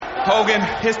Hogan,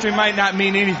 history might not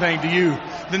mean anything to you.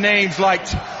 The names like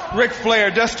Ric Flair,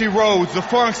 Dusty Rhodes, the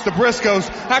Funks, the Briscoes,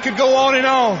 I could go on and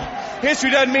on. History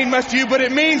doesn't mean much to you, but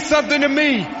it means something to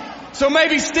me. So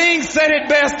maybe Sting said it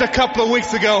best a couple of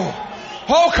weeks ago.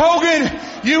 Hulk Hogan,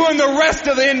 you and the rest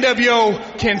of the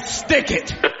NWO can stick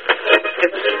it.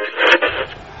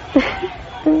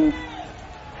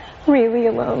 Really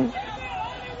alone.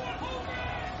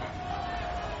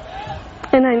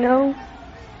 And I know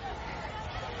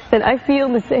that I feel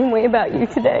the same way about you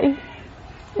today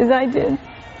as I did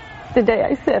the day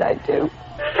I said I do.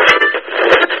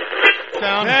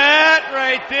 That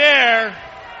right there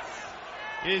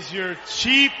is your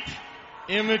cheap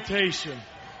imitation.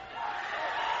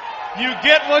 You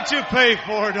get what you pay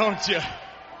for, don't you?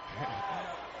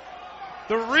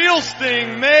 The real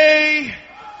Sting may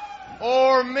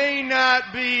or may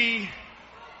not be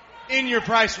in your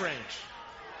price range.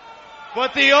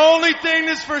 But the only thing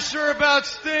that's for sure about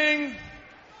Sting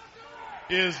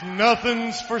is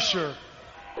nothing's for sure.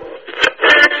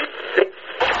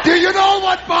 Do you know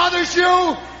what bothers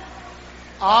you?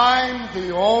 I'm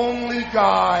the only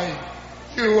guy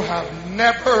you have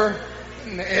never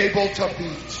been able to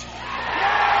beat.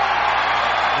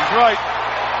 He's right.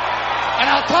 And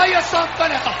I'll tell you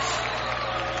something else.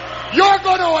 You're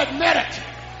going to admit it.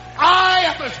 I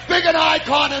am as big an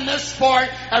icon in this sport,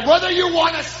 and whether you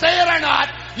want to say it or not,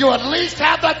 you at least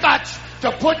have the guts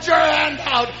to put your hand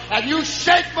out and you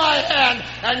shake my hand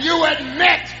and you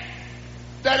admit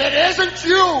that it isn't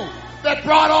you that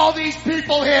brought all these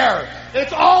people here.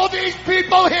 It's all these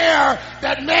people here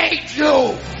that made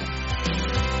you.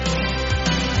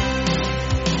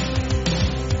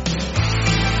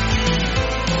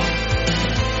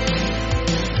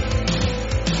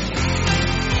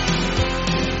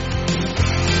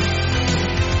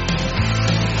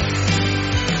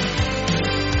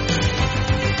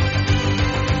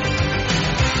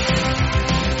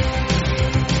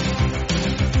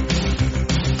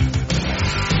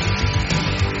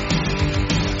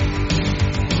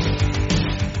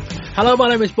 Hello, my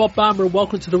name is Bob Bamber and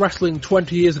welcome to the Wrestling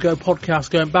 20 Years Ago podcast,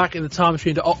 going back in the time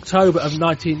machine to October of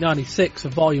 1996 for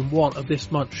Volume 1 of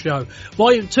this month's show.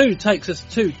 Volume 2 takes us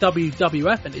to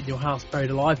WWF and In Your House Buried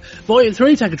Alive. Volume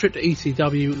 3 take a trip to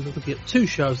ECW, looking at 2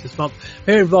 shows this month.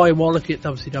 Here in Volume 1 looking at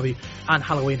WCW and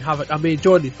Halloween Havoc. I'm being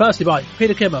joined firstly by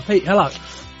Peter Kimmer. Pete, hello.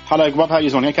 Hello, Bob, how are you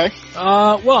doing? Okay?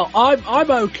 Well, I'm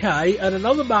okay, and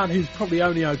another man who's probably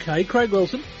only okay, Craig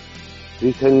Wilson.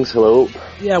 Greetings, hello.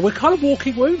 Yeah, we're kind of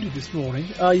walking wounded this morning.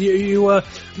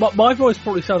 My voice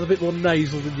probably sounds a bit more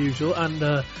nasal than usual,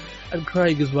 and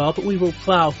Craig as well, but we will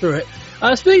plough through it.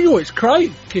 Speaking of which,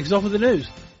 Craig kicks off with the news.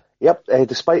 Yep,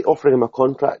 despite offering him a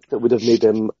contract that would have made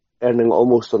him earning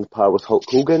almost on par with Hulk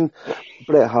Hogan,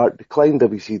 Bret Hart declined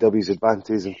WCW's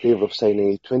advances in favour of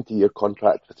signing a 20-year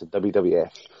contract with the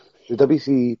WWF. The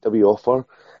WCW offer,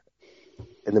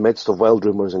 in the midst of wild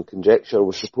rumours and conjecture,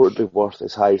 was reportedly worth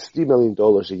as high as $3 million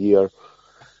a year,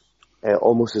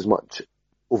 almost as much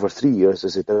over 3 years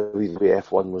as the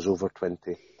WWF one was over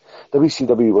 20.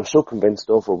 WCW were so convinced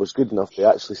the offer was good enough they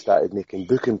actually started making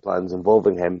booking plans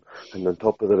involving him, and on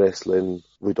top of the wrestling,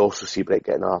 we'd also see Bret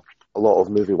getting a lot of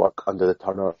movie work under the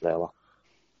Turner umbrella.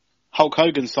 Hulk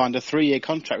Hogan signed a 3-year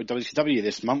contract with WCW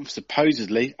this month,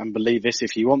 supposedly, and believe this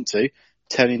if you want to,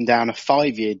 turning down a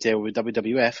 5-year deal with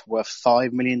WWF worth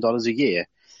 $5 million a year.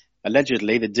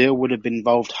 Allegedly, the deal would have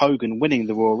involved Hogan winning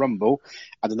the Royal Rumble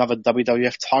and another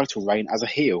WWF title reign as a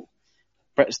heel.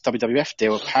 Bret's WWF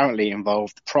deal apparently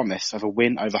involved the promise of a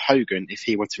win over Hogan if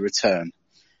he were to return.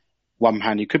 One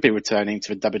man who could be returning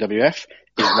to the WWF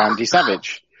is Randy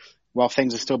Savage. While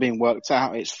things are still being worked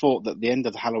out, it's thought that the end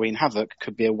of the Halloween Havoc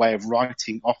could be a way of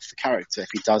writing off the character if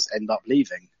he does end up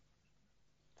leaving.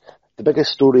 The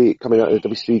biggest story coming out of the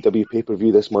WCW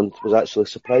pay-per-view this month was actually a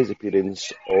surprise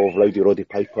appearance of Rowdy Roddy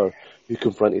Piper, who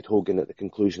confronted Hogan at the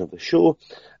conclusion of the show.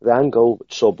 The angle,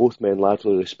 which saw both men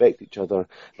largely respect each other,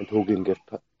 and Hogan give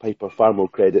Piper far more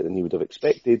credit than he would have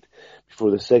expected, before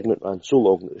the segment ran so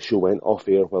long that the show went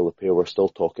off-air while the pair were still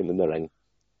talking in the ring.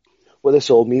 What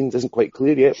this all means isn't quite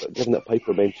clear yet, but given that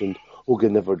Piper mentioned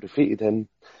Hogan never defeated him,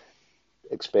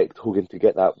 expect Hogan to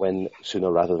get that win sooner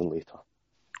rather than later.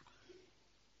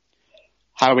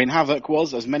 Halloween Havoc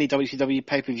was, as many WCW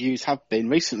pay-per-views have been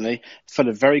recently, full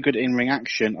of very good in-ring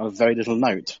action of very little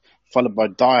note, followed by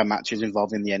dire matches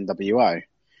involving the NWO.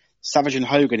 Savage and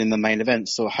Hogan in the main event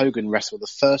saw Hogan wrestle the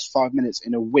first 5 minutes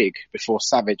in a wig before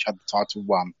Savage had the title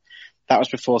won. That was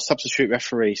before a substitute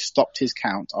referee stopped his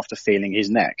count after feeling his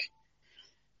neck.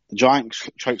 The Giant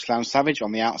chokeslammed Savage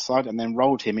on the outside and then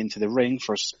rolled him into the ring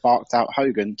for a sparked-out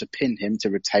Hogan to pin him to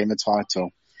retain the title.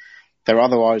 There are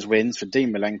otherwise wins for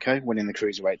Dean Malenko winning the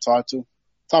Cruiserweight title,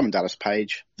 Diamond Dallas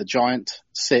Page, The Giant,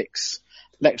 Syxx,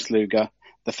 Lex Luger,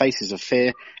 the Faces of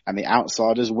Fear, and the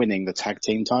Outsiders winning the tag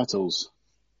team titles.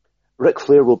 Ric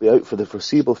Flair will be out for the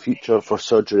foreseeable future for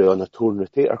surgery on a torn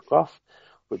rotator cuff,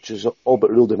 which has all but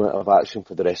ruled him out of action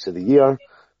for the rest of the year.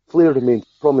 Flair remained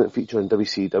a prominent feature on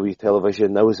WCW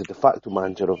television, now as the de facto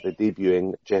manager of the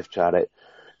debuting Jeff Jarrett,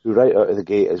 who right out of the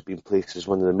gate has been placed as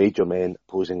one of the major men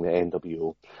opposing the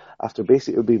NWO, after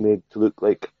basically being made to look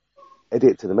like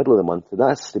idiot to the middle of the month. The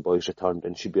Nasty Boys returned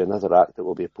and should be another act that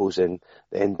will be opposing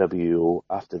the NWO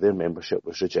after their membership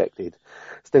was rejected.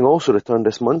 Sting also returned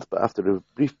this month, but after a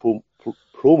brief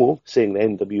promo saying the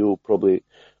NWO probably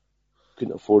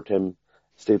couldn't afford him,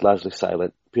 stayed largely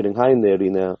silent, appearing high in the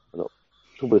arena on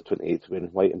October 28th wearing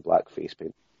white and black face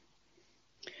paint.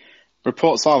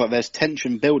 Reports are that there's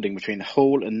tension building between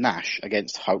Hall and Nash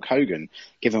against Hulk Hogan,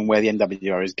 given where the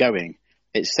NWO is going.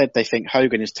 It's said they think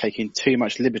Hogan is taking too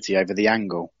much liberty over the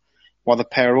angle. While the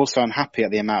pair are also unhappy at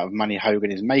the amount of money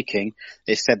Hogan is making,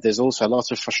 it's said there's also a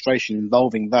lot of frustration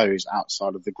involving those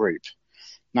outside of the group.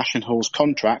 Nash and Hall's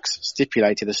contracts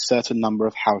stipulated a certain number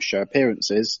of house show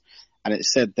appearances, and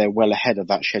it's said they're well ahead of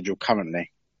that schedule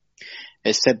currently.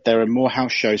 It's said there are more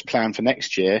house shows planned for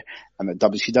next year, and that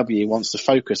WCW wants to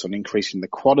focus on increasing the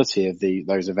quality of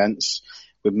those events,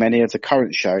 with many of the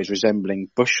current shows resembling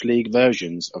Bush League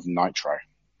versions of Nitro.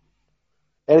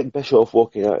 Eric Bischoff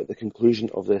walking out at the conclusion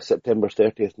of the September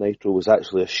 30th Nitro was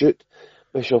actually a shoot.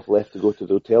 Bischoff left to go to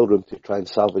the hotel room to try and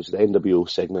salvage the NWO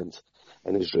segments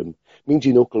in his room. Mean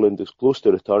Gene Okerlund is close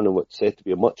to returning what's said to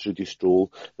be a much reduced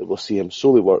role that will see him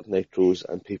solely work Nitros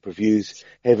and pay-per-views.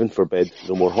 Heaven forbid,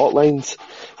 no more hotlines.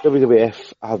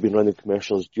 WWF have been running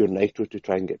commercials during Nitro to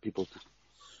try and get people to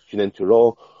tune into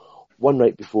Raw. One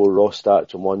right before Raw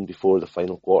starts and one before the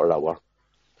final quarter hour.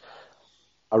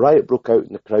 A riot broke out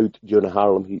in the crowd during a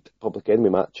Harlem Heat Public Enemy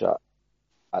match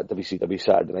at WCW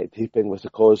Saturday Night Taping, with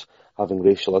the cause having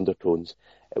racial undertones.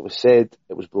 It was said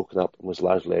it was broken up and was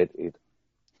largely edited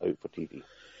out for TV.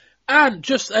 And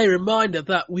just a reminder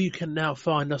that you can now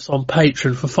find us on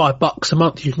Patreon for $5 a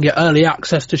month. You can get early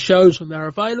access to shows when they're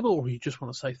available, or you just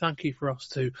want to say thank you for us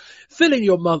to filling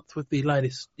your month with the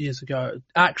latest years ago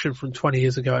action from 20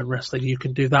 years ago in wrestling. You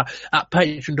can do that at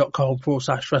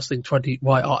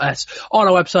patreon.com/wrestling20YRS on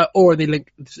our website or in the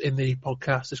link in the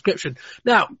podcast description.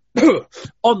 Now,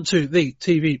 on to the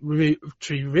TV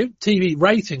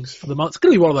ratings for the month. It's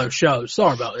going to be one of those shows.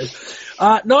 Sorry about this.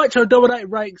 Nitro dominated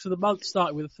ratings for the month,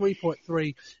 starting with a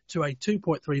 3.3 to a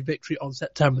 2.3 victory on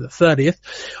September the 30th.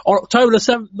 On October the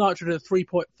 7th, Nitro did a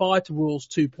 3.5 to Raw's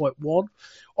 2.1.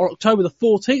 On October the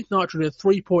 14th, Nitro did a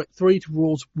 3.3 to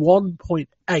Raw's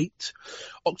 1.8.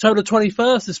 October the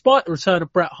 21st, despite the return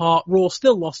of Bret Hart, Raw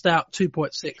still lost out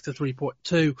 2.6 to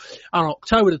 3.2. And on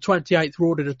October the 28th,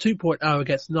 Raw did a 2.0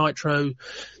 against Nitro,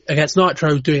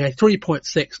 doing a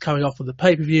 3.6 coming off of the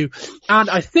pay-per-view. And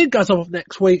I think as of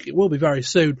next week, it will be very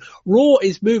soon, Raw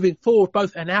is moving forward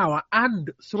both an hour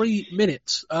and 3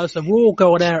 minutes. So Raw will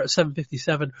go on air at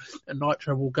 7:57 and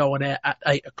Nitro will go on air at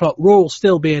 8 o'clock. Raw will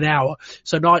still be an hour.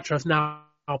 So Raw is now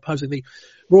posing the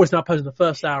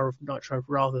first hour of Nitro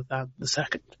rather than the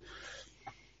second.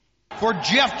 For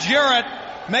Jeff Jarrett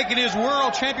making his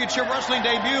World Championship Wrestling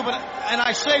debut, and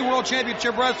I say World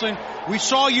Championship Wrestling, we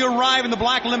saw you arrive in the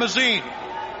black limousine.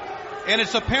 And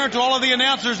it's apparent to all of the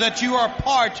announcers that you are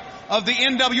part of the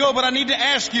NWO, but I need to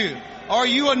ask you, are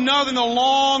you another in the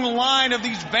long line of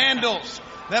these vandals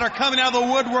that are coming out of the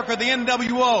woodwork of the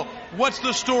NWO? What's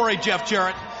the story, Jeff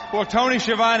Jarrett? Well, Tony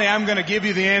Schiavone, I'm going to give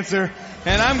you the answer,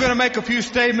 and I'm going to make a few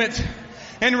statements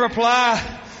in reply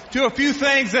to a few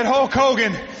things that Hulk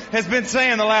Hogan has been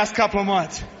saying the last couple of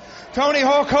months. Tony,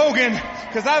 Hulk Hogan,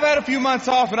 because I've had a few months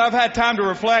off and I've had time to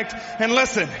reflect and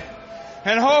listen.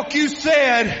 And Hulk, you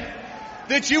said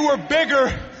that you were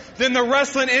bigger than the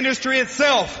wrestling industry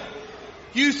itself.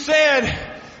 You said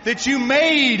that you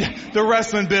made the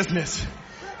wrestling business.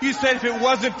 You said if it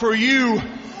wasn't for you,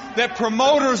 that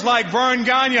promoters like Vern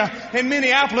Gagne in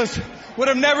Minneapolis would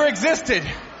have never existed.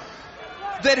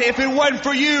 That if it wasn't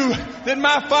for you, that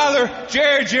my father,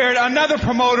 Jerry Jarrett, another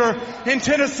promoter in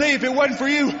Tennessee, if it wasn't for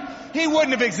you, he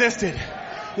wouldn't have existed.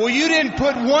 Well, you didn't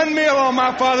put one meal on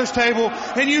my father's table,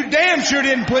 and you damn sure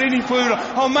didn't put any food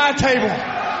on my table.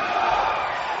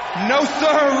 No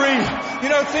sirree. You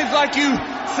know, it seems like you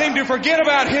seem to forget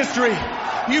about history.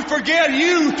 You forget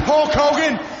you, Hulk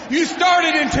Hogan. You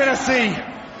started in Tennessee.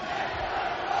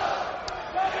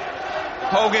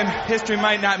 Hogan, history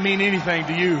might not mean anything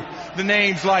to you. The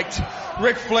names like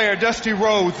Ric Flair, Dusty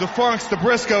Rhodes, the Funks, the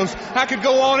Briscoes, I could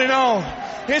go on and on.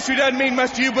 History doesn't mean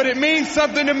much to you, but it means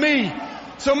something to me.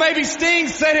 So maybe Sting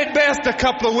said it best a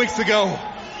couple of weeks ago.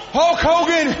 Hulk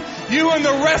Hogan, you and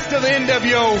the rest of the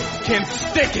NWO can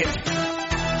stick it.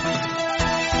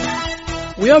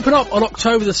 We open up on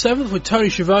October the 7th with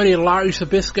Tony Schiavone and Larry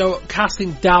Zbyszko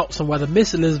casting doubts on whether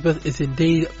Miss Elizabeth is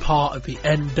indeed part of the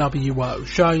NWO,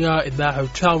 showing her in their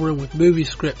hotel room with movie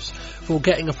scripts for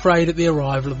getting afraid at the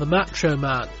arrival of the Macho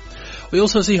Man. We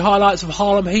also see highlights of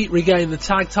Harlem Heat regaining the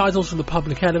tag titles from the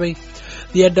Public Enemy.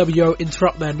 The NWO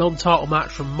interrupt their non-title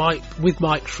match with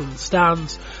mics from the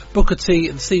stands. Booker T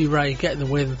and C. Ray getting the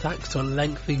win thanks to a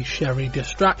lengthy Sherry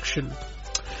distraction.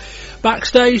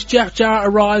 Backstage, Jeff Jarrett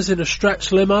arrives in a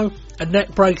stretch limo. A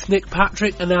neck breaks Nick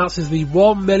Patrick announces the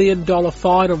 $1 million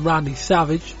fine on Randy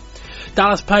Savage.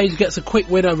 Dallas Page gets a quick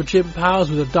win over Jim Powers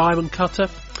with a diamond cutter.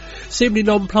 Seemingly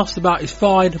nonplussed about his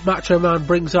fine, Macho Man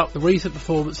brings up the recent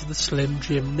performance of the Slim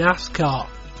Jim NASCAR.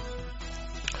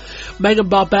 Megan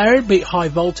Barbarian beat High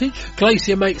Voltage.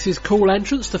 Glacier makes his cool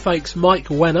entrance to face Mike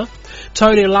Wenner.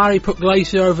 Tony and Larry put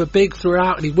Glacier over big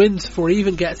throughout and he wins before he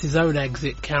even gets his own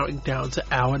exit, counting down to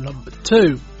hour number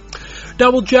 2.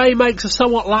 Double J makes a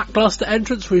somewhat lackluster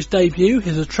entrance for his debut.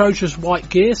 His atrocious white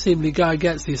gear seemingly go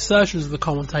against the assertions of the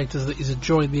commentators that he's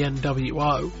enjoying the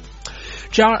NWO.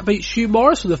 Jarrett beats Hugh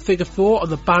Morris with a figure 4 on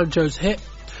the Banjo's hip.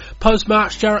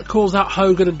 Post-match, Jarrett calls out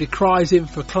Hogan and decries him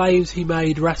for claims he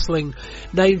made wrestling,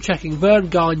 name-checking Vern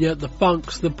Gagne, the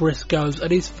Funks, the Briscoes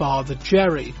and his father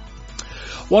Jerry.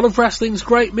 One of wrestling's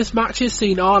great mismatches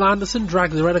seen Arn Anderson drag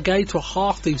the Renegade to a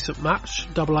half-decent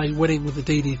match, Double A winning with the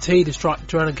DDT despite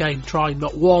the Renegade trying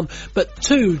not 1, but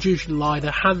 2 Jushin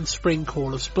Liger handspring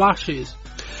corner splashes.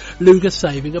 Luger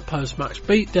saving a post-match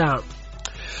beatdown.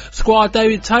 Squire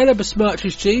David Taylor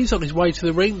besmirches Jeeves on his way to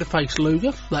the ring to face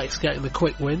Luger, Lex getting the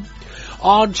quick win.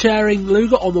 Arn chairing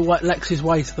Luger on Lex's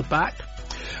way to the back.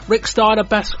 Rick Steiner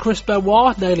bests Chris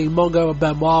Benoit, nailing Mongo and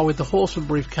Benoit with the Horseman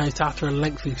briefcase after a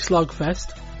lengthy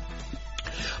slugfest.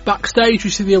 Backstage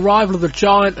we see the arrival of the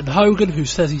Giant and Hogan, who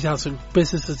says he's had some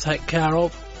business to take care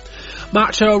of.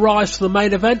 Macho arrives for the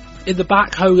main event. In the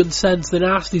back, Hogan sends the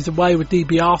Nasties away with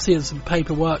DiBiase and some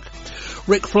paperwork.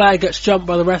 Ric Flair gets jumped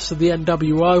by the rest of the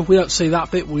NWO. We don't see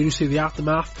that bit, we do see the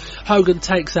aftermath. Hogan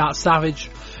takes out Savage.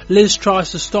 Liz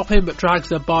tries to stop him but drags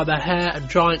her by the hair and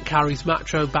Giant carries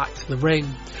Macho back to the ring.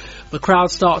 The crowd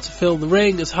start to fill the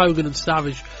ring as Hogan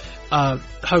finishes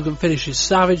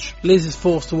Savage. Liz is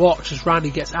forced to watch as Randy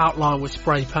gets outlined with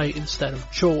spray paint instead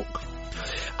of chalk.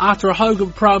 After a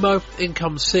Hogan promo, in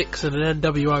comes Six and an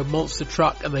NWO monster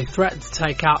truck and they threaten to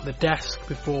take out the desk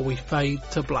before we fade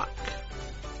to black.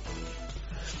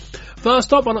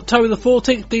 First up, on October the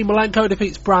 14th, Dean Malenko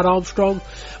defeats Brad Armstrong.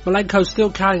 Malenko's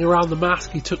still carrying around the mask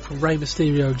he took from Rey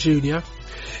Mysterio Jr.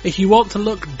 If you want to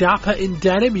look dapper in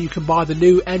denim, you can buy the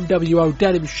new NWO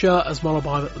denim shirt as modeled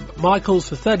by Michaels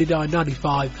for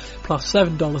 $39.95 plus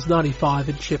 $7.95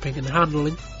 in shipping and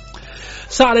handling.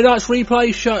 Saturday night's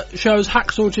replay shows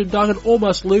Hacksaw Jim Duggan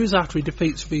almost lose after he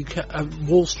defeats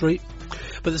Wall Street,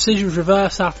 but the decision's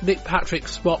reversed after Nick Patrick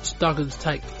spots Duggan's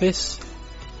take fists.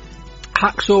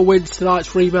 Hacksaw wins tonight's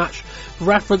rematch. For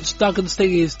reference, Duggan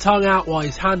stinging his tongue out while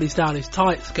his hand is down his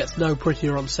tights gets no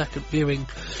prettier on second viewing,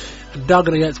 and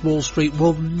Duggan against Wall Street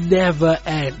will never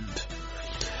end.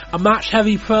 A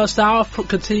match-heavy first hour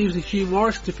continues with Hugh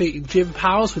Morris defeating Jim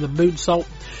Powers with a moonsault,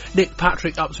 Nick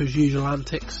Patrick up to his usual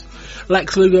antics.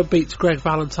 Lex Luger beats Greg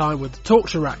Valentine with the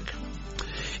torture rack.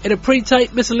 In a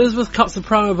pre-tape, Miss Elizabeth cuts the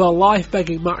promo of her life,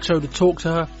 begging Macho to talk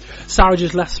to her. Savage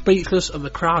is left speechless and the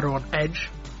crowd are on edge.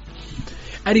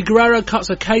 Eddie Guerrero cuts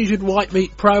a Cajun white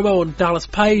meat promo on Dallas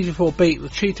Page before beating the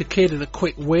Cheetah Kid in a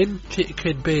quick win, Cheetah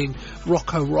Kid being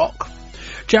Rocco Rock.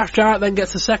 Jeff Jarrett then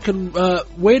gets a second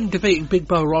win, defeating Big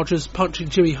Bo Rogers, punching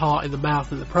Jimmy Hart in the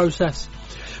mouth in the process.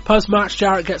 Post-match,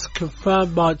 Jarrett gets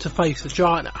confirmed to face the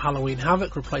Giant at Halloween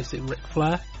Havoc, replacing Ric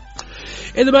Flair.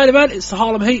 In the main event, it's the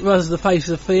Harlem Heat versus the Faces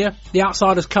of Fear. The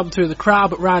Outsiders come through the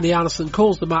crowd, but Randy Anderson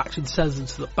calls the match and sends them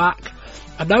to the back.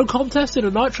 A no contest in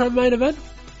a Nitro main event.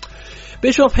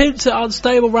 Bischoff hints at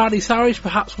unstable Randy Savage,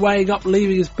 perhaps weighing up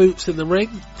leaving his boots in the ring.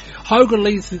 Hogan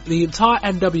leads the entire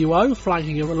NWO,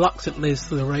 flanking a reluctant Liz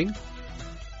to the ring.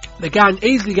 The gang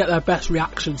easily get their best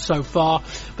reaction so far,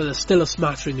 but there's still a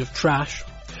smattering of trash.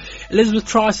 Elizabeth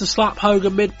tries to slap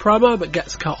Hogan mid-promo, but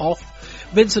gets cut off.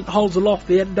 Vincent holds aloft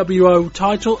the NWO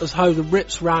title as Hogan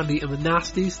rips Randy and the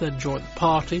Nasties, then join the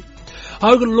party.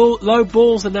 Hogan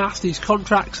low-balls the Nasties'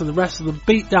 contracts and the rest of them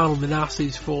beat down on the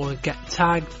Nasties for the get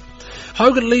tagged.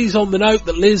 Hogan leaves on the note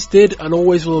that Liz did and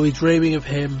always will be dreaming of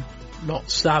him, not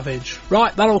Savage.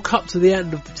 Right, that'll cut to the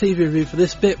end of the TV review for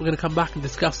this bit. We're going to come back and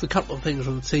discuss a couple of things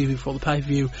from the TV for the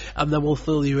pay-per-view, and then we'll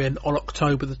fill you in on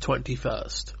October the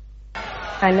 21st.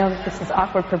 I know that this is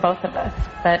awkward for both of us,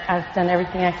 but I've done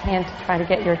everything I can to try to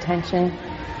get your attention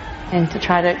and to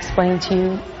try to explain to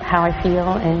you how I feel,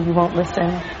 and you won't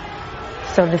listen.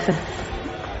 So this is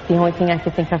the only thing I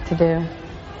could think of to do.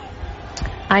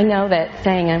 I know that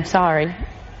saying I'm sorry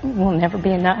will never be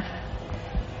enough.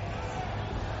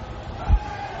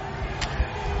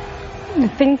 The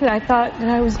things that I thought that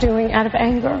I was doing out of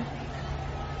anger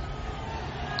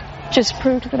just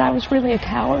proved that I was really a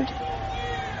coward.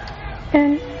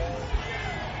 And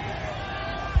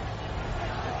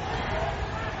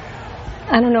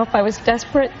I don't know if I was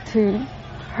desperate to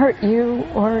hurt you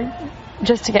or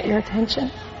just to get your attention.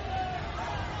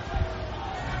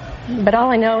 But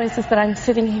all I know is that I'm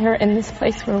sitting here in this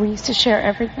place where we used to share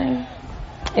everything,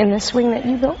 in this swing that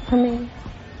you built for me.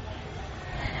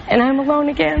 And I'm alone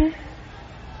again.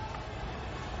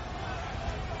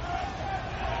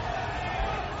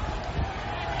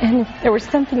 And if there was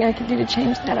something I could do to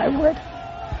change that, I would.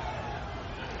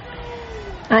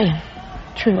 I am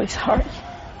truly sorry.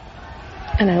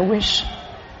 And I wish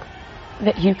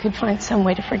that you could find some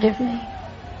way to forgive me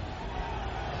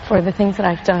for the things that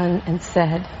I've done and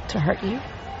said to hurt you.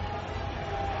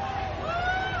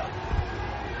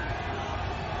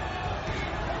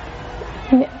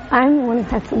 I'm the one who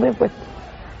has to live with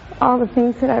all the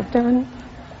things that I've done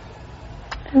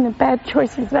and the bad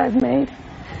choices that I've made.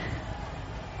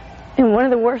 And one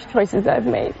of the worst choices I've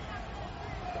made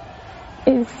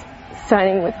is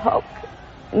signing with Hulk,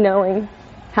 knowing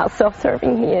how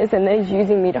self-serving he is and that he's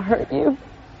using me to hurt you.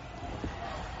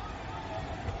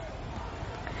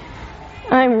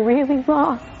 I'm really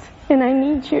lost, and I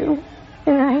need you,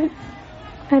 and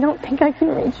I don't think I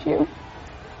can reach you.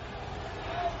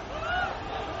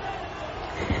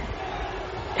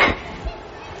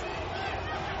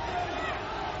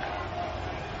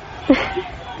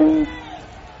 I'm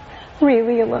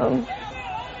really alone.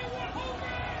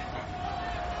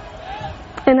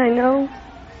 And I know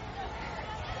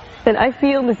that I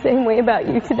feel the same way about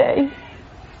you today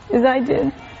as I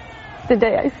did the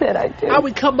day I said I do. And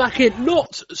we come back in,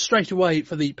 not straight away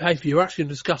for the pay-per-view. We're actually going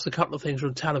to discuss a couple of things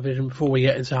from television before we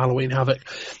get into Halloween Havoc.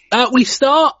 We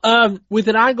start with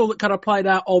an angle that kind of played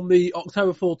out on the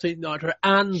October 14th Nitro,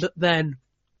 and then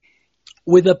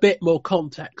with a bit more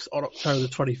context on October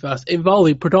 21st,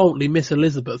 involving predominantly Miss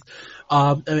Elizabeth.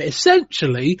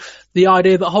 Essentially, the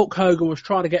idea that Hulk Hogan was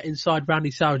trying to get inside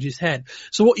Randy Savage's head.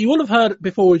 So what you would have heard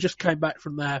before we just came back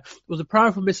from there was a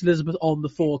promo from Miss Elizabeth on the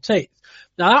 14th.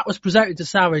 Now, that was presented to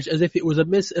Savage as if it was a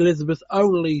Miss Elizabeth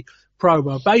only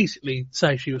promo, basically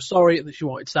saying she was sorry and that she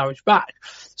wanted Savage back.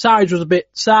 Savage was a bit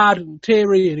sad and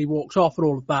teary, and he walks off and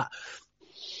all of that.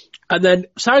 And then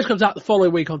Savage comes out the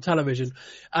following week on television,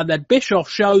 and then Bischoff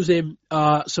shows him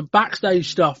some backstage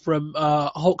stuff from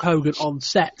Hulk Hogan on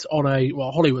set, on a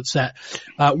Hollywood set,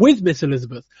 with Miss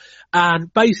Elizabeth.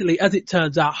 And basically, as it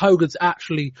turns out, Hogan's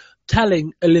actually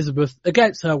telling Elizabeth,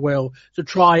 against her will, to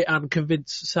try and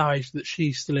convince Savage that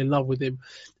she's still in love with him.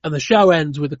 And the show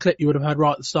ends with a clip you would have heard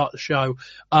right at the start of the show,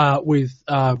 with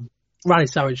Randy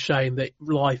Savage saying that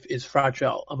life is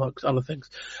fragile, amongst other things.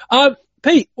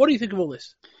 Pete, what do you think of all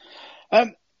this?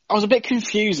 I was a bit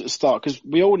confused at the start because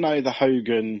we all know the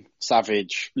Hogan,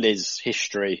 Savage, Liz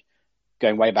history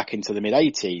going way back into the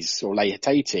mid-80s or late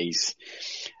 80s.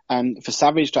 And for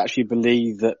Savage to actually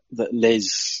believe that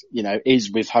Liz,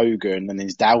 is with Hogan and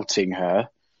is doubting her,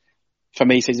 for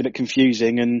me, seems a bit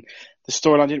confusing. And the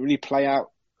storyline didn't really play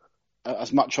out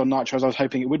as much on Nitro as I was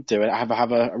hoping it would do.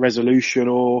 Have a resolution,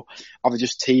 or are they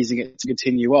just teasing it to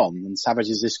continue on? And Savage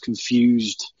is this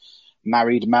confused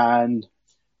married man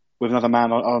with another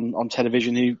man on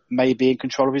television who may be in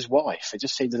control of his wife. It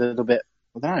just seemed a little bit,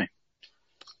 I don't know.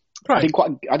 Right. I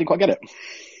didn't quite get it.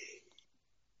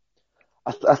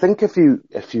 I think if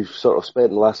you sort of spent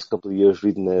the last couple of years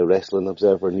reading the Wrestling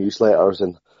Observer newsletters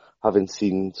and having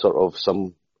seen sort of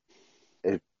some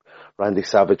Randy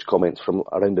Savage comments from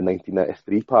around the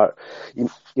 1993 part, you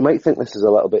might think this is a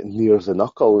little bit near the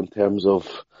knuckle in terms of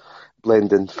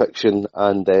blending fiction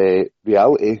and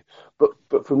reality.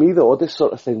 But for me, the oddest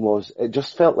sort of thing was it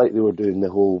just felt like they were doing the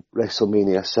whole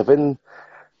WrestleMania 7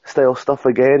 style stuff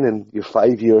again, and you're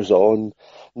 5 years on.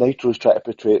 Nitro's trying to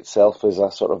portray itself as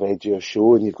a sort of edgier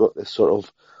show, and you've got this sort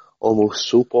of almost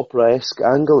soap opera-esque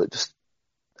angle. It just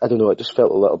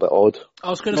felt a little bit odd. I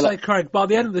was going to say, Craig, by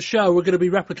the end of the show, we're going to be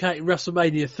replicating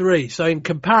WrestleMania 3. So in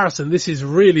comparison, this is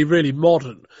really, really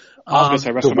modern. I was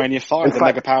going to say WrestleMania 5, the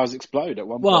Mega Powers explode at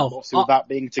one point, without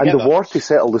being together. And the war to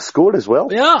settle the score as well.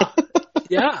 Yeah.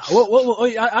 Yeah.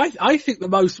 I think the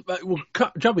most,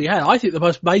 jumping ahead, I think the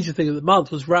most major thing of the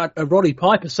month was Roddy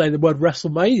Piper saying the word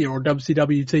WrestleMania on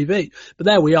WCW TV. But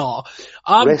there we are.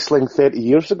 Wrestling 30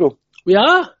 years ago.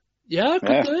 Yeah,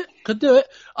 could do it.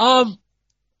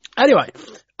 Anyway,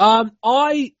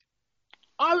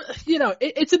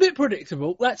 it's a bit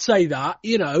predictable. Let's say that.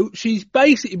 She's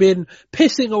basically been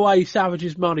pissing away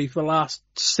Savage's money for the last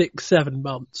 6-7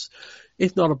 months.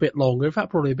 If not a bit longer, in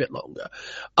fact, probably a bit longer.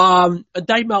 And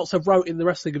Dave Meltzer wrote in the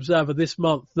Wrestling Observer this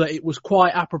month that it was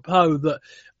quite apropos that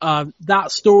that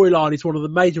storyline is one of the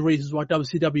major reasons why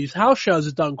WCW's house shows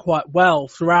have done quite well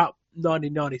throughout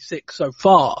 1996 so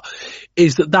far,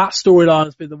 is that storyline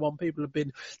has been the one people have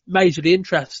been majorly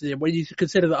interested in. When you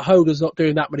consider that Hogan's not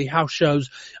doing that many house shows,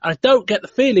 and I don't get the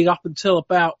feeling up until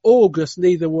about August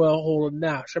neither were Hall and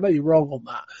Nash. I may be wrong on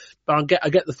that, but I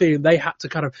get the feeling they had to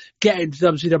kind of get into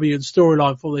WCW and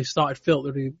storyline before they started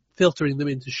filtering them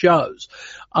into shows.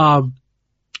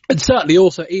 And certainly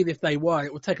also, even if they were,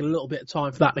 it would take a little bit of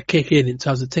time for that to kick in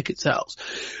terms of ticket sales.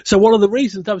 So one of the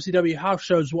reasons WCW house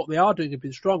shows what they are doing have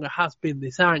been stronger has been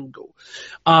this angle.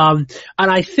 And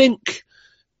I think,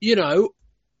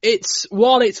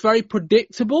 while it's very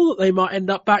predictable that they might end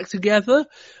up back together,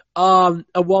 and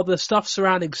while the stuff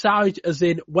surrounding Savage, as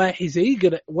in where is he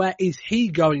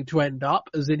going to end up,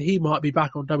 as in he might be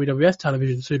back on WWF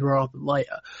television sooner rather than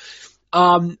later,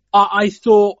 I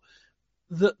thought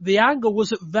that the angle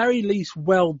was at very least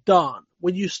well done.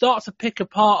 When you start to pick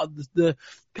apart the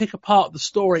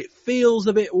story, it feels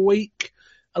a bit weak,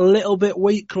 a little bit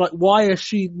weak. Like, why is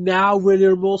she now really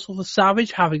remorseful for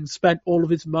Savage, having spent all of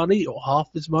his money, or half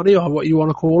his money, or what you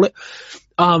want to call it?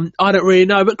 I don't really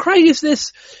know. But Craig, is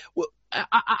this?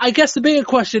 I guess the bigger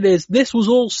question is: this was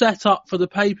all set up for the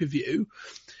pay-per-view.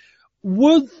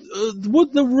 Would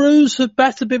the ruse have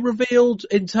better been revealed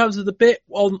in terms of the bit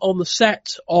on the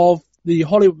set of the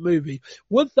Hollywood movie?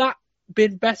 Would that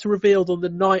been better revealed on the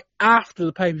night after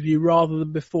the pay-per-view rather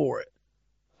than before it?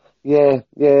 Yeah,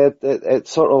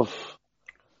 it's sort of,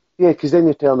 because then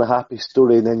you're telling a happy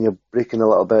story and then you're breaking a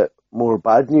little bit more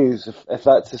bad news. If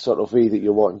that's the sort of way that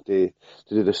you're wanting to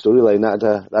do the storyline,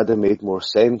 that'd have made more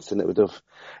sense, and it'd have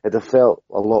felt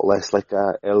a lot less like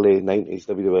a early 90s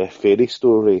WWF fairy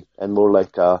story and more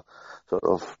like a sort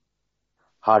of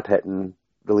hard-hitting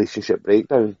relationship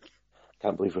breakdown.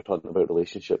 Can't believe we're talking about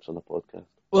relationships on the podcast.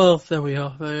 Well, there we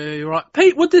are. You're right.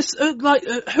 Pete, would this, who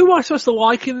am I supposed to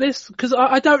like in this? Because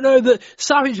I don't know that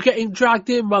Savage getting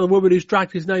dragged in by the woman who's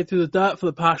dragged his name through the dirt for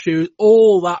the past year is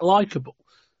all that likeable.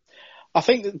 I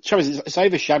think that it's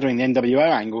overshadowing the NWO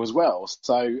angle as well.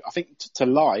 So I think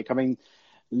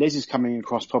Liz is coming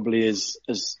across probably as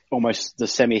almost the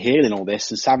semi-heel in all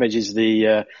this, and Savage is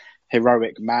the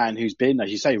heroic man who's been, as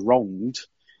you say, wronged.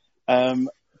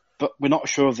 But we're not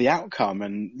sure of the outcome.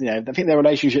 And, I think their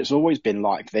relationship's always been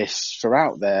like this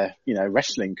throughout their,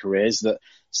 wrestling careers, that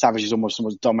Savage has almost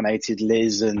dominated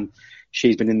Liz, and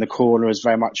she's been in the corner as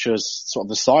very much as sort of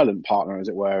the silent partner, as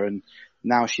it were. And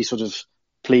now she's sort of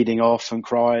pleading off and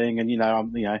crying and,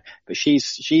 but she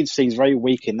seems very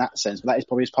weak in that sense, but that is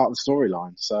probably as part of the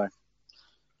storyline. So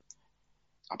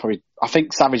I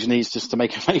think Savage needs just to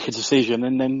make a decision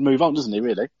and then move on, doesn't he,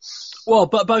 really? Well,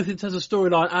 but both in terms of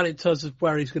storyline and in terms of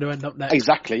where he's going to end up next.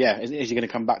 Exactly, yeah. Is he going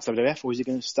to come back to WWF, or is he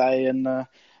going to stay and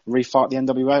refight the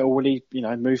NWA, or will he,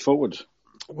 move forward?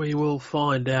 We will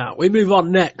find out. We move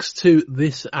on next to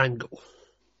this angle.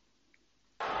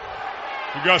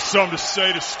 You got something to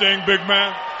say to Sting, big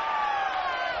man?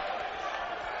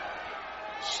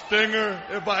 Stinger,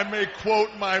 if I may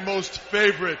quote my most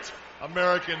favorite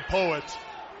American poet,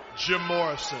 Jim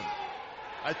Morrison,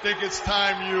 I think it's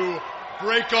time you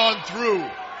break on through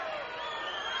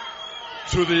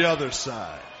to the other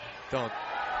side. Don't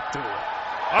do it.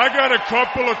 I got a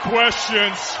couple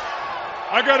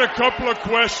of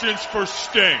questions for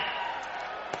Sting.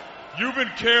 You've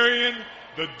been carrying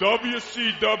the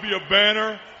WCW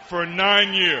banner for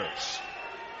 9 years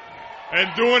and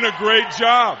doing a great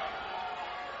job.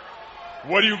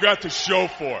 What do you got to show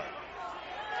for it?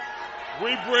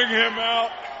 We bring him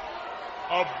out,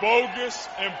 a bogus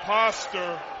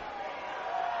imposter,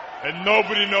 and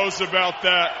nobody knows about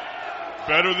that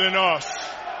better than us,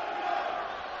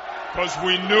 because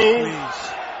we knew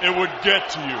it would get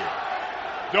to you.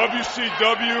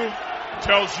 WCW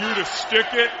tells you to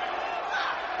stick it.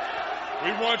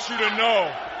 We want you to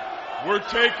know we're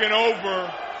taking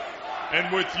over,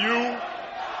 and with you,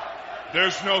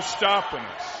 there's no stopping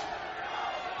us.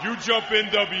 You jump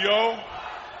NWO,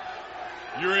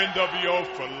 you're NWO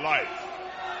for life.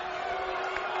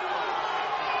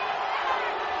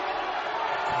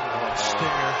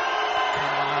 Stinger.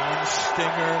 Come on,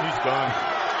 Stinger. He's done.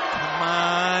 Come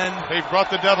on. They brought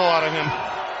the devil out of him.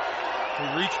 He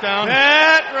reached down.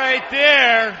 That right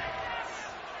there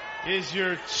is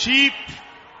your cheap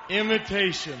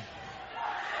imitation.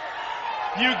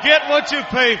 You get what you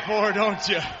pay for, don't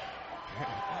you?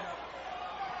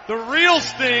 The real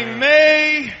Sting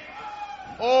may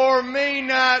or may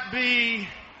not be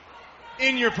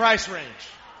in your price range.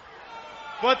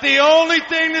 But the only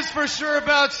thing that's for sure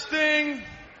about Sting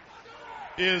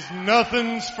is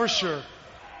nothing's for sure.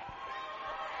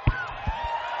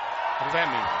 What does that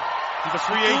mean? He's a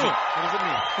free agent. What does it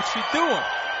mean? What's she doing?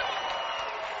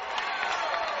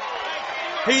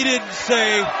 He didn't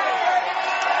say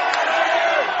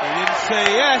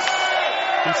yes.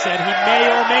 He said he may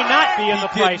or may not be in the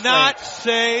price range. He did not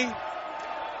say.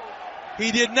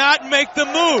 He did not make the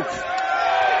move. Well,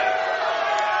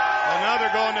 now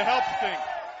they're going to help Sting.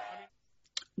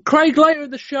 Craig, later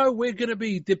in the show, we're going to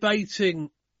be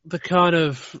debating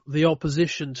the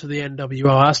opposition to the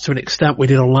NWO, as to an extent we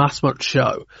did on last month's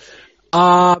show.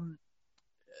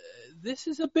 This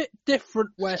is a bit different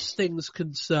where Sting's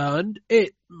concerned.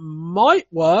 It might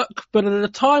work, but at a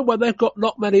time where they've got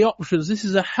not many options, this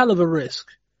is a hell of a risk.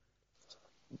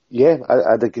 Yeah,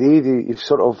 I'd agree. You've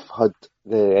sort of had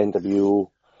the NWO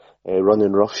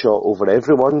running roughshod over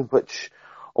everyone, which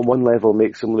on one level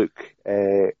makes them look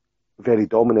very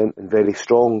dominant and very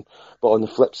strong, but on the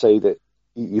flip side,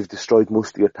 you've destroyed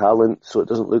most of your talent, so it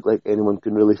doesn't look like anyone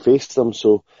can really face them.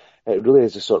 So it really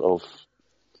is a sort of,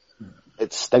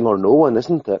 it's Sting or no one,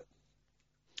 isn't it?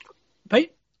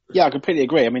 Pete? Yeah, I completely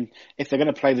agree. I mean, if they're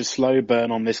going to play the slow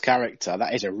burn on this character,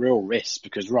 that is a real risk,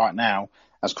 because right now,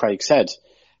 as Craig said,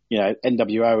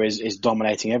 NWO is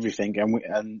dominating everything,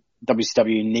 and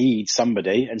WCW needs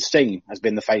somebody, and Sting has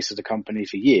been the face of the company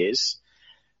for years,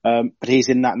 but he's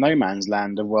in that no man's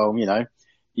land of, well,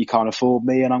 you can't afford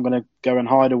me, and I'm going to go and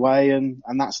hide away, and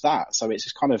that's that. So it's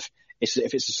just kind of, if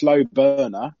it's a slow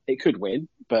burner, it could win,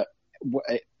 but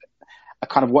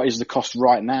what is the cost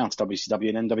right now to WCW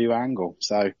and NWO angle?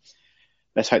 So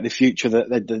let's hope the future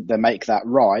that they make that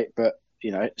right. But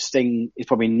Sting is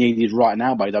probably needed right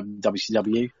now by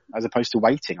WCW as opposed to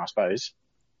waiting, I suppose.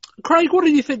 Craig, what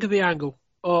do you think of the angle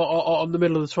on the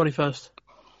middle of the 21st?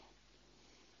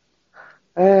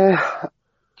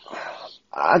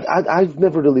 I've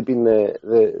never really been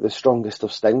the strongest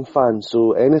of Sting fans,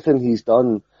 so anything he's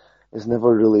done has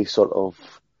never really sort of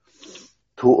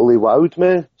totally wowed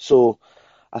me. So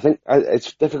I think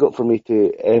it's difficult for me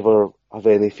to ever have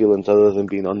any feelings other than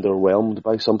being underwhelmed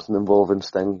by something involving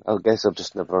Sting. I guess I've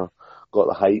just never got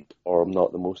the hype, or I'm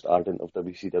not the most ardent of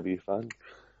WCW fan.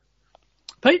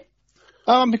 Pete?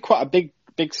 I'm quite a big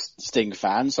Sting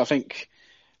fan, so I think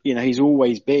he's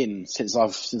always been, since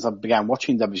I began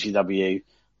watching WCW,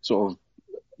 sort of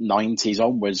 90s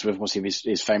onwards, with obviously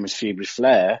his famous feud with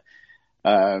Flair.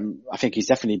 I think he's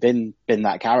definitely been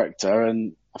that character,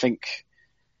 and I think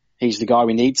he's the guy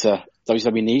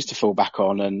WCW needs to fall back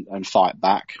on and fight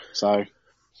back. So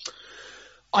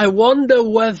I wonder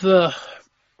whether,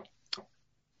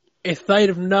 if they'd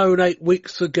have known 8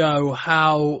 weeks ago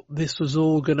how this was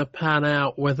all going to pan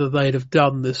out, whether they'd have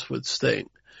done this with Sting.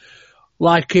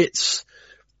 Like, it's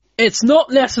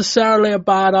not necessarily a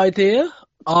bad idea,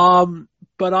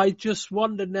 but I just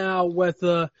wonder now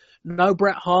whether no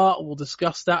Bret Hart, we'll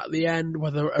discuss that at the end,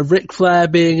 whether a Ric Flair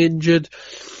being injured,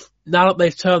 now that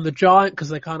they've turned the Giant, because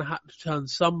they kind of had to turn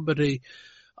somebody,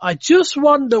 I just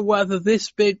wonder whether this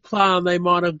big plan they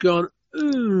might have gone,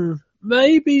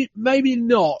 maybe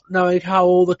not, knowing how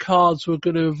all the cards were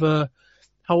going to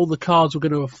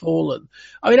have fallen.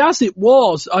 I mean, as it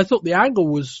was, I thought the angle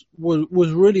was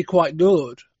really quite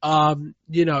good.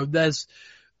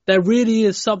 There really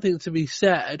is something to be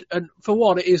said, and for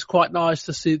one, it is quite nice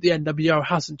to see the NWO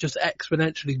hasn't just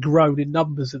exponentially grown in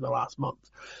numbers in the last month.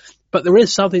 But there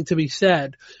is something to be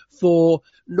said for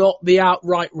not the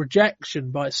outright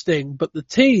rejection by Sting, but the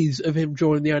tease of him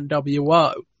joining the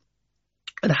NWO,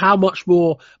 and how much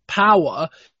more power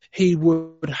he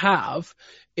would have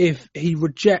if he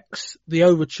rejects the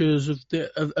overtures of the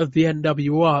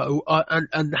NWO,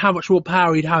 and how much more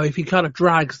power he'd have if he kind of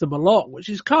drags them along, which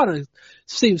is kind of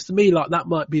seems to me like that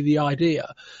might be the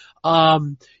idea.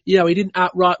 He didn't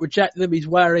outright reject them. He's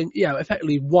wearing,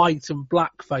 effectively white and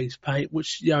black face paint,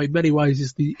 which, in many ways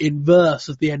is the inverse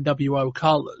of the NWO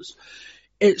colours.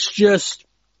 It's just,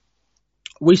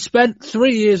 we spent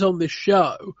 3 years on this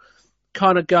show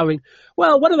kind of going,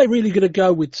 well, when are they really going to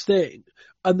go with Sting?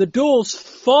 And the doors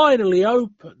finally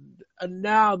opened, and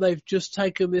now they've just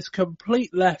taken this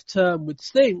complete left turn with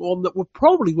Sting, one that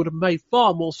probably would have made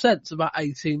far more sense about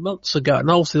 18 months ago.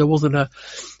 And obviously there wasn't an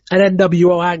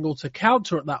NWO angle to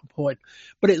counter at that point.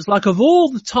 But it's like, of all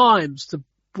the times to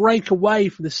break away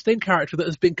from the Sting character that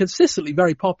has been consistently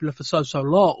very popular for so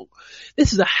long,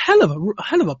 this is a hell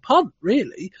of a punt,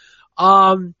 really.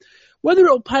 Whether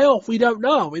it'll pay off, we don't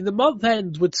know. I mean, the month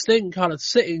ends with Sting kind of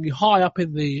sitting high up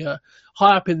in the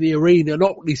arena,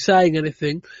 not really saying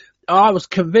anything. I was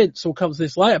convinced, we'll come to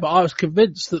this later, but I was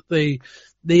convinced that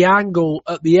the angle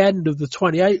at the end of the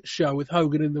 28th show with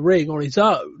Hogan in the ring on his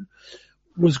own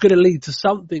was going to lead to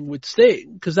something with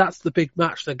Sting, because that's the big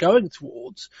match they're going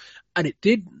towards, and it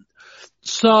didn't.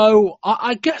 So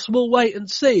I guess we'll wait and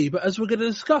see, but as we're going to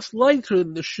discuss later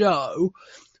in the show,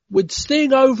 with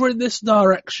Sting over in this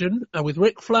direction, and with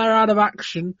Ric Flair out of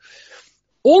action,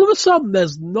 all of a sudden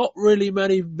there's not really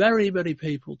very many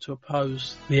people to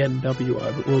oppose the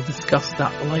NWO, but we'll discuss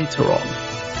that later on.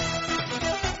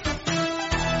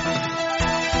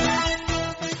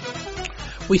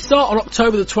 We start on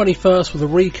October the 21st with a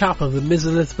recap of the Miz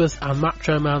Elizabeth and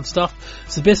Macho Man stuff.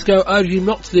 Zbyszko urged him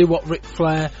not to do a Ric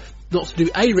Flair,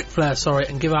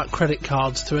 and give out credit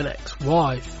cards to an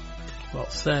ex-wife. Well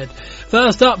said.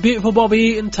 First up, beautiful Bobby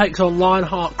Eaton takes on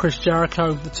Lionheart, Chris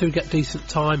Jericho. The two get decent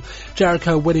time.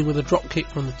 Jericho winning with a drop kick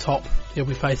from the top. He'll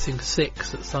be facing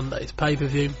Six at Sunday's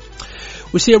pay-per-view.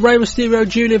 We see a Rey Mysterio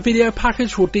Jr. video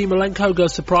package where Dean Malenko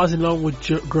goes surprising along with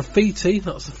Graffiti.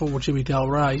 That's the former Jimmy Del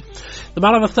Rey. The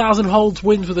Man of 1,000 Holds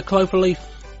wins with a cloverleaf.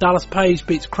 Dallas Page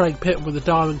beats Craig Pitt with a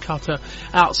diamond cutter.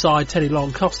 Outside, Teddy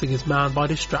Long costing his man by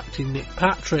distracting Nick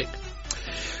Patrick.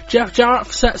 Jeff Jarrett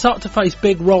sets up to face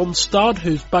Big Ron Studd,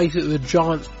 who's basically the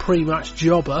Giants' pre-match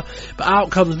jobber, but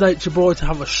out comes Nature Boy to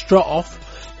have a strut off.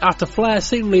 After Flair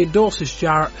seemingly endorses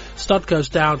Jarrett, Studd goes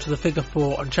down to the figure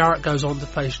 4 and Jarrett goes on to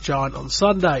face Giant on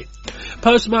Sunday.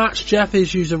 Post-match, Jeff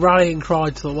issues a rallying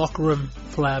cry to the locker room.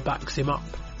 Flair backs him up.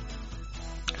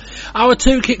 Hour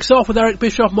 2 kicks off with Eric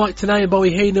Bischoff, Mike Tenay and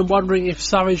Bobby Heenan wondering if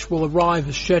Savage will arrive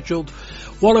as scheduled.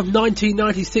 One of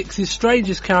 1996's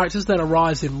strangest characters then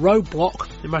arrives in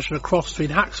Roadblock. Imagine a cross between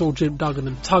Hacksaw Jim Duggan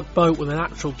and Tugboat with an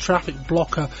actual traffic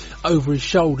blocker over his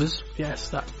shoulders. Yes,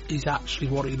 that is actually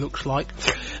what he looks like.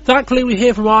 Thankfully, we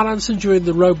hear from Arn Anderson during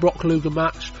the Roadblock Luger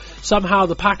match. Somehow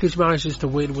the package manages to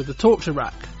win with the torture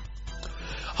rack.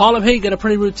 Harlem Heat get a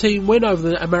pretty routine win over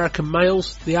the American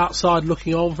males, the outside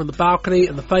looking on from the balcony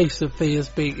and the face of fears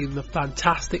beating the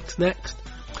Fantastics next.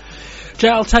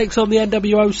 JL takes on the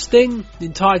NWO Sting, the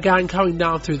entire gang coming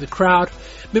down through the crowd.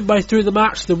 Midway through the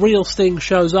match, the real Sting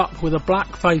shows up with a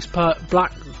black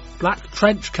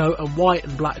trench coat and white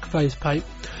and black face paint.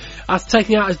 After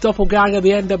taking out his doppelganger,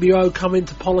 the NWO come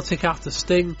into politic after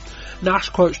Sting. Nash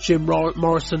quotes Jim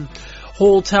Morrison.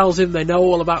 Hall tells him they know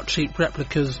all about cheap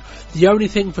replicas. The only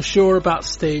thing for sure about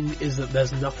Sting is that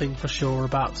there's nothing for sure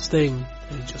about Sting.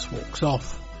 And he just walks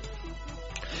off.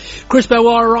 Chris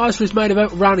Benoit arrives for his main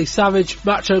event with Randy Savage.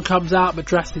 Macho comes out but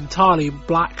dressed entirely in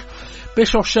black.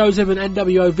 Bischoff shows him an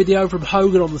NWO video from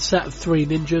Hogan on the set of Three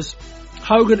Ninjas.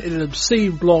 Hogan, in an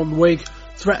obscene blonde wig,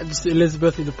 threatens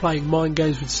Elizabeth into playing mind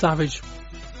games with Savage.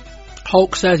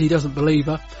 Hulk says he doesn't believe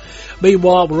her.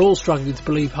 Meanwhile, we're all struggling to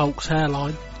believe Hulk's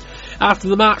hairline. After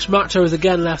the match, Macho is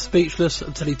again left speechless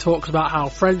until he talks about how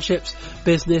friendships,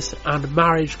 business and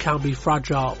marriage can be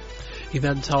fragile. He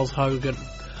then tells Hogan,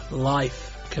 life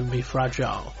can be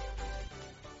fragile.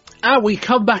 And we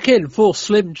come back in for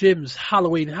Slim Jim's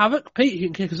Halloween Havoc. Pete, you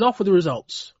can kick us off with the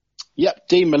results. Yep,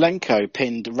 Dean Malenko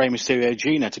pinned Rey Mysterio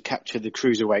Jr. to capture the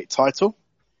Cruiserweight title.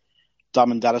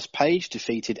 Diamond Dallas Page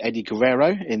defeated Eddie Guerrero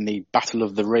in the Battle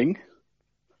of the Ring.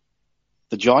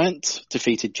 The Giant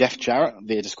defeated Jeff Jarrett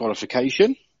via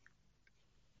disqualification,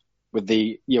 with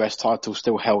the US title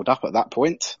still held up at that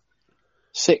point.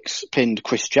 Six pinned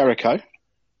Chris Jericho.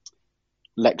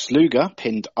 Lex Luger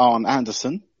pinned Arn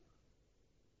Anderson.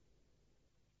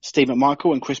 Steve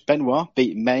McMichael and Chris Benoit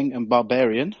beat Meng and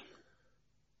Barbarian.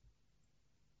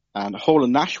 And Hall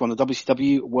and Nash won the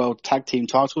WCW World Tag Team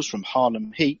titles from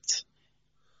Harlem Heat.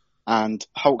 And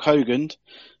Hulk Hogan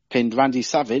pinned Randy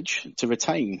Savage to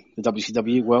retain the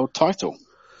WCW World title.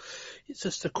 It's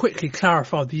just to quickly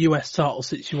clarify the US title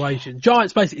situation.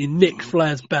 Giant's basically nicked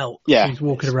Flair's belt. Yeah. He's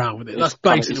walking around with it. That's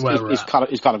basically where we're at.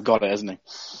 He's kind of got it, hasn't he?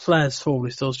 Flair's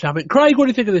formerly still champion. Craig, what do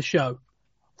you think of this show?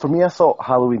 For me, I thought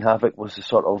Halloween Havoc was the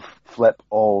sort of flip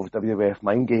of WWF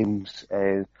Mind Games.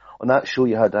 On that show,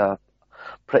 you had a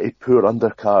pretty poor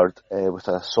undercard with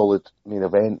a solid main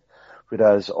event,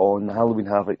 whereas on Halloween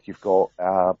Havoc, you've got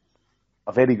a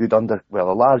very good a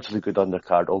largely good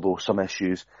undercard, although some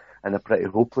issues, and a pretty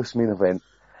hopeless main event.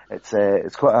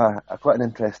 It's quite an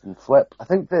interesting flip. I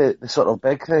think the sort of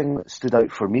big thing that stood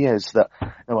out for me is that,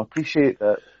 I appreciate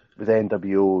that with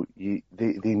NWO,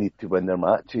 they need to win their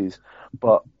matches,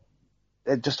 but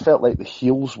it just felt like the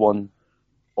heels won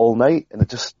all night, and it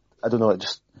just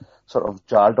sort of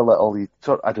jarred a little.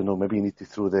 Maybe you need to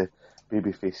throw the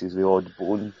baby faces the odd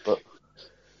bone, but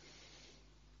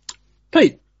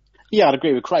Pete. Yeah, I'd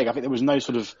agree with Craig. I think there was no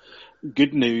sort of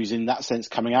good news in that sense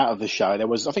coming out of the show. There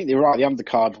was, I think you're right, the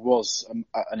undercard was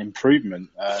an improvement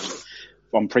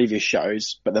on previous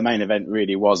shows, but the main event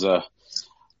really was a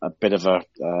bit of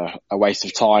a waste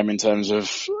of time in terms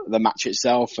of the match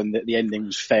itself, and the ending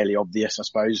was fairly obvious, I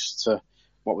suppose, to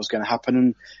what was going to happen.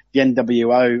 And the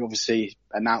NWO obviously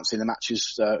announcing the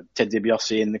matches, Ted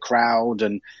DiBiase in the crowd,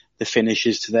 and the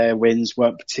finishes to their wins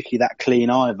weren't particularly that clean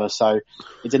either. So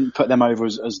it didn't put them over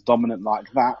as dominant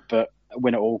like that, but a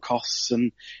win at all costs,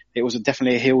 and it was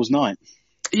definitely a heels night.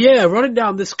 Yeah, running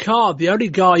down this card, the only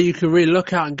guy you can really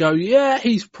look at and go, yeah,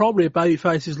 he's probably a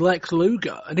babyface is Lex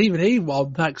Luger. And even he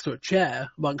won thanks to a chair,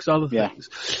 amongst other things.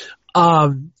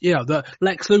 The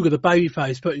Lex Luger, the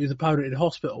babyface, putting his opponent in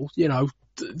hospital,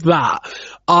 that.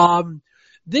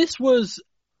 This was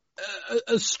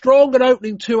as strong an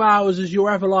opening 2 hours as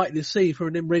you're ever likely to see from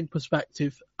an in-ring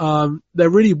perspective. There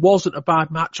really wasn't a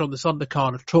bad match on this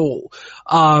undercard at all.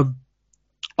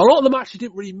 A lot of the matches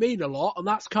didn't really mean a lot, and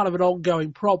that's kind of an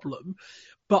ongoing problem.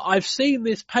 But I've seen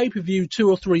this pay-per-view 2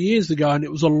 or 3 years ago, and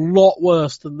it was a lot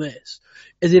worse than this.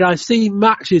 As in, I've seen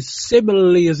matches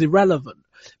similarly as irrelevant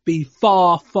be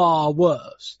far, far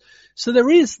worse. So there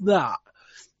is that.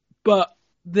 But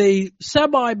the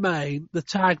semi-main, the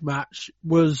tag match,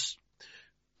 was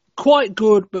quite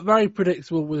good, but very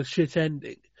predictable with a shit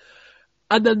ending.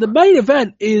 And then the main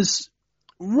event is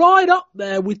right up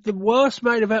there with the worst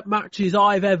main event matches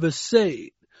I've ever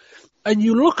seen. And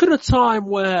you look at a time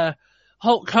where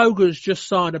Hulk Hogan's just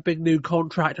signed a big new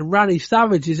contract, and Randy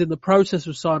Savage is in the process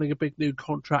of signing a big new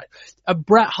contract. And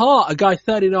Bret Hart, a guy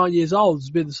 39 years old, has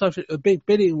been the subject of a big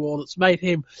bidding war that's made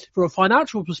him, from a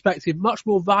financial perspective, much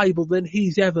more valuable than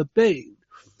he's ever been.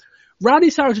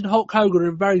 Randy Savage and Hulk Hogan are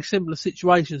in very similar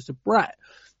situations to Bret.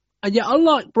 And yet,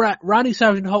 unlike Bret, Randy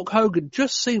Savage and Hulk Hogan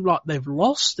just seem like they've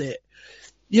lost it.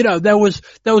 There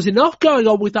was enough going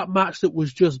on with that match that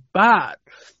was just bad.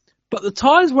 But the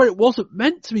times where it wasn't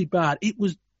meant to be bad, it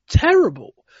was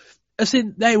terrible. As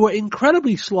in, they were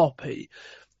incredibly sloppy.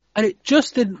 And it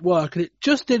just didn't work. And it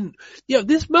just didn't,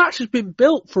 this match has been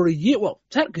built for a year. Well,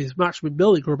 technically this match has been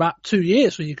building for about 2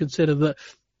 years when you consider that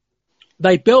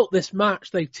they built this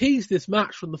match, they teased this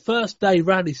match from the first day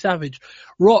Randy Savage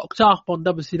rocked up on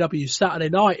WCW Saturday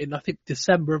Night in, I think,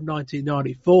 December of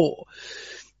 1994.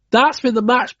 That's been the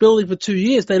match building for 2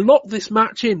 years. They locked this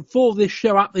match in for this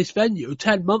show at this venue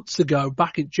 10 months ago,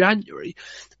 back in January,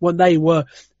 when they were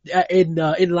in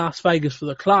Las Vegas for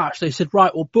the Clash. They said,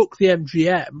 right, we'll book the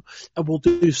MGM and we'll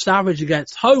do Savage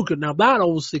against Hogan. Now that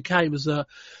obviously came as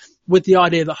with the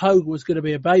idea that Hogan was going to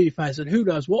be a babyface, and who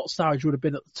knows what Savage would have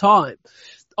been at the time.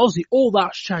 Obviously all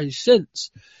that's changed since,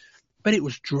 but it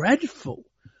was dreadful.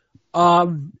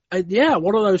 And yeah,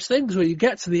 one of those things where you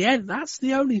get to the end, that's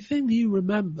the only thing you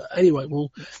remember. Anyway,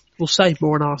 we'll save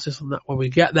more analysis on that when we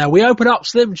get there. We open up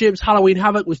Slim Jim's Halloween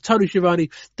Havoc with Tony Schiavone,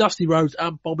 Dusty Rhodes,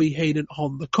 and Bobby Heenan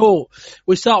on the call.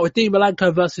 We start with Dean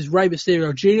Malenko versus Rey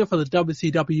Mysterio Jr. for the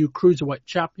WCW Cruiserweight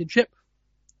Championship.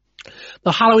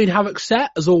 The Halloween Havoc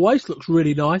set, as always, looks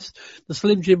really nice. The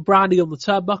Slim Jim branding on the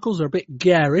turnbuckles are a bit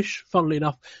garish, funnily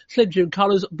enough. Slim Jim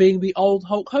colours being the old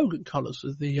Hulk Hogan colours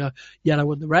with the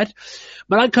yellow and the red.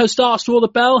 Malenko starts toward the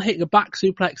bell, hitting a back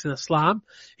suplex and a slam.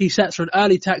 He sets for an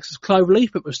early Texas cloverleaf,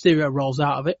 but Mysterio rolls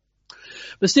out of it.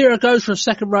 Mysterio goes for a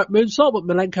second rope moonsault, but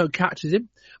Malenko catches him.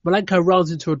 Malenko runs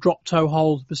into a drop toe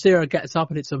hold. Mysterio gets up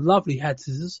and hits some lovely head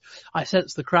scissors. I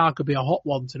sense the crowd could be a hot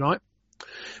one tonight.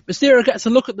 Mysterio gets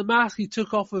a look at the mask he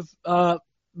took off of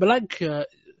Malenko.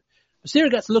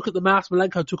 Mysterio gets a look at the mask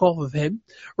Malenko took off of him.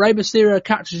 Rey Mysterio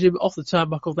catches him off the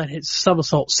turnbuckle, then hits a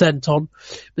somersault senton.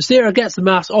 Mysterio gets the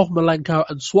mask off Malenko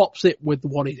and swaps it with the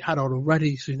one he had on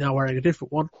already, so he's now wearing a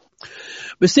different one.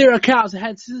 Mysterio counters the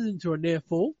head scissors into a near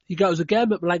fall. He goes again,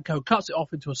 but Malenko cuts it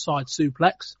off into a side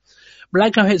suplex.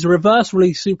 Malenko hits a reverse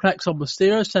release suplex on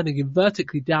Mysterio, sending him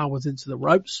vertically downwards into the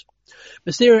ropes.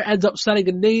 Mysterio ends up selling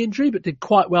a knee injury, but did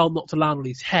quite well not to land on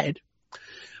his head.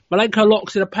 Malenko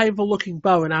locks in a painful-looking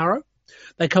bow and arrow.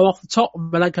 They come off the top,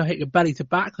 and Malenko hitting a belly to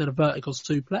back, then a vertical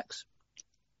suplex.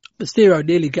 Mysterio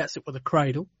nearly gets it with a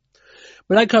cradle.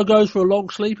 Malenko goes for a long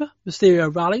sleeper.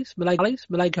 Mysterio rallies.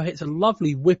 Malenko hits a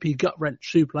lovely whippy gut-wrench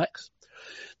suplex.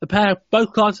 The pair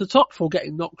both climb to the top before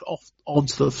getting knocked off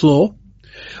onto the floor.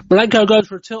 Malenko goes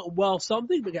for a tilt and whirl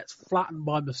something, but gets flattened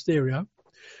by Mysterio.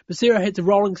 Mysterio hits a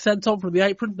rolling senton from the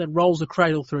apron, then rolls a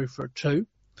cradle through for a 2.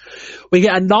 We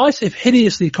get a nice, if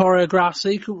hideously choreographed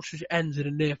sequence, which ends in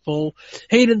a near fall.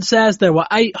 Heenan says there were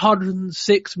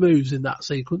 806 moves in that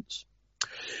sequence.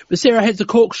 Mysterio hits a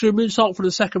corkscrew moonsault from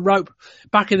the second rope.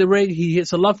 Back in the ring, he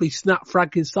hits a lovely snap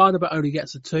Frankensteiner, but only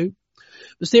gets a 2.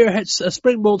 Mysterio hits a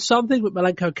springboard something, but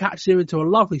Malenko catches him into a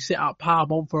lovely sit-out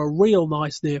powerbomb for a real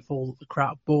nice near fall that the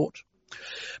crowd bought.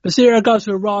 Mysterio goes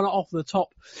for a Rana off the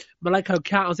top. Malenko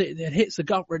counters it and hits the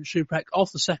gut-wrench suplex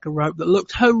off the second rope that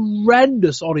looked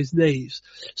horrendous on his knees.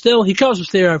 Still, he goes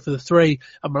Mysterio for the 3,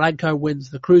 and Malenko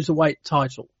wins the Cruiserweight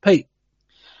title. Pete?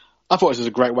 I thought this was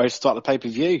a great way to start the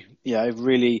pay-per-view. You know, it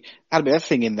really had a bit of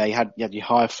everything in there. You had your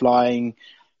high flying,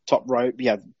 top rope, you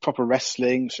had proper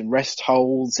wrestling, some rest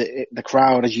holds. The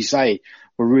crowd, as you say,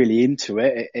 were really into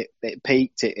it. It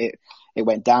peaked. It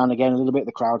went down again a little bit.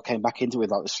 The crowd came back into it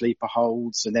with like the sleeper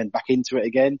holds and then back into it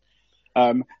again.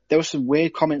 There were some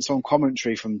weird comments on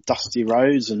commentary from Dusty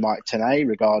Rhodes and Mike Tenay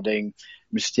regarding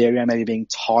Mysterio maybe being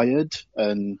tired,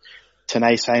 and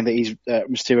Tenay saying that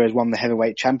Mysterio has won the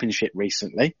heavyweight championship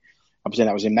recently. I presume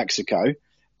that was in Mexico,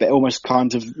 but it almost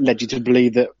kind of led you to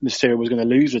believe that Mysterio was going to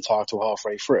lose the title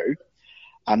halfway through.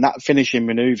 And that finishing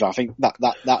maneuver, I think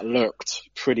that looked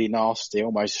pretty nasty,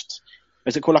 almost.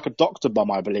 Is it called like a doctor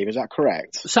bomb, I believe? Is that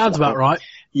correct? Sounds about right.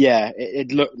 Yeah,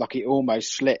 it looked like it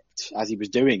almost slipped as he was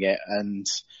doing it, and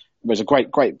it was a great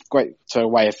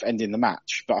way of ending the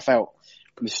match. But I felt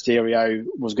Mysterio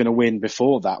was going to win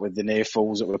before that with the near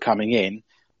falls that were coming in.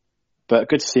 But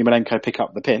good to see Malenko pick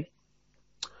up the pin.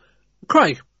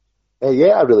 Craig?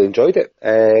 Yeah, I really enjoyed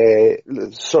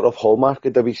it. Sort of hallmark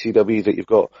of WCW that you've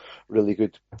got really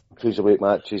good cruiserweight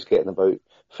matches getting about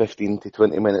 15 to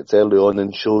 20 minutes early on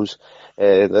in shows.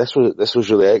 This was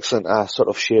really excellent. I sort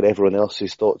of share everyone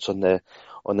else's thoughts on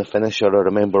the finisher. I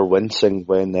remember wincing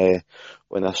when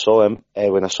I saw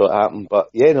it happen. But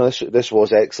yeah, no, this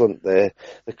was excellent. The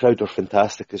crowd were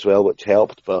fantastic as well, which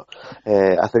helped. But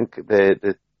I think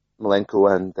the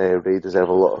Malenko and Ray deserve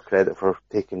a lot of credit for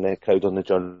taking the crowd on the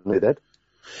journey they did.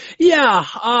 Yeah,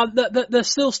 there's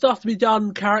still stuff to be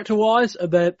done character-wise.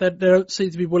 They don't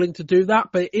seem to be willing to do that,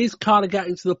 but it is kind of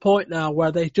getting to the point now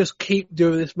where they just keep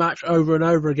doing this match over and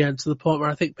over again, to the point where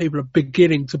I think people are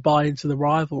beginning to buy into the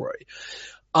rivalry.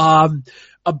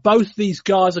 Both these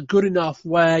guys are good enough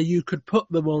where you could put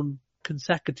them on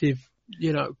consecutive,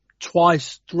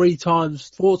 twice, 3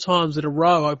 times, 4 times in a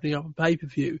row opening up a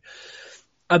pay-per-view.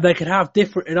 And they could have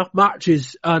different enough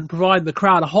matches, and providing the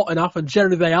crowd are hot enough, and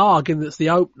generally they are, given it's the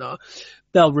opener,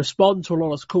 they'll respond to a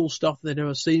lot of cool stuff they've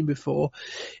never seen before.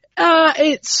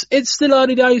 It's still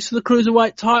early days for the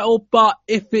Cruiserweight title, but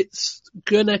if it's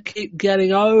gonna keep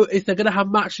getting if they're gonna have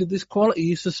matches of this quality,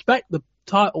 you suspect the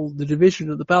title, the division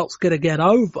of the belt's gonna get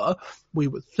over, we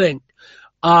would think.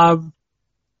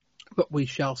 But we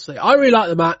shall see. I really like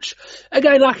the match.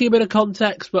 Again, lacking a bit of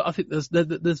context, but I think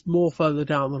there's more further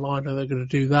down the line how they're going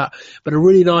to do that. But a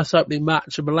really nice opening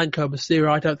match, and Malenko and Mysterio,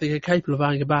 I don't think are capable of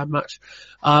having a bad match.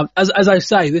 As I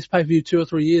say, this pay-per-view 2 or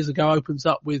 3 years ago opens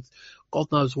up with God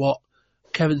knows what,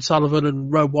 Kevin Sullivan and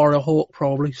Road Warrior Hawk,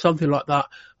 probably something like that.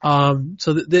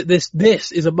 So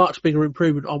this is a much bigger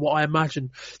improvement on what I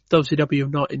imagine WCW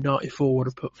of 1994 would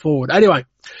have put forward. Anyway,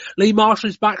 Lee Marshall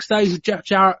is backstage with Jeff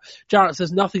Jarrett. Jarrett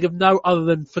says nothing of note other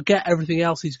than forget everything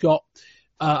else he's got.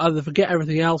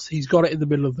 He's got it in the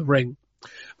middle of the ring.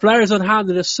 Flair is on hand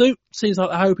in a suit. Seems like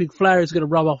they're hoping Flair is going to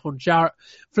rub off on Jarrett.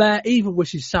 Flair even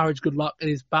wishes Savage good luck in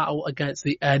his battle against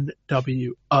the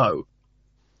NWO.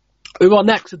 We want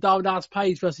next to Diamond Dallas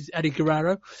Page versus Eddie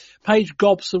Guerrero. Page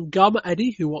gobs some gum at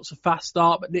Eddie, who wants a fast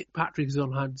start, but Nick Patrick is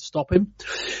on hand to stop him.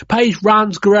 Page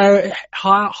rams Guerrero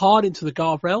hard into the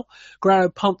guardrail. Guerrero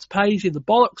punts Page in the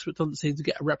bollocks, but doesn't seem to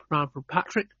get a reprimand from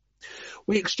Patrick.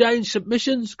 We exchange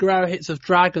submissions. Guerrero hits a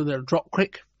drag and then a drop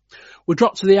kick. We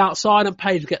drop to the outside and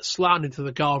Page gets slammed into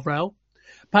the guardrail.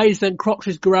 Page then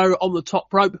crotches Guerrero on the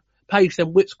top rope. Page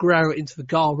then whips Guerrero into the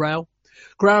guardrail.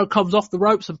 Guerrero comes off the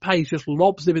ropes and Page just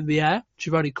lobs him in the air.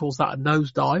 Giovanni calls that a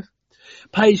nosedive.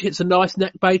 Page hits a nice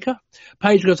neck breaker.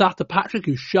 Page goes after Patrick,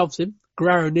 who shoves him.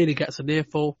 Guerrero nearly gets a near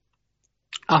fall.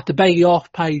 After begging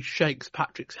off, Page shakes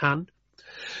Patrick's hand.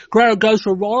 Guerrero goes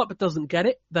for a roll-up but doesn't get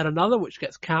it. Then another, which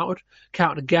gets countered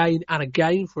again and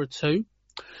again for a 2.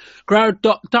 Guerrero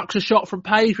ducks a shot from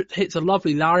Page, which hits a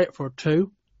lovely lariat for a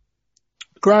 2.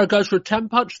 Guerrero goes for a 10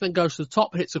 punch, then goes to the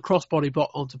top, hits a crossbody block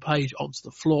onto Page onto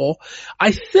the floor.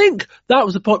 I think that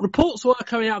was the point. Reports were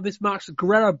coming out of this match that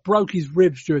Guerrero broke his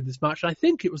ribs during this match. I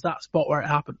think it was that spot where it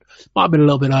happened. Might have been a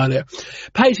little bit earlier.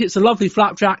 Page hits a lovely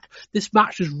flapjack. This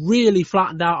match is really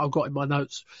flattened out, I've got in my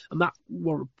notes. And that,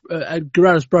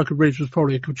 Guerrero's broken ribs was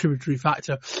probably a contributory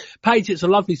factor. Page hits a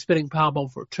lovely spinning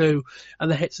powerbomb for a 2,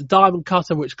 and then hits a diamond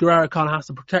cutter, which Guerrero kind of has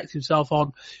to protect himself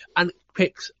on, and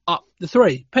picks up the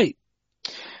 3. Pete?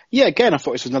 Yeah, again, I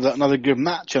thought this was another good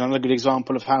match, another good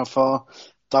example of how far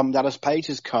Diamond Dallas Page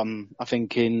has come, I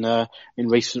think, in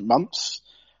recent months.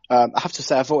 I have to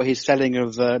say, I thought his selling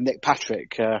of Nick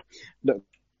Patrick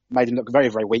made him look very,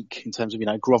 very weak in terms of,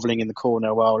 grovelling in the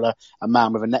corner while a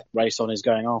man with a neck brace on is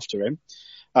going after him.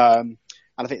 And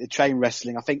I think the chain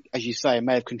wrestling, I think, as you say,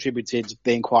 may have contributed to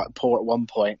being quite poor at one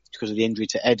point because of the injury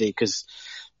to Eddie, because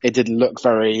it didn't look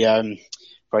very,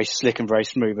 very slick and very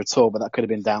smooth at all, but that could have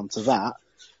been down to that.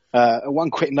 One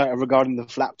quick note regarding the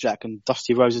flapjack, and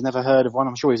Dusty Rhodes has never heard of one.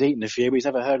 I'm sure he's eaten a few, but he's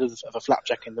never heard of a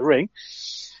flapjack in the ring.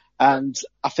 And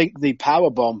I think the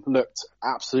powerbomb looked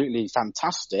absolutely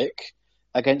fantastic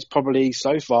against probably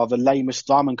so far the lamest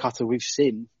diamond cutter we've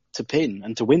seen to pin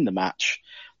and to win the match.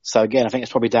 So again, I think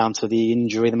it's probably down to the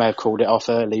injury. They may have called it off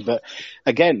early, but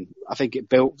again, I think it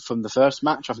built from the first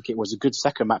match. I think it was a good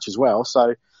second match as well.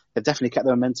 So they've definitely kept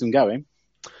the momentum going.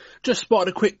 Just spotted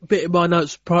a quick bit in my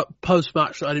notes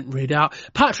post-match that I didn't read out.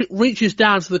 Patrick reaches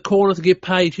down to the corner to give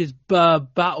Paige his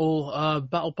battle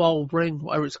bowl ring,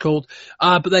 whatever it's called.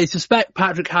 But they suspect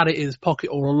Patrick had it in his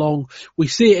pocket all along. We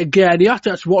see it again. You have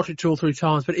to actually watch it 2 or 3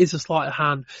 times, but it is a sleight of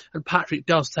hand, and Patrick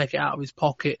does take it out of his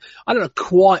pocket. I don't know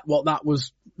quite what that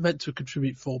was meant to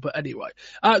contribute for, but anyway.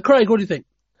 Craig, what do you think?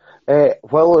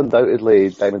 Well, undoubtedly,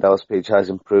 Diamond Dallas Page has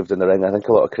improved in the ring. I think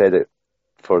a lot of credit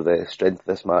for the strength of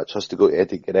this match has to go to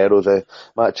Eddie Guerrero. The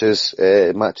match is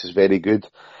very good.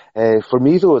 For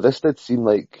me though, this did seem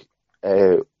like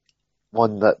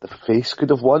one that the face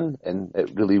could have won, and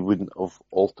it really wouldn't have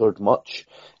altered much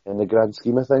in the grand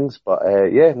scheme of things. But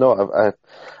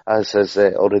as has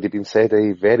already been said,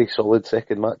 a very solid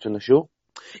second match on the show.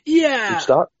 Yeah, good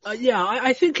start.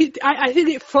 I think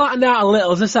it flattened out a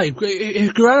little. As I say,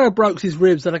 if Guerrero broke his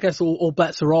ribs, then I guess all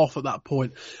bets are off at that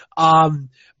point.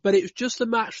 But it was just a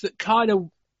match that kind of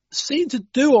seemed to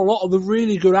do a lot of the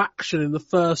really good action in the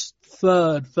first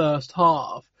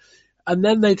half. And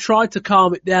then they tried to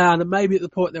calm it down, and maybe at the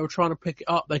point they were trying to pick it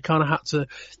up, they kind of had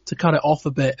to cut it off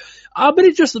a bit. But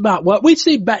it just about worked. We've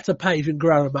seen better Page and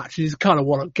Guerrero matches, is kind of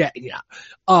what I'm getting at.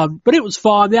 But it was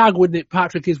fine. The angle with Nick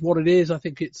Patrick is what it is. I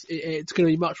think it's going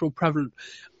to be much more prevalent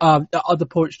at other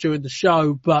points during the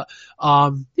show. But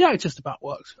it just about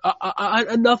works.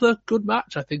 Another good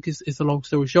match, I think, is the long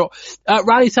story short.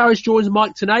 Randy Savage joins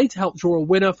Mike Tenay to help draw a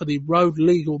winner for the Road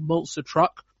Legal Monster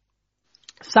Truck.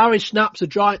 Savage snaps a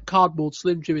giant cardboard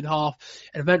Slim Jim in half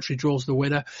and eventually draws the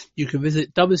winner. You can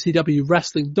visit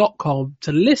WCWWrestling.com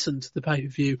to listen to the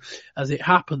pay-per-view as it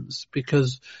happens,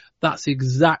 because that's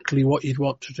exactly what you'd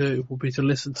want to do, would be to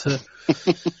listen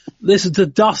to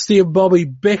Dusty and Bobby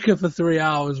bicker for 3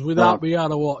 hours without being able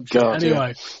to watch it.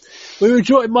 Anyway, we were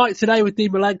joined Mike today with Dean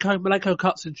Malenko. Malenko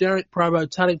cuts a generic promo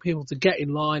telling people to get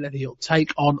in line and he'll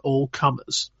take on all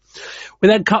comers. We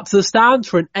then cut to the stands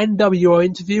for an NWO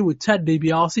interview with Ted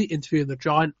DiBiase interviewing the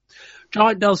Giant.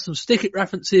 Giant does some stick it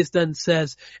references, then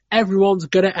says, everyone's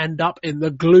going to end up in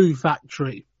the glue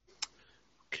factory.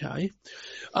 Okay.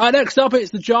 Next up,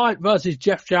 it's the Giant versus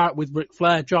Jeff Jarrett with Ric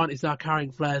Flair. Giant is now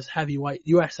carrying Flair's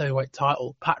US heavyweight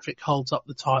title. Patrick holds up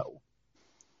the title.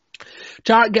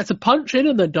 Jarrett gets a punch in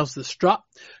and then does the strut.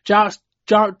 Jarrett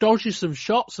dodges some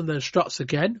shots and then struts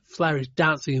again. Flair is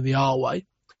dancing in the R-way.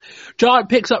 Giant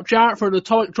picks up Jarrett for an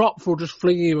atomic drop before just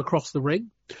flinging him across the ring.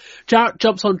 Jarrett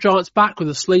jumps on Giant's back with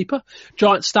a sleeper.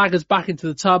 Giant staggers back into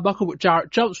the turnbuckle, but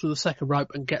Jarrett jumps from the second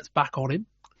rope and gets back on him.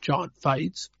 Giant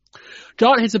fades.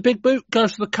 Giant hits a big boot,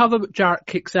 goes for the cover, but Jarrett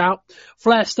kicks out.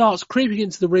 Flair starts creeping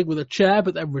into the ring with a chair,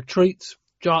 but then retreats.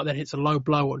 Giant then hits a low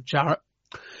blow on Jarrett.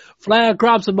 Flair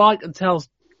grabs a mic and tells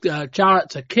Jarrett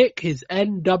to kick his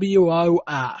NWO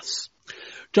ass.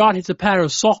 Giant hits a pair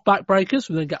of soft back breakers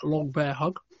and then get a long bear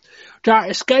hug.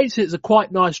 Jarrett escapes. It's a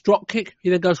quite nice drop kick. He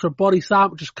then goes for a body slam,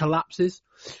 but just collapses.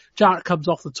 Jarrett comes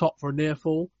off the top for a near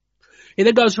fall. He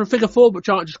then goes for a figure four, but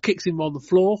Giant just kicks him to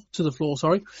the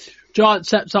floor. Giant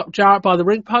sets up Jarrett by the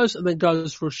ring post and then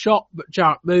goes for a shot, but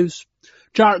Jarrett moves.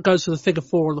 Jarrett goes for the figure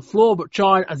four on the floor, but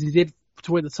Giant, as he did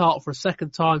to win the title for a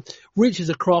second time, reaches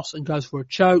across and goes for a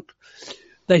choke.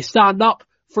 They stand up.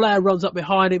 Flair runs up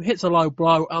behind him, hits a low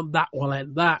blow, and that will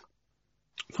end that.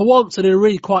 For once, and in a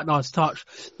really quite nice touch,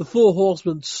 the Four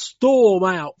Horsemen storm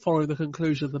out following the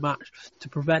conclusion of the match to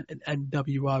prevent an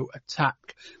NWO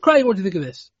attack. Craig, what do you think of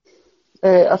this?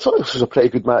 I thought this was a pretty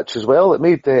good match as well. It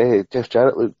made Jeff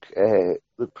Jarrett look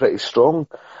pretty strong.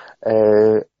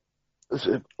 It was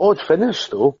an odd finish,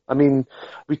 though. I mean,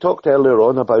 we talked earlier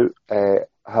on about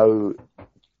how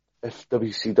if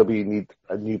WCW need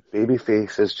a new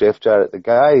babyface, is Jeff Jarrett the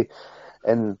guy?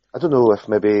 And I don't know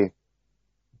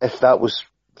if that was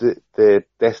the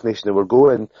destination they were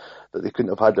going, that they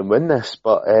couldn't have had them win this,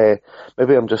 but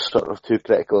maybe I'm just sort of too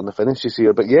critical on the finishes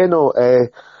here. But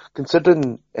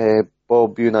considering,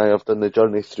 Bob, you and I have done the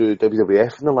journey through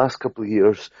WWF in the last couple of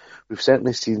years, we've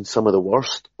certainly seen some of the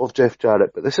worst of Jeff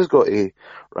Jarrett, but this has got to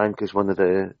rank as one of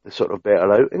the sort of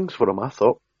better outings for him, I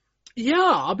thought. Yeah,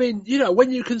 I mean,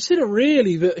 when you consider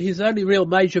really that his only real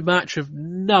major match of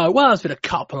note, well, there's been a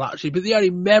couple actually, but the only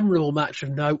memorable match of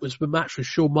note was the match with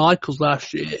Shawn Michaels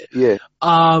last year. Yeah.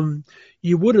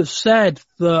 You would have said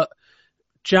that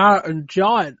Jarrett and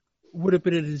Giant would have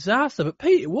been a disaster, but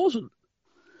Pete, it wasn't.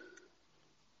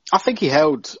 I think he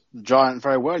held Giant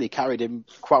very well. He carried him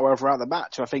quite well throughout the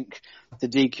match. I think the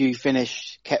DQ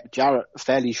finish kept Jarrett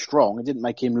fairly strong. It didn't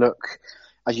make him look,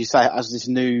 as you say, as this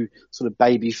new sort of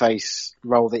babyface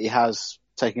role that he has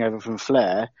taking over from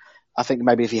Flair. I think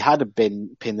maybe if he had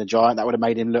been pinned the Giant, that would have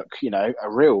made him look, a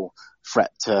real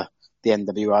threat to the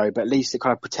NWO. But at least it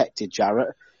kind of protected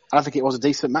Jarrett. And I think it was a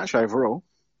decent match overall.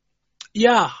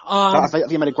 Yeah. I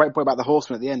think you made a great point about the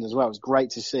Horsemen at the end as well. It was great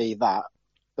to see that.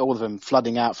 All of them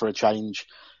flooding out for a change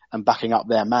and backing up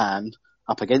their man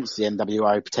up against the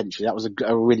NWO potentially. That was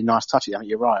a really nice touch. I think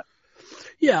you're right.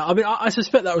 Yeah, I mean, I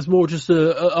suspect that was more just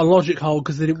a logic hole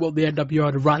because they didn't want the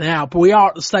NWO to run out. But we are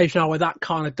at the stage now where that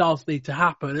kind of does need to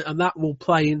happen, and that will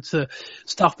play into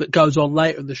stuff that goes on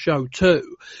later in the show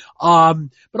too. But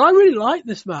I really like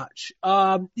this match.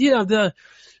 The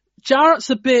Jarrett's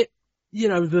a bit,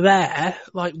 there,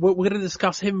 like, we're going to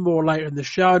discuss him more later in the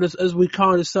show, and as we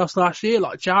kind of discussed last year,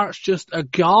 like, Jarrett's just a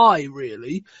guy,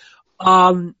 really.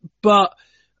 But,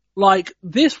 like,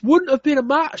 this wouldn't have been a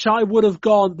match I would have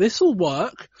gone, this'll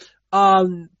work.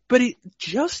 But it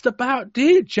just about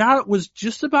did. Jarrett was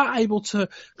just about able to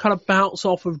kind of bounce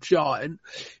off of Giant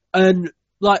and,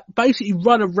 like, basically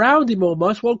run around him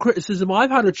almost. One criticism I've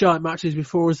had of Giant matches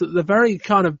before is that they're very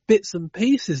kind of bits and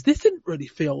pieces. This didn't really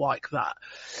feel like that.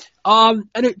 And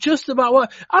it just about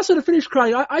worked. As for the finish,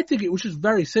 Craig, I think it was just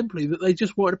very simply that they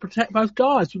just wanted to protect both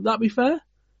guys. Would that be fair?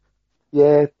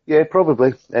 Yeah,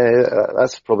 probably.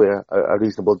 That's probably a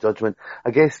reasonable judgment.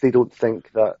 I guess they don't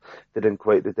think that they're in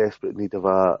quite the desperate need of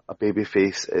a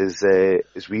babyface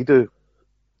as we do.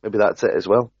 Maybe that's it as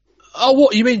well. Oh,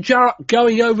 what, you mean Jarrett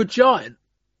going over Giant?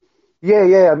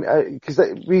 Yeah, because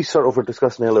we sort of were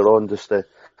discussing earlier on just the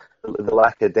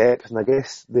lack of depth, and I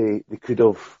guess they could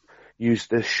have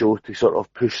used this show to sort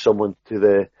of push someone to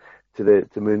the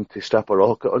moon to strap a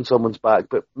rocket on someone's back,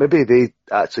 but maybe they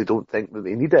actually don't think that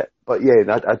they need it. But yeah,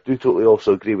 I do totally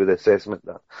also agree with the assessment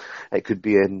that it could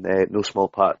be in no small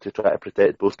part to try to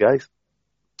protect both guys.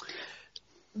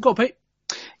 Go on, Pete.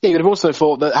 Yeah, you would have also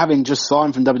thought that having just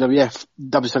signed from WWF,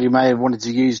 WCW may have wanted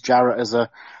to use Jarrett as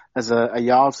a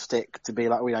yardstick to be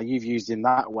like, you've used him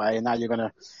that way, and now you're going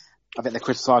to, I think they're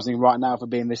criticising him right now for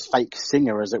being this fake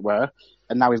singer, as it were,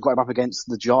 and now we've got him up against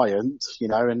the Giant,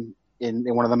 and in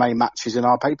one of the main matches in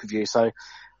our pay-per-view, so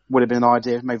would have been an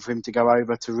idea maybe for him to go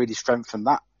over to really strengthen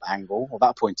that angle, or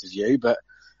that point of view, but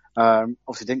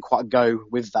obviously didn't quite go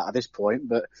with that at this point,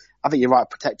 but I think you're right,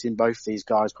 protecting both these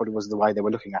guys probably was the way they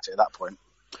were looking at it at that point.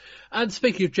 And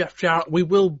speaking of Jeff Jarrett, we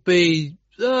will be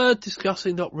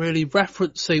discussing, not really,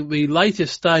 referencing the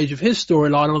latest stage of his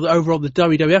storyline over on the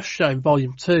WWF show in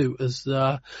Volume 2 as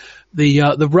the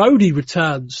roadie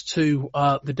returns to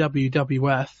the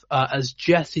WWF as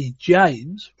Jesse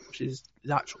James, which is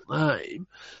his actual name.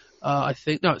 I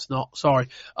think. No, it's not. Sorry.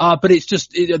 But it's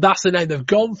just, that's the name they've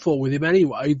gone for with him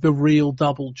anyway. The real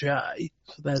Double J.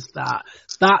 So there's that.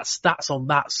 That's on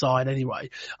that side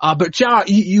anyway. But Jarrett,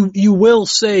 you will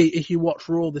see, if you watch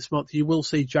Raw this month, you will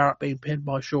see Jarrett being pinned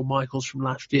by Shawn Michaels from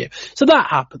last year. So that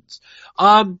happens.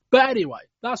 But anyway,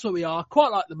 that's where we are.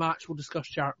 Quite like the match. We'll discuss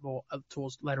Jarrett more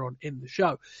towards later on in the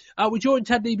show. We joined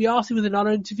Ted DiBiase with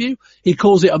another interview. He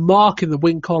calls it a mark in the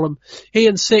win column. He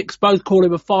and Six both call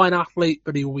him a fine athlete,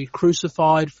 but he will be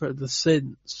crucified for the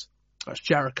sins. That's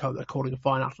Jericho. They're calling a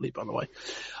fine athlete, by the way.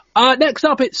 Next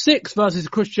up, it's Six versus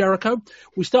Chris Jericho.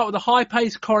 We start with a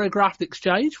high-paced choreographed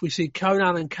exchange. We see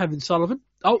Conan and Kevin Sullivan.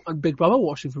 Oh, and Big Bubba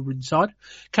watching from ringside.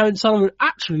 Kevin Sullivan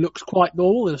actually looks quite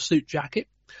normal in a suit jacket.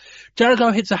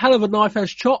 Jericho hits a hell of a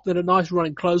knife-edge chop, then a nice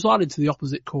running clothesline into the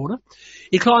opposite corner.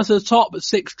 He climbs to the top, but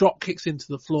Six drop kicks into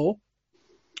the floor.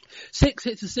 Six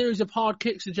hits a series of hard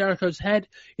kicks to Jericho's head.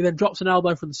 He then drops an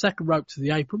elbow from the second rope to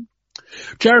the apron.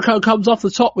 Jericho comes off the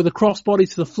top with a crossbody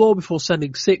to the floor before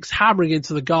sending Six hammering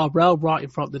into the guardrail right in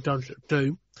front of the Dungeon of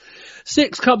Doom.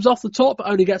 Six comes off the top but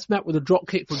only gets met with a drop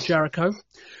kick from Jericho.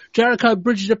 Jericho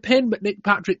bridges a pin, but Nick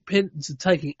Patrick pins are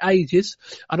taking ages.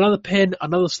 Another pin,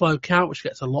 another slow count, which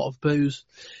gets a lot of boos.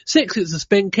 Six hits a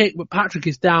spin kick, but Patrick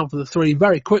is down for the 3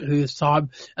 very quickly this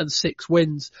time, and Six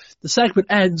wins. The segment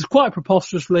ends quite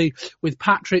preposterously with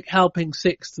Patrick helping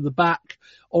Six to the back,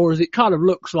 or as it kind of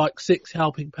looks like, Six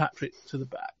helping Patrick to the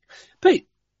back. Pete,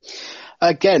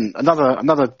 Again,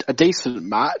 a decent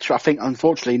match. I think,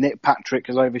 unfortunately, Nick Patrick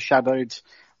has overshadowed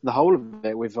the whole of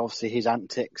it with obviously his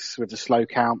antics with the slow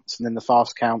counts and then the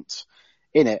fast counts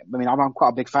in it. I mean, I'm quite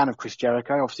a big fan of Chris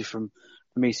Jericho, obviously from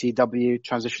ECW,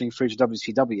 transitioning through to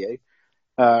WCW.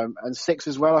 And Six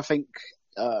as well, I think,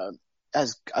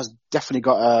 has definitely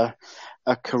got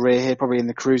a career here, probably in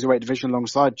the cruiserweight division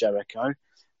alongside Jericho.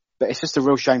 But it's just a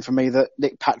real shame for me that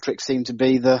Nick Patrick seemed to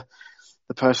be the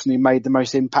person who made the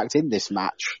most impact in this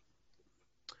match.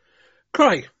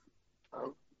 Craig?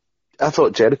 I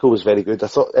thought Jericho was very good. I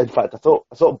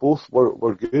thought both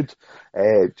were good.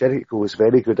 Jericho was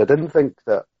very good. I didn't think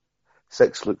that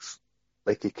Six looks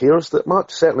like he cares that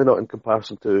much. Certainly not in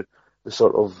comparison to the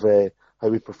sort of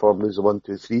how he performed as a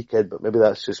 1-2-3 kid. But maybe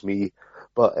that's just me.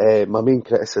 But my main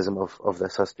criticism of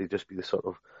this has to just be the sort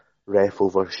of ref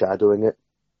overshadowing it.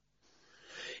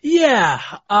 Yeah,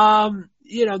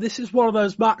 this is one of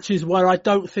those matches where I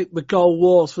don't think the goal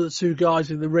was for the two guys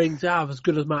in the ring to have as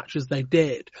good a match as they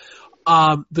did.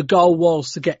 The goal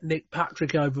was to get Nick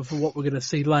Patrick over for what we're going to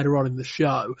see later on in the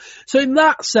show. So in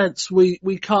that sense, we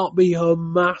can't be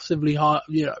massively high,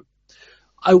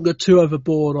 I won't go too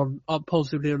overboard on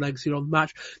positively or negatively on the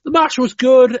match. The match was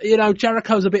good.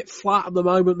 Jericho's a bit flat at the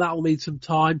moment. That'll need some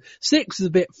time. Six is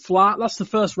a bit flat. That's the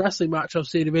first wrestling match I've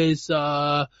seen of his,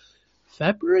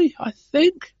 February, I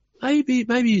think. Maybe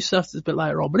he surfed a bit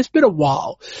later on, but it's been a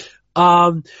while.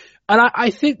 And I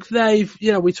think they've,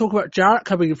 we talk about Jarrett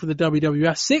coming in from the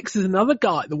WWF. Six is another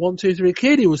guy, the 1-2-3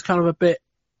 kid. He was kind of a bit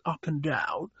up and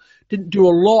down. Didn't do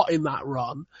a lot in that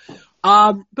run.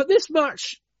 But this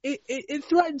match, it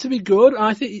threatened to be good.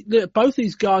 I think that both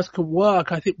these guys can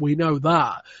work. I think we know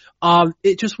that.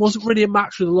 It just wasn't really a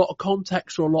match with a lot of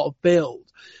context or a lot of build.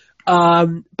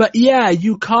 But yeah,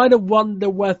 you kind of wonder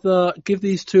whether give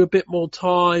these two a bit more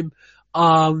time,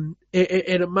 in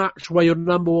a match where your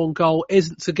number one goal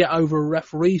isn't to get over a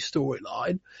referee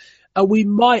storyline, we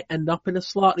might end up in a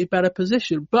slightly better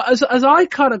position. But as I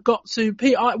kind of got to,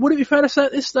 Pete, would it be fair to say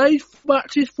at this stage,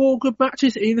 four good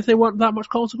matches, even if they weren't that much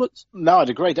consequence? No, I'd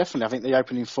agree, definitely. I think the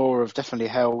opening four have definitely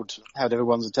held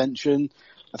everyone's attention.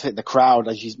 I think the crowd,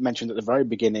 as you mentioned at the very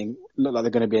beginning, looked like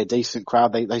they're going to be a decent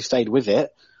crowd. They stayed with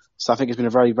it. So I think it's been a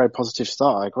very, very positive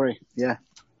start. I agree. Yeah.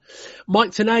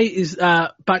 Mike Tenay is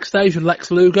backstage with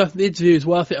Lex Luger. The interview is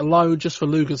worth it alone just for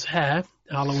Luger's hair.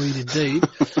 Halloween indeed.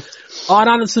 Arn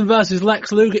Anderson versus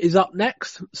Lex Luger is up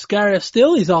next. Scarier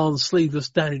still, he's on sleeveless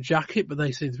denim jacket, but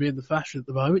they seem to be in the fashion at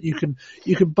the moment. You can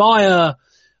buy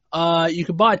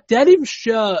a denim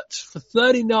shirt for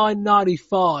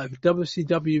 $39.95.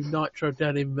 WCW Nitro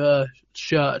denim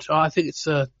shirt. I think it's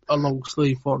a long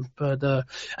sleeve one, but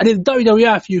and in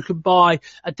WWF you can buy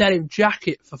a denim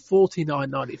jacket for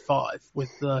 $49.95 with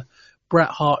Bret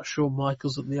Hart, Shawn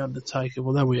Michaels, and The Undertaker.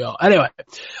 Well, there we are. Anyway,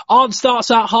 Arn starts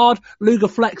out hard. Luger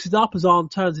flexes up as Arn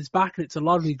turns his back, and it's a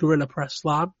lovely gorilla press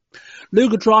slam.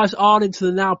 Luger drives Arn into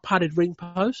the now padded ring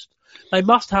post. They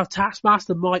must have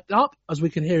Taskmaster mic'd up, as we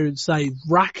can hear him say,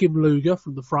 "Rack him, Luger,"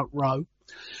 from the front row.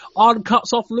 Arn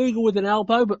cuts off Luger with an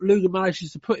elbow, but Luger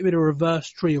manages to put him in a reverse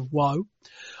tree of woe.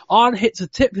 Arn hits a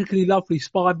typically lovely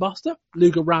spine buster.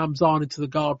 Luger rams Arn into the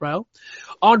guardrail.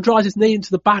 Arn drives his knee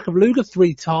into the back of Luger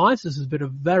 3 times. This has been a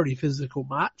very physical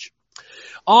match.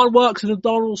 Arn works an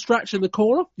abdominal stretch in the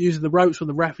corner, using the ropes when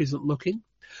the ref isn't looking.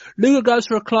 Luger goes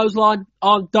for a clothesline.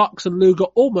 Arn ducks and Luger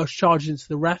almost charges into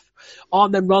the ref.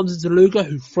 Arn then runs into Luger,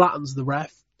 who flattens the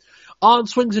ref. Arn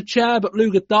swings a chair, but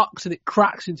Luger ducks and it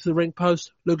cracks into the ring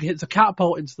post. Luger hits a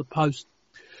catapult into the post.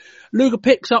 Luger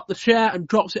picks up the chair and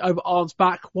drops it over Arn's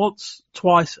back once,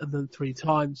 twice, and then 3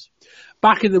 times.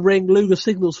 Back in the ring, Luger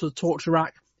signals for the torture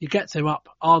rack. He gets him up,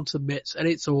 Arn submits, and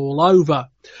it's all over.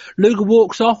 Luger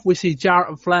walks off. We see Jarrett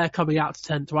and Flair coming out to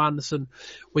tend to Anderson.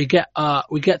 We get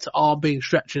to Arn being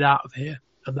stretched out of here,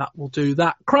 and that will do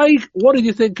that. Craig, what did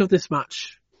you think of this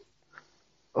match?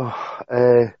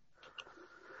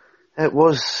 It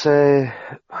was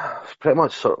pretty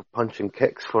much sort of punch and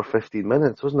kicks for 15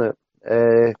 minutes, wasn't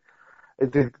it?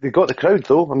 They got the crowd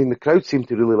though. I mean, the crowd seemed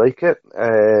to really like it.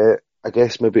 I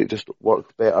guess maybe it just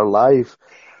worked better live.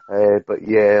 But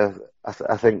yeah,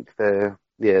 I think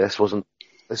this was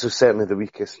certainly the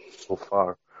weakest so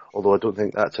far. Although I don't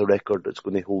think that's a record that's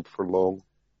going to hold for long.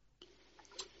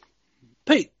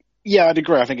 Pete. Yeah, I'd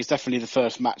agree. I think it's definitely the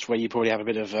first match where you probably have a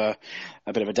bit of a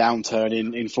downturn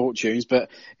in fortunes,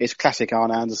 but it's classic Arn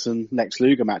Anderson Lex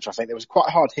Luger match. I think there was quite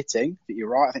hard hitting. I think you're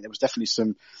right. I think there was definitely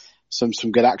some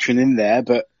good action in there,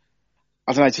 but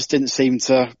I don't know, it just didn't seem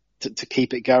to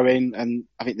keep it going. And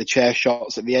I think the chair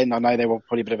shots at the end, I know they were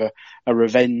probably a bit of a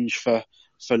revenge for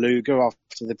Luger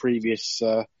after the previous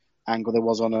angle there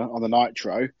was on the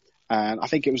Nitro. And I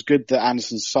think it was good that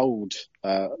Anderson sold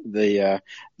the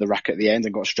rack at the end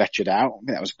and got stretchered out. I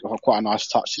think that was quite a nice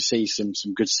touch to see some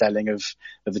good selling of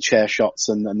the chair shots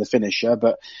and the finisher,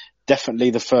 but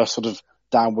definitely the first sort of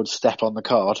downward step on the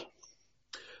card.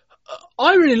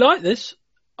 I really like this.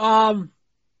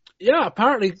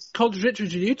 Apparently contradictory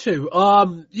to you two.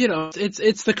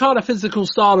 It's the kind of physical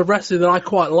style of wrestling that I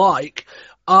quite like.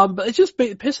 But it just beat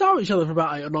the piss out of each other for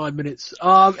about 8 or 9 minutes.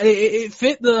 It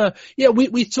fit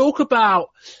we talk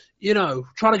about,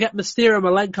 trying to get Mysterio and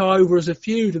Malenko over as a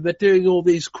feud, and they're doing all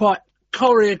these quite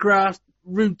choreographed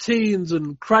routines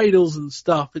and cradles and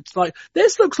stuff. It's like,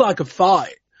 this looks like a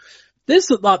fight. This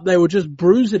looked like they were just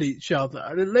bruising each other.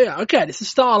 And again, it's a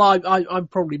style I'm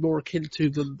probably more akin to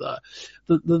than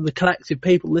the collective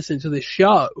people listening to this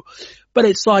show. But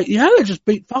it's like, they just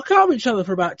beat fuck out of each other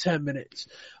for about 10 minutes.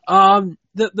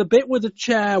 The bit with the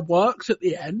chair works at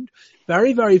the end.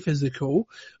 Very, very physical.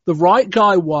 The right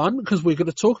guy won, because we're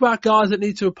going to talk about guys that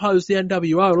need to oppose the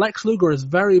NWO. Lex Luger is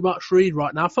very much Reed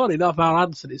right now. Funny enough, Al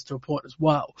Anderson is to a point as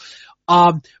well.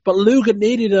 But Luger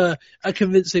needed a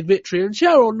convincing victory, and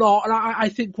chair or not, and I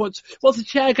think once the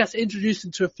chair gets introduced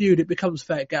into a feud, it becomes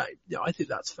fair game. Yeah, I think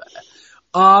that's fair.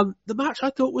 The match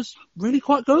I thought was really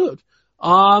quite good.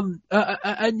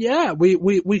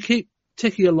 We keep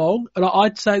ticking along, and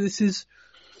I'd say this is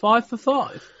 5 for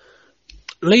 5.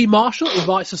 Lee Marshall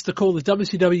invites us to call the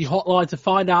WCW hotline to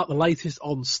find out the latest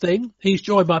on Sting. He's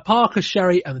joined by Parker,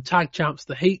 Sherry, and the tag champs,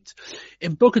 The Heat.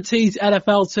 In Booker T's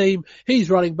NFL team,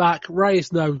 he's running back, Ray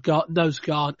is nose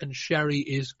guard, and Sherry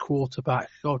is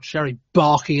quarterback. God, Sherry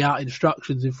barking out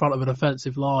instructions in front of an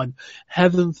offensive line.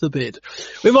 Heaven forbid.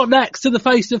 We move on next to the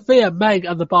Face of Fear, Meg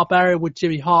and the Barbarian with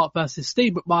Jimmy Hart versus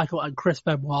Steve McMichael and Chris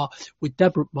Benoit with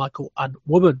Deborah McMichael and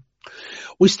Woman.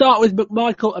 We start with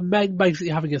McMichael and Meng basically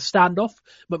having a standoff.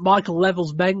 McMichael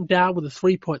levels Meng down with a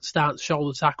 3-point stance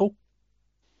shoulder tackle.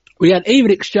 We get an even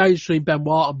exchange between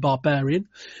Benoit and Barbarian.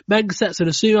 Meng sets in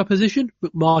a sumo position.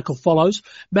 McMichael follows.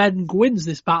 Meng wins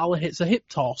this battle and hits a hip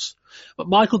toss.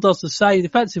 McMichael does the same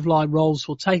defensive line rolls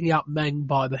for taking out Meng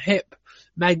by the hip.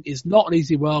 Meng is not an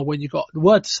easy word when you've got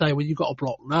a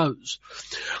blocked nose.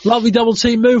 Lovely double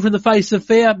team move from the Face of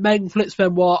Fear. Meng flips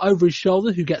Benoit over his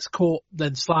shoulder, who gets caught,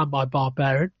 then slammed by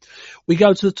Barbarian. We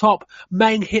go to the top.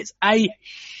 Meng hits a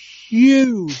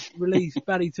huge release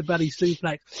belly-to-belly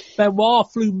suplex. Benoit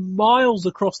flew miles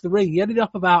across the ring. He ended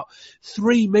up about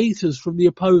 3 meters from the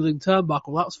opposing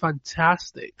turnbuckle. That was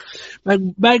fantastic.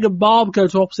 Meng and Barb go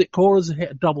to opposite corners and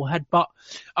hit a double headbutt.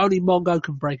 Only Mongo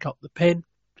can break up the pin.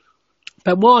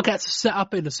 Benoit gets set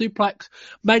up in a suplex.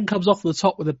 Meng comes off the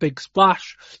top with a big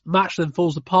splash. The match then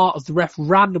falls apart as the ref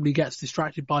randomly gets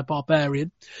distracted by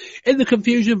Barbarian. In the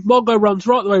confusion, Mongo runs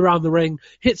right the way around the ring,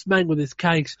 hits Meng with his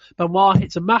case. Benoit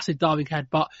hits a massive diving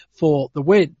headbutt for the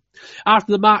win.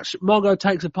 After the match, Mongo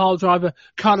takes a pile driver.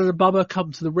 Conan and Bubba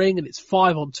come to the ring, and it's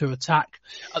 5-on-2 attack.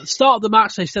 At the start of the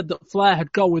match, they said that Flair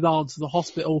had gone with Arn to the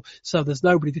hospital, so there's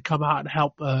nobody to come out and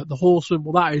help the Horsemen.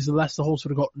 Well, that is unless the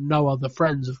Horsemen have got no other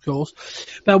friends, of course.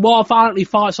 Benoit finally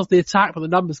fights off the attack, but the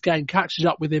numbers game catches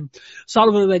up with him.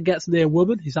 Sullivan then gets near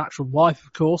Woman, his actual wife,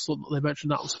 of course. They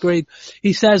mentioned that on screen.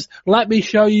 He says, "Let me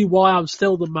show you why I'm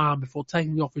still the man," before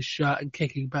taking off his shirt and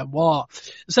kicking Benoit.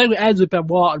 The segment ends with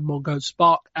Benoit and Mongo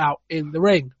spark out in the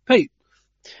ring. Pete?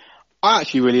 I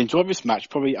actually really enjoyed this match.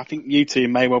 Probably, I think you two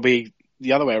may well be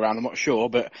the other way around, I'm not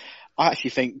sure, but I actually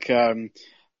think the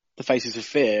Faces of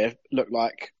Fear look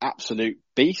like absolute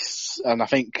beasts, and I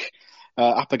think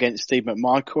up against Steve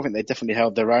McMichael, I think they definitely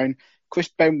held their own. Chris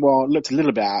Benoit looked a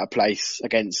little bit out of place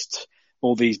against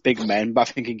all these big men, but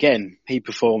I think again, he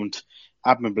performed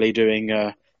admirably doing,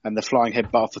 and the flying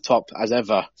headbutt off the top as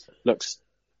ever looks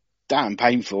damn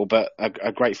painful, but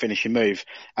a great finishing move.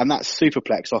 And that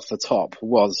superplex off the top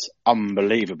was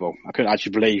unbelievable. I couldn't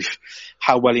actually believe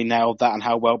how well he nailed that and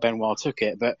how well Benoit took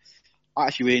it, but I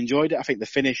actually really enjoyed it. I think the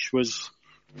finish was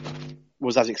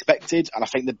as expected, and I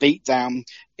think the beatdown,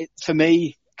 for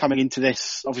me, coming into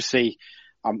this, obviously,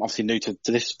 I'm obviously new to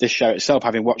this show itself,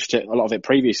 having watched a lot of it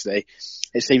previously.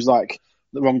 It seems like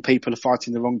the wrong people are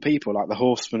fighting the wrong people, like the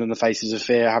Horsemen and the Faces of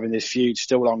Fear having this feud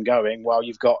still ongoing while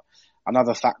you've got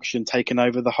another faction taking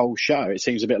over the whole show. It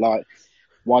seems a bit like,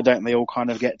 why don't they all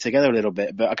kind of get together a little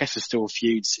bit? But I guess there's still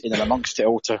feuds in and amongst it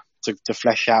all to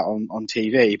flesh out on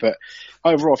TV. But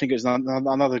overall, I think it was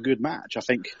another good match. I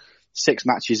think 6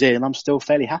 matches in, I'm still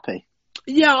fairly happy.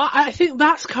 Yeah, I think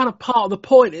that's kind of part of the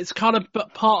point. It's kind of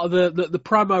part of the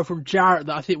promo from Jarrett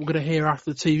that I think we're going to hear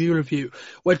after the TV review,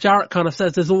 where Jarrett kind of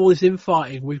says there's all this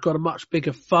infighting. We've got a much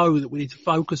bigger foe that we need to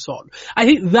focus on. I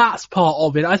think that's part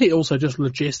of it. I think also just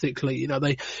logistically, you know,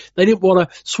 they didn't want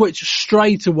to switch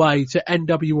straight away to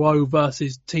NWO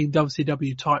versus Team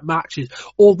WCW type matches,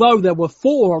 although there were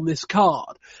 4 on this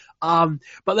card.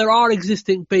 But there are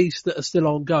existing beasts that are still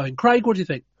ongoing. Craig, what do you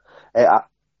think?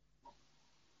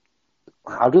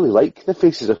 I really like the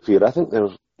Faces of Fear. I think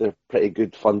they're pretty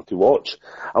good fun to watch.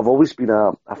 I've always been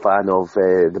a fan of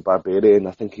the Barbarian.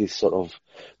 I think his sort of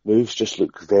moves just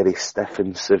look very stiff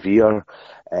and severe.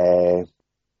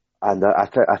 And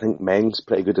I think Meng's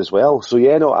pretty good as well. So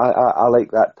yeah, no, I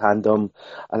like that tandem.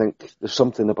 I think there's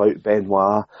something about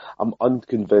Benoit. I'm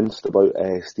unconvinced about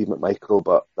Steve McMichael,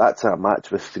 but that's a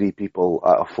match with 3 people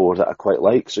out of 4 that I quite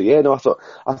like. So yeah, no, I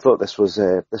thought this was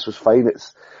fine.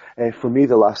 It's for me,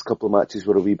 the last couple of matches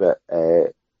were a wee bit, I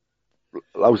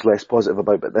was less positive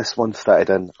about, but this one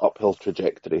started an uphill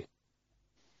trajectory.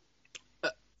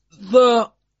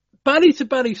 The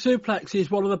belly-to-belly suplex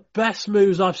is one of the best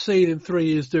moves I've seen in 3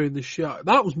 years doing this show.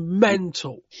 That was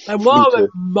mental. And one of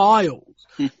miles.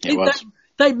 It was.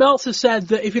 Dave Meltzer said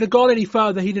that if he'd have gone any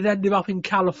further, he'd have ended up in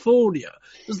California.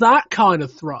 It was that kind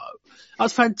of throw.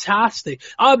 That's fantastic.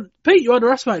 Pete, you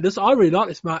underestimated us. I really like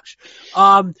this match.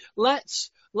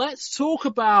 Let's talk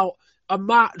about a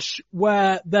match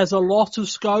where there's a lot of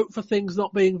scope for things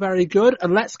not being very good,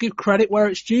 and let's give credit where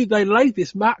it's due. They laid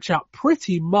this match out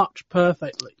pretty much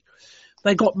perfectly.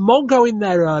 They got Mongo in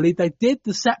there early. They did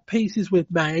the set pieces with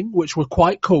Meng, which were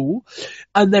quite cool.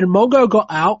 And then Mongo got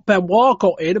out. Benoit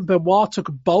got in, and Benoit took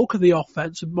a bulk of the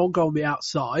offense with Mongo on the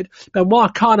outside.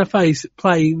 Benoit kind of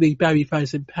playing the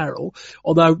babyface in peril,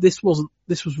 although this was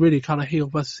really kind of heel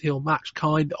versus heel match,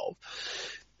 kind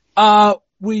of.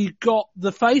 We got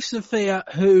the Face of Fear,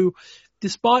 who,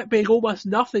 despite being almost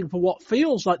nothing for what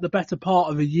feels like the better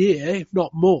part of a year, if not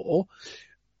more,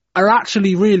 are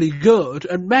actually really good.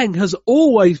 And Meng has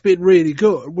always been really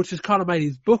good, which has kind of made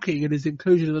his booking and his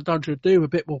inclusion in the Dungeon of Doom a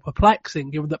bit more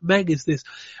perplexing, given that Meng is this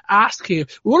asking.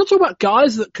 We want to talk about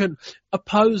guys that can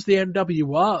oppose the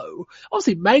NWO.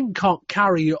 Obviously, Meng can't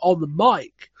carry you on the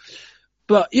mic.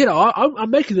 But, you know, I'm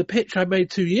making the pitch I made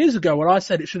 2 years ago when I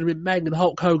said it should have been Meng and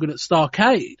Hulk Hogan at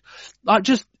Starrcade.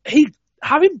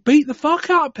 Have him beat the fuck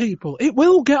out of people. It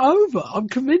will get over. I'm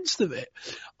convinced of it.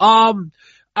 And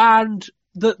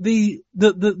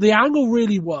the angle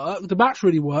really worked. The match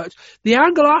really worked. The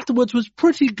angle afterwards was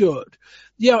pretty good.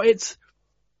 You know, it's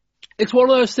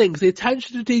one of those things, the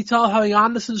attention to detail, having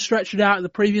Anderson stretch it out in the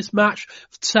previous match,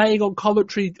 saying on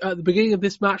commentary at the beginning of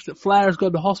this match that Flair has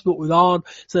gone to hospital with Arn,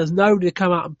 so there's nobody to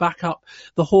come out and back up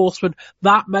the Horseman.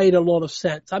 That made a lot of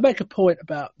sense. I make a point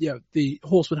about, you know, the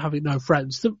Horseman having no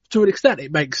friends. To an extent,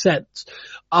 it makes sense.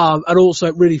 And also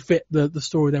it really fit the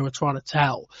story they were trying to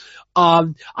tell.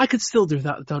 I could still do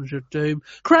that at Dungeon of Doom.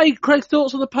 Craig's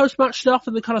thoughts on the post-match stuff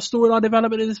and the kind of storyline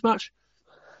development in this match?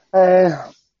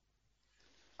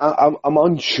 I'm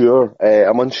unsure.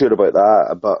 I'm unsure about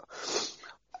that, but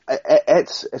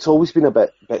it's always been a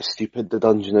bit stupid, the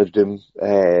Dungeon of Doom,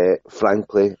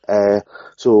 frankly.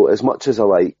 So as much as I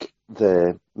like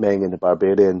the Meng and the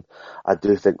Barbarian, I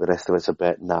do think the rest of it's a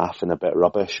bit naff and a bit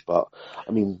rubbish. But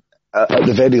I mean, at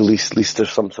the very least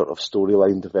there's some sort of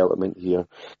storyline development here,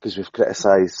 because we've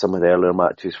criticised some of the earlier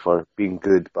matches for being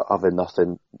good but having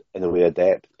nothing in the way of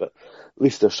depth. But at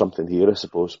least there's something here, I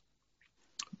suppose.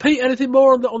 Pete, anything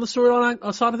more on the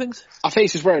storyline side of things? I think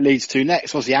this is where it leads to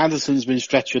next. Obviously, Anderson's been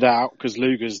stretchered out because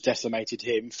Luger's decimated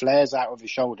him. Flair's out with a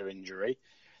shoulder injury.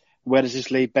 Where does this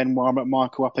leave Benoit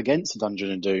McMichael up against the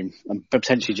Dungeon of Doom? And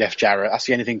potentially Jeff Jarrett. That's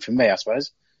the only thing for me, I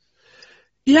suppose.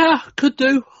 Yeah, could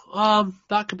do.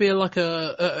 That could be like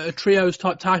a trios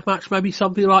type tag match, maybe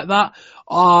something like that.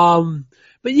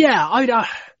 But yeah,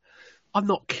 I'm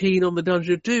not keen on the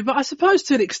Dungeon of Doom, but I suppose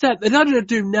to an extent, the Dungeon of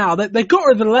Doom now, they've got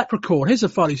rid of the Leprechaun. Here's a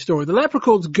funny story. The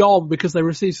Leprechaun's gone because they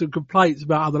received some complaints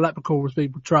about how the Leprechaun was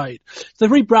being portrayed. So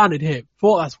they've rebranded him,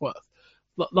 for what that's worth.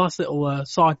 Nice little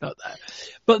side note there.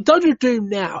 But Dungeon of Doom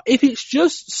now, if it's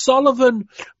just Sullivan,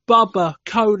 Bubba,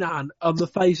 Conan, and the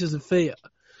Faces of Fear,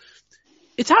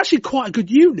 it's actually quite a good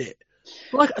unit.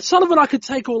 Like, Sullivan I could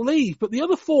take or leave, but the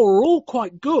other 4 are all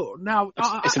quite good. Now,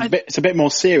 it's a bit more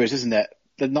serious, isn't it?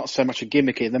 They're not so much a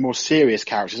gimmicky, they're more serious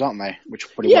characters, aren't they? Which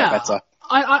probably work better.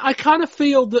 I kind of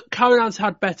feel that Conan's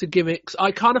had better gimmicks.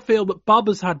 I kind of feel that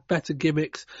Bubba's had better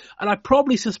gimmicks. And I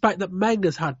probably suspect that Meng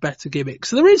has had better gimmicks.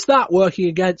 So there is that working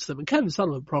against them. And Kevin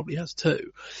Sullivan probably has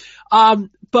too.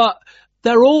 But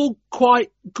they're all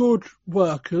quite good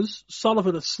workers,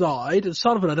 Sullivan aside. And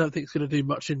Sullivan I don't think is going to do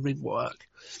much in ring work.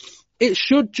 it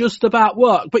should just about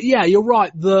work. But yeah, you're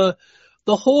right. The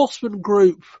Horseman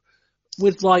group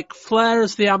with like Flair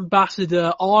as the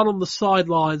ambassador, Arn on the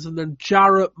sidelines, and then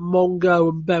Jarrett, Mongo,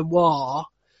 and Benoit.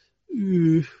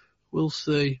 We'll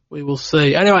see. We will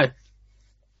see. Anyway,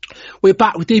 we're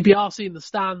back with DiBiase in the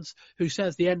stands, who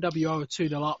says the NWO are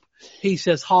 2-0 up. He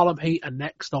says Harlem Heat are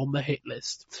next on the hit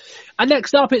list. And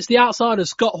next up, it's the Outsiders,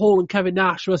 Scott Hall and Kevin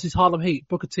Nash versus Harlem Heat,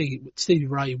 Booker T, with Stevie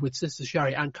Ray, with Sister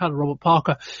Sherry and Colonel Robert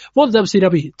Parker, for the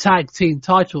WCW tag team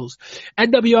titles.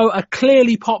 NWO are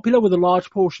clearly popular with a large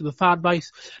portion of the fan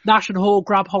base. Nash and Hall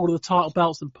grab hold of the title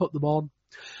belts and put them on.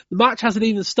 The match hasn't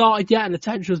even started yet, and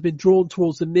attention has been drawn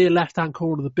towards the near left-hand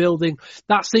corner of the building.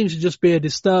 That seems to just be a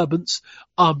disturbance,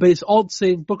 but it's odd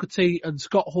seeing Booker T and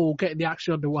Scott Hall getting the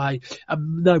action underway,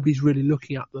 and nobody's really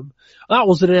looking at them. That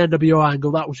wasn't an NWO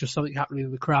angle, that was just something happening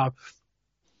in the crowd.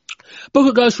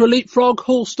 Booker goes for a leapfrog,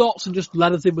 Hall stops and just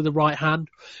ladders him with the right hand.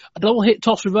 A double hip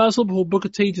toss reversal before Booker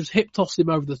T just hip tosses him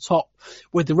over the top,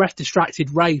 with the ref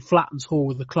distracted. Ray flattens Hall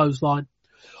with the clothesline.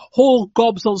 Hall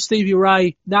gobs on Stevie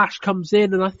Ray, Nash comes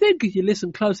in, and I think if you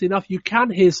listen closely enough, you can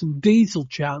hear some Diesel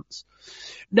chants.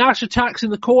 Nash attacks in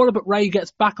the corner, but Ray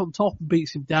gets back on top and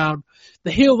beats him down.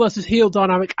 The heel versus heel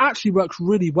dynamic actually works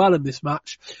really well in this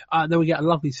match, and then we get a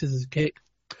lovely scissors kick.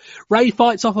 Ray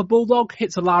fights off a bulldog,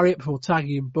 hits a lariat before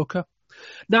tagging in Booker.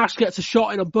 Nash gets a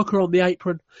shot in on Booker on the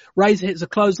apron. Razor hits a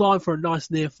clothesline for a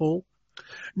nice near fall.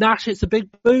 Nash hits a big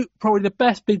boot, probably the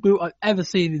best big boot I've ever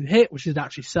seen him hit, which is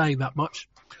actually saying that much.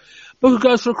 Booker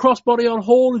goes for a crossbody on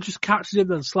Hall and just catches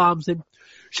him and slams him.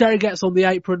 Sherry gets on the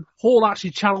apron. Hall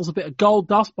actually channels a bit of gold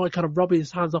dust by kind of rubbing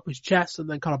his hands up his chest and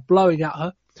then kind of blowing at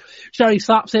her. Sherry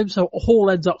slaps him, so Hall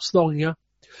ends up slogging her.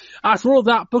 After all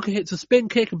that, Booker hits a spin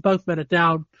kick and both men are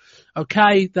down.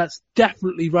 Okay, that's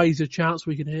definitely Razor chance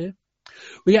we can hear.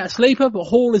 We get a sleeper, but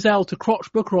Hall is able to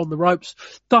crotch Booker on the ropes.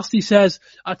 Dusty says,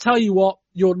 I tell you what,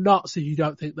 you're nuts if you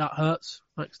don't think that hurts.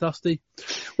 Thanks, Dusty.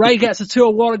 Ray gets a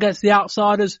 2-on-1 against the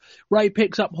Outsiders. Ray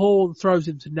picks up Hall and throws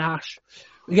him to Nash.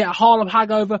 We get a Harlem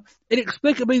hangover.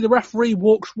 Inexplicably, the referee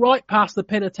walks right past the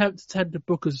pin attempt to tend to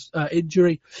Booker's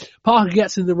injury. Parker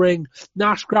gets in the ring.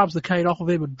 Nash grabs the cane off of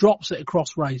him and drops it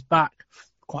across Ray's back.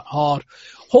 Quite hard.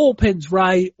 Hall pins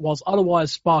Ray, whilst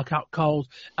otherwise spark out cold,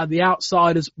 and the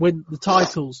Outsiders win the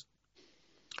titles.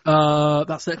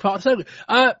 That's the next part of the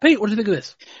segment. Pete, what do you think of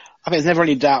this? I think there's never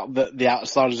any doubt that the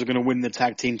Outsiders are going to win the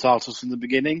tag team titles from the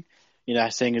beginning. You know,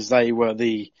 seeing as they were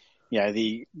the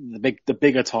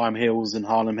bigger time heels than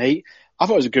Harlem Heat. I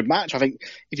thought it was a good match. I think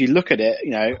if you look at it,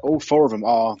 you know, all four of them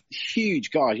are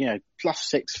huge guys, you know, plus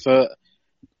 6 foot,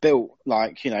 built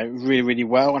like, you know, really, really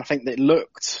well. And I think that it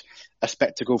looked a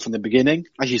spectacle from the beginning.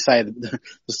 As you say, the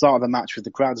start of the match with the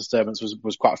crowd disturbance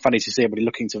was quite funny to see everybody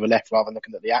looking to the left rather than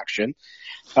looking at the action.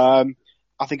 I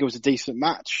think it was a decent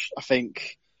match. I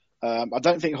think, I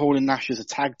don't think Hall and Nash as a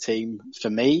tag team, for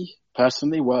me,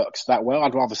 personally, works that well.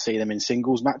 I'd rather see them in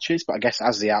singles matches, but I guess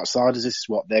as the Outsiders, this is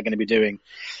what they're going to be doing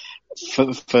for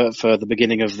the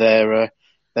beginning of their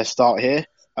start here.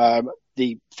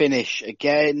 The finish,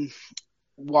 again,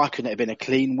 why couldn't it have been a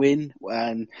clean win?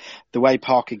 And the way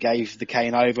Parker gave the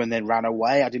cane over and then ran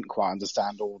away, I didn't quite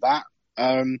understand all that.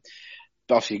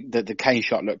 But obviously, the cane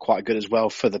shot looked quite good as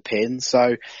well for the pin.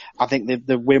 So I think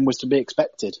the win was to be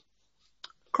expected.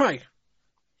 Craig?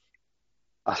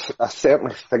 I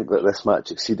certainly think that this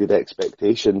match exceeded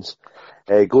expectations.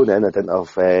 Going in, I didn't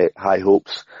have high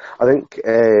hopes. I think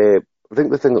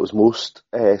the thing that was most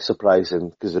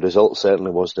surprising, because the result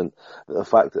certainly wasn't, the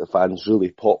fact that the fans really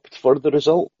popped for the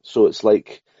result. So it's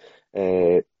like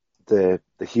the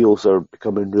heels are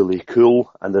becoming really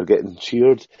cool and they're getting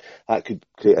cheered. That could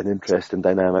create an interesting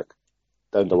dynamic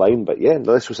down the line. But yeah,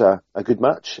 this was a good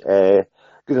match.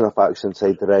 Good enough action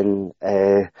inside the ring.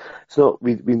 It's not,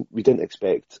 we didn't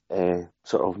expect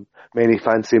sort of many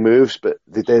fancy moves, but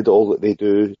they did all that they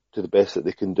do to the best that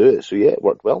they can do it. So yeah, it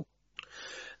worked well.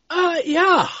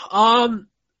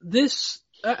 This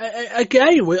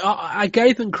again, I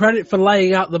gave them credit for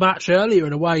laying out the match earlier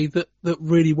in a way that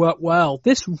really worked well.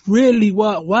 This really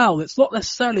worked well. It's not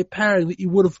necessarily a pairing that you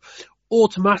would have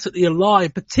automatically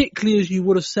aligned, particularly as you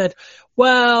would have said,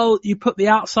 well, you put the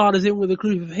Outsiders in with a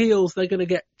group of heels, they're going to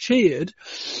get cheered.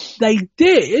 They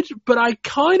did, but I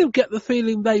kind of get the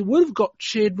feeling they would have got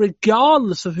cheered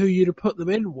regardless of who you'd have put them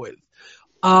in with.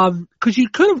 Cause you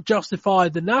could have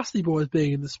justified the Nasty Boys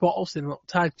being in the spot, obviously they're not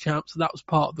tag champs, so that was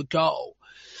part of the goal.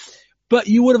 But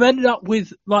you would have ended up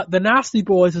with, like, the Nasty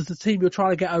Boys as the team you're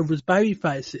trying to get over as baby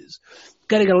faces,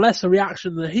 getting a lesser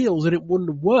reaction than the heels, and it wouldn't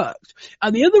have worked.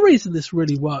 And the other reason this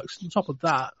really works, on top of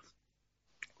that,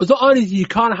 was not only do you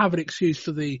kind of have an excuse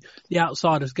for the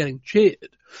Outsiders getting cheered,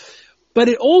 but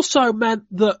it also meant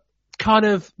that kind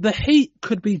of, the heat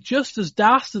could be just as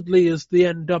dastardly as the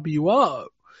NWO,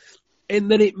 in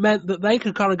that it meant that they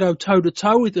could kind of go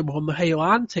toe-to-toe with them on the heel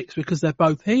antics because they're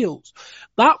both heels.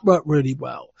 That worked really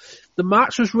well. The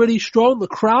match was really strong. The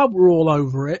crowd were all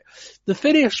over it. The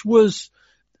finish was,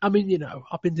 I mean, you know,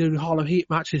 I've been doing Harlem Heat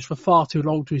matches for far too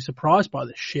long to be surprised by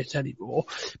this shit anymore.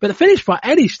 But the finish by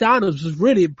any standards was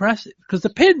really impressive because the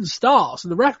pin starts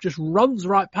and the ref just runs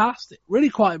right past it. Really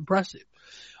quite impressive.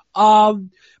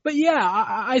 But yeah,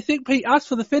 I think, Pete, as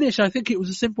for the finish, I think it was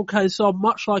a simple case of,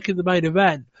 much like in the main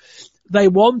event, they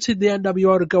wanted the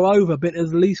NWO to go over, but in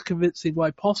the least convincing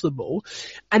way possible.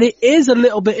 And it is a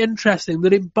little bit interesting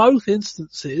that in both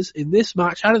instances, in this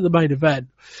match and in the main event,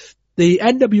 the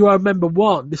NWO member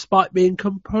won despite being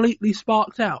completely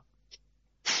sparked out.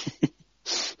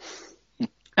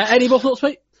 Any more thoughts,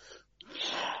 Pete?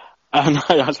 No,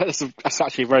 that's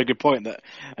actually a very good point that,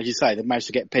 as you say, they managed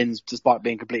to get pins despite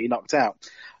being completely knocked out.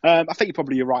 I think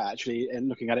you're right, actually, in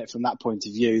looking at it from that point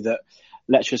of view, that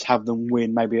let's just have them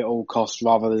win maybe at all costs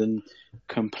rather than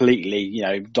completely, you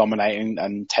know, dominate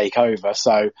and take over.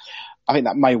 So I think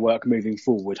that may work moving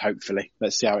forward, hopefully.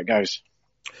 Let's see how it goes.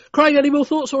 Craig, any more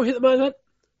thoughts or hit the moment?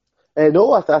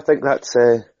 No, I think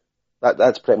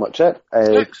that's pretty much it.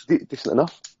 Decent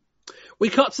enough. We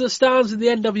cut to the stands in the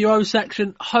NWO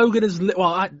section. Hogan is,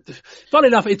 funny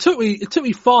enough, it took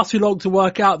me far too long to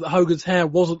work out that Hogan's hair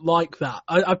wasn't like that.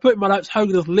 I put in my notes,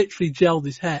 Hogan has literally gelled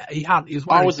his hair.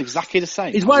 I was exactly the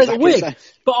same. He's wearing a wig.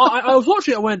 But I was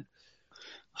watching it and went,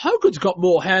 Hogan's got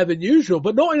more hair than usual,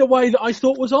 but not in a way that I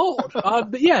thought was odd.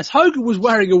 But yes, Hogan was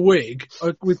wearing a wig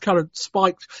with kind of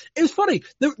spiked. It was funny.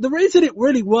 The reason it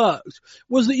really worked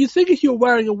was that you think if you were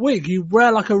wearing a wig, you'd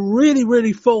wear like a really,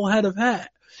 really full head of hair.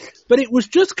 But it was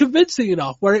just convincing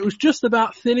enough where it was just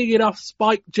about thinning enough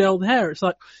spiked gelled hair. It's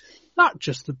like, that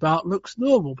just about looks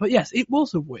normal. But yes, it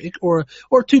was a wig or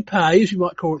a toupee, as you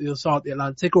might call it the other side of the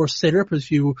Atlantic, or a syrup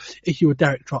if you were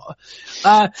Derek Trotter.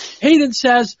 Heenan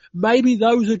says maybe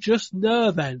those are just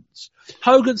nerve ends.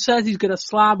 Hogan says he's going to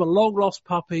slam a long lost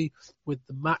puppy with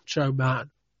the Macho Man.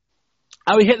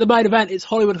 And we hit the main event. It's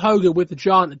Hollywood Hogan with the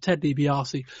Giant and Ted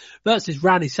DiBiase versus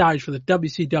Randy Savage for the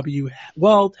WCW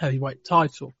World Heavyweight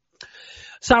title.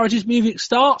 Savage's music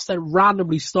starts, then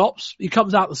randomly stops. He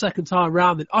comes out the second time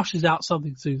round, then ushers out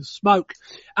something through the smoke.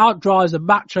 Out drives a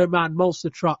Macho Man monster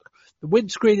truck. The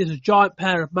windscreen is a giant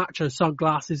pair of Macho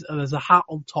sunglasses, and there's a hat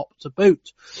on top to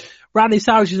boot. Randy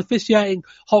Savage is officiating.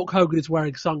 Hulk Hogan is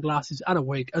wearing sunglasses and a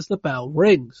wig as the bell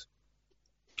rings.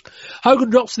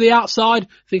 Hogan drops to the outside,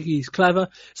 thinking he's clever.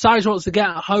 Savage wants to get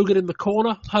at Hogan in the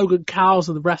corner. Hogan cowers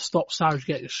and the ref stops Savage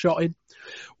getting a shot in.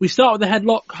 We start with the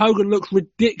headlock. Hogan looks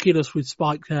ridiculous with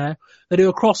spiked hair. They do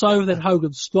a crossover, then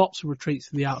Hogan stops and retreats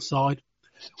to the outside.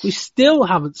 We still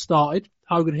haven't started.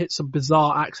 Hogan hits some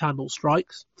bizarre axe handle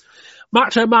strikes.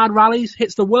 Macho Man rallies,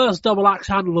 hits the worst double axe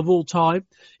handle of all time.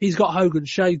 He's got Hogan's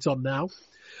shades on now.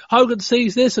 Hogan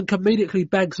sees this and comedically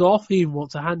begs off. He even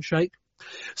wants a handshake.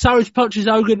 Savage punches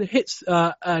Hogan,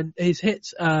 and his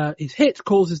hit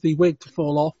causes the wig to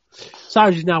fall off.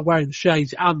 Savage is now wearing the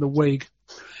shades and the wig.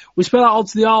 We spill out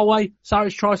onto the R-way.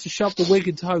 Savage tries to shove the wig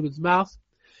into Hogan's mouth.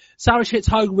 Savage hits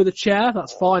Hogan with a chair.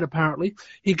 That's fine, apparently.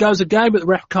 He goes again, but the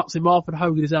ref cuts him off, and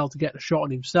Hogan is able to get a shot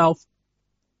on himself.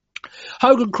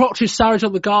 Hogan crotches Savage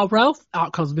on the guardrail.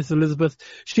 Out comes Miss Elizabeth.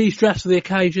 She's dressed for the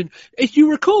occasion. If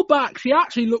you recall back, she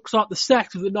actually looks like the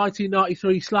set of the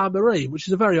 1993 Slamboree, which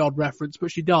is a very odd reference,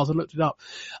 but she does. I looked it up.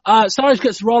 Savage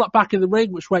gets the roll up back in the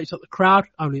ring, which wakes up the crowd,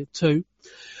 only at 2.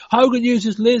 Hogan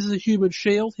uses Liz as a human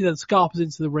shield. He then scarpers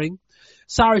into the ring.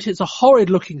 Savage hits a horrid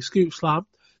looking scoop slam.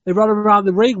 They run around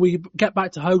the ring. We get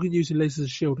back to Hogan using Liz as a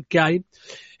shield again.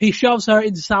 He shoves her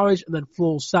into Savage and then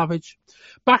floors Savage.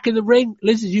 Back in the ring,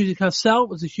 Liz is using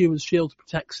herself as a human shield to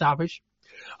protect Savage.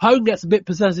 Hogan gets a bit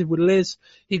possessive with Liz.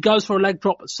 He goes for a leg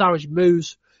drop, but Savage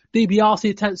moves. DiBiase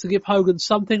attempts to give Hogan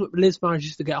something, but Liz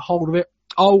manages to get a hold of it.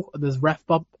 Oh, and there's a ref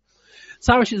bump.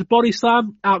 Savage hits a body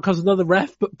slam. Out comes another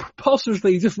ref, but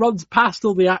preposterously he just runs past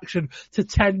all the action to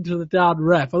tend to the down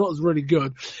ref. I thought it was really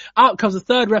good. Out comes a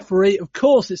third referee. Of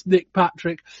course, it's Nick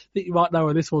Patrick. I think you might know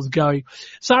where this one's going.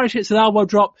 Savage hits an elbow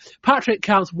drop. Patrick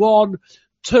counts 1,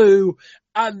 2,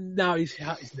 and now he's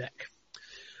out his neck.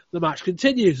 The match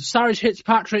continues. Savage hits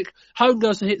Patrick. Hogan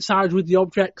goes to hit Savage with the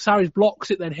object. Savage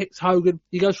blocks it, then hits Hogan.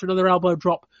 He goes for another elbow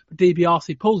drop, but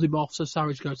DiBiase pulls him off, so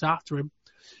Savage goes after him.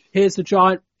 Here's the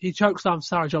Giant. He chokeslams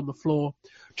Savage on the floor.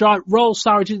 Giant rolls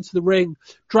Savage into the ring,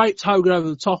 drapes Hogan over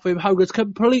the top of him. Hogan's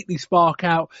completely spark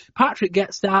out. Patrick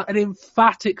gets down and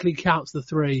emphatically counts the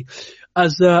 3.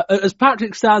 As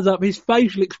Patrick stands up, his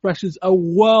facial expressions are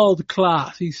world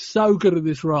class. He's so good at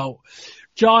this role.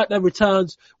 Giant then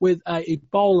returns with a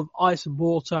bowl of ice and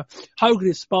water. Hogan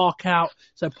is spark out,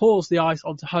 so pours the ice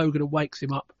onto Hogan and wakes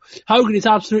him up. Hogan is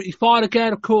absolutely fine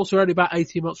again. Of course, we're only about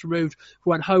 18 months removed from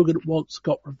when Hogan once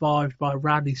got revived by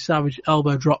Randy Savage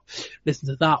elbow drop. Listen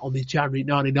to that on the January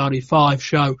 1995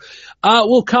 show.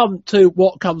 We'll come to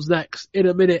what comes next in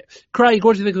a minute. Craig,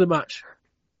 what do you think of the match?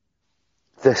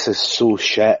 This is so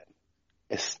shit.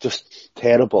 It's just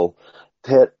terrible.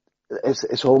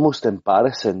 It's almost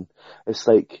embarrassing. It's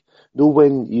like, no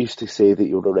one used to say that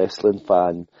you're a wrestling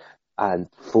fan and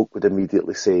folk would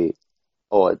immediately say,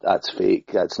 oh, that's fake,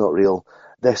 that's not real.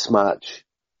 This match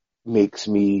makes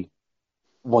me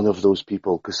one of those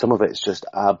people, because some of it's just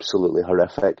absolutely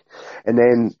horrific. And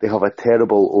then they have a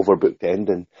terrible overbooked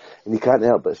ending, and you can't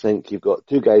help but think you've got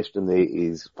two guys from the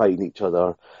 80s fighting each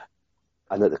other,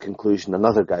 and at the conclusion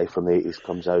another guy from the 80s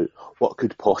comes out. What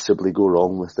could possibly go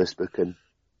wrong with this booking?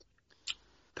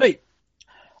 Pete?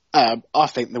 I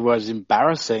think the word is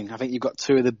embarrassing. I think you've got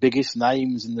two of the biggest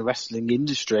names in the wrestling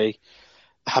industry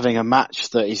having a match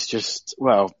that is just,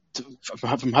 well,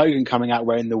 from Hogan coming out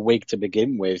wearing the wig to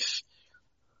begin with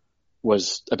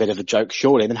was a bit of a joke,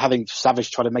 surely. And then having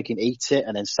Savage try to make him eat it,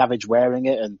 and then Savage wearing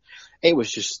it, and it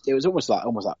was almost like,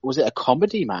 was it a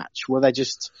comedy match? Were they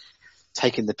just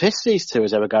taking the piss, these two,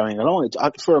 as they were going along?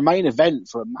 For a main event,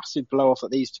 for a massive blow off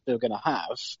that these two are going to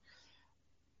have,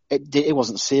 it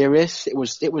wasn't serious. It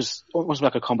was almost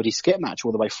like a comedy skit match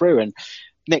all the way through. And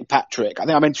Nick Patrick, I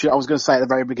think I was going to say at the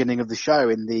very beginning of the show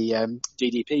in the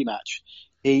DDP match,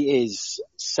 he is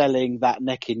selling that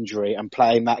neck injury and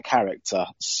playing that character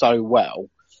so well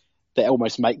that it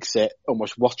almost makes it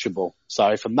almost watchable.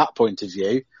 So from that point of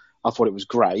view, I thought it was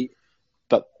great.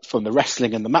 But from the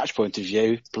wrestling and the match point of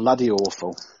view, bloody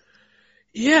awful.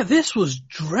 Yeah, this was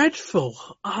dreadful.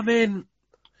 I mean,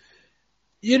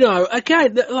 you know,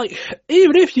 again, like,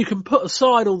 even if you can put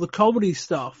aside all the comedy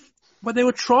stuff, when they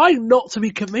were trying not to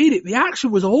be comedic, the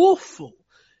action was awful.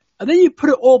 And then you put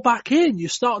it all back in. You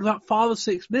start about 5 or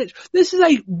 6 minutes. This is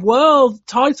a world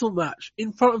title match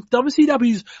in front of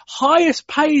WCW's highest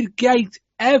paid gate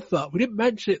ever. We didn't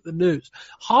mention it in the news.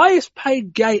 Highest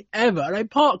paid gate ever. And in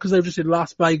part because they're just in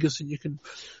Las Vegas and you can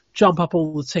jump up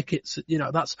all the tickets. You know,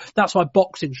 that's why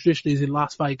boxing traditionally is in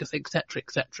Las Vegas, etc.,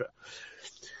 etc.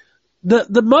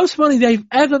 The most money they've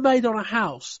ever made on a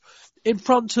house in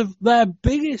front of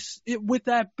with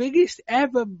their biggest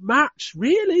ever match,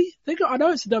 really. I know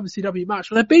it's a WCW match,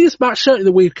 but their biggest match certainly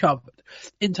that we've covered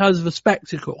in terms of a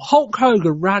spectacle. Hulk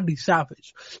Hogan, Randy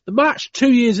Savage. The match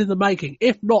 2 years in the making,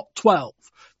 if not 12.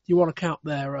 You want to count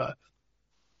their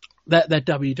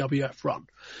WWF run.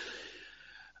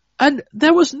 And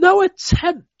there was no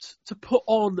attempt to put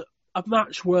on a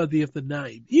match worthy of the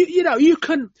name. We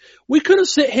couldn't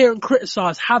sit here and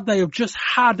criticise had they have just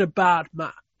had a bad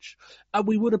match. And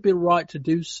we would have been right to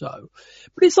do so.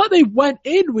 But it's like they went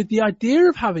in with the idea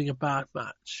of having a bad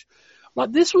match.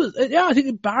 Like this was, I think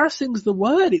embarrassing is the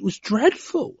word. It was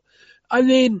dreadful. I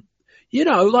mean, you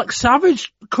know, like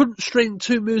Savage couldn't string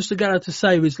 2 moves together to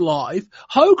save his life.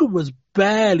 Hogan was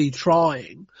barely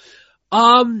trying.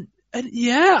 And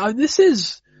yeah, I mean, this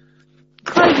is,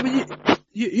 Craig, I mean,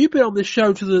 you've been on this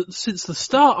show since the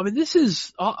start. I mean, this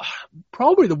is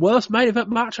probably the worst main event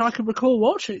match I can recall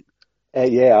watching.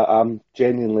 Yeah, I'm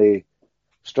genuinely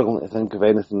struggling to think of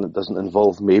anything that doesn't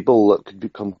involve Mabel that could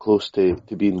become close to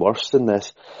being worse than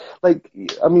this. Like,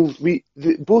 I mean,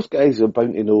 both guys are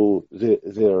bound to know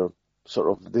their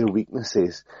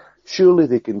weaknesses. Surely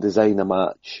they can design a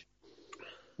match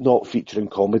not featuring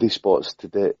comedy spots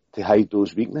to hide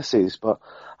those weaknesses. But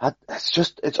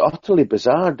it's utterly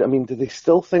bizarre. I mean, do they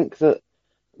still think that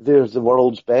they're the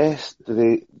world's best?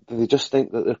 Do they just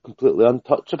think that they're completely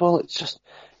untouchable? It's just,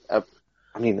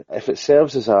 I mean, if it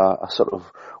serves as a sort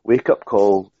of wake-up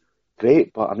call,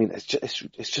 great, but I mean, it's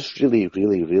just really,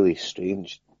 really, really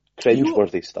strange,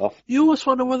 cringe-worthy stuff. You always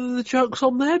wonder whether the joke's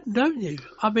on them, don't you?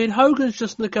 I mean, Hogan's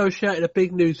just negotiated a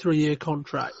big new 3-year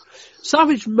contract.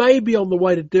 Savage may be on the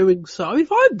way to doing so. I mean,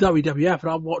 if I'm WWF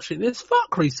and I'm watching this,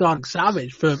 fuck re-signing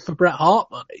Savage for Bret Hart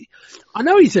money. I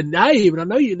know he's a name and I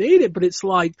know you need it, but it's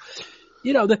like,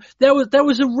 you know, there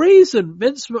was a reason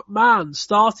Vince McMahon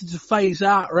started to phase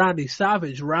out Randy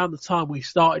Savage around the time we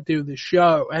started doing this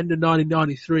show, end of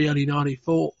 1993, early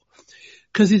 94,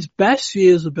 because his best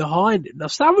years are behind him. Now,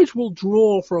 Savage will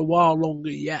draw for a while longer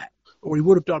yet, or he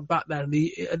would have done back then, and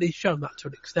he's shown that to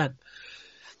an extent.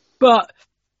 But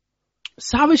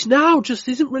Savage now just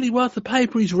isn't really worth the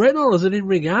paper he's written on as an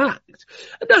in-ring act.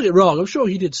 And don't get wrong, I'm sure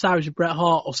he did Savage and Bret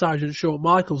Hart or Savage and Shawn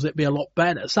Michaels, it'd be a lot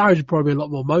better. Savage would probably be a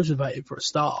lot more motivated for a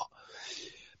start.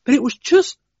 But it was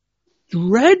just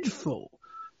dreadful.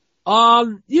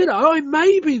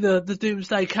 Maybe the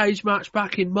Doomsday Cage match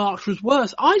back in March was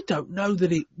worse. I don't know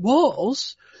that it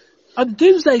was. And the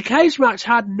Doomsday Cage match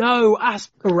had no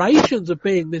aspirations of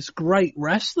being this great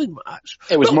wrestling match.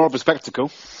 It was more of a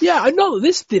spectacle. Yeah, I know that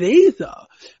this did either.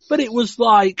 But it was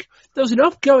like, there was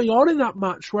enough going on in that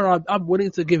match where I'm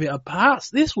willing to give it a pass.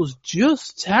 This was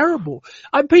just terrible.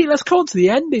 And Pete, let's come on to the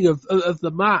ending of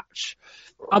the match.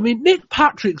 I mean, Nick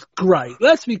Patrick's great.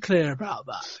 Let's be clear about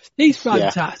that. He's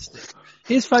fantastic. Yeah.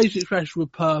 His facial expressions were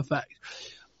perfect.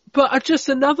 But just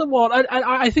another one, and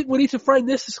I think we need to frame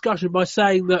this discussion by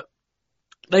saying that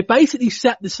they basically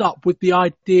set this up with the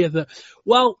idea that,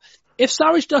 well, if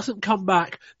Savage doesn't come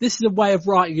back, this is a way of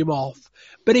writing him off.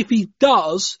 But if he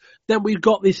does, then we've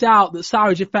got this out that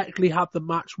Savage effectively had the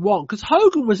match won. Because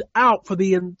Hogan was out for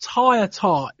the entire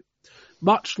time,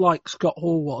 much like Scott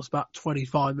Hall was about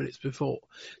 25 minutes before.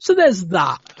 So there's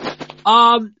that.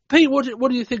 Pete, what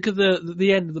do you think of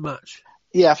the end of the match?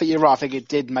 Yeah, I think you're right. I think it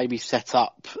did maybe set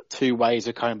up two ways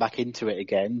of coming back into it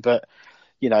again. But,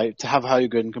 to have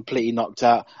Hogan completely knocked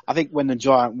out, I think when the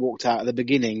Giant walked out at the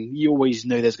beginning, you always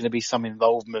knew there's going to be some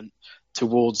involvement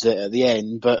towards it at the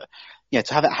end. But,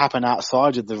 to have it happen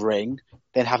outside of the ring,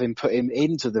 then have him put him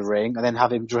into the ring, and then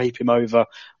have him drape him over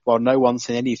while no one's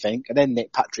seen anything, and then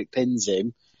Nick Patrick pins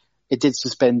him, it did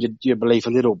suspend your belief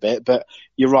a little bit. But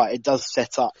you're right, it does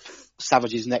set up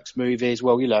Savage's next move is,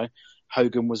 well,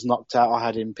 Hogan was knocked out, I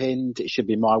had him pinned, it should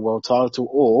be my world title.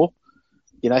 Or,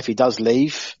 if he does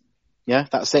leave,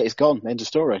 that's it, it's gone, end of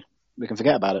story. We can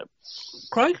forget about it.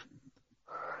 Craig?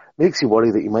 Makes you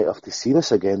worry that you might have to see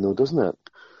this again, though, doesn't it?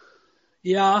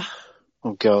 Yeah.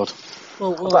 Oh, God.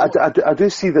 But I do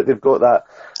see that they've got that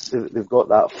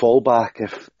fallback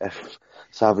if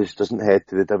Savage doesn't head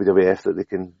to the WWF, that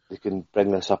they can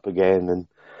bring this up again and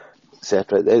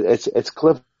etc. It's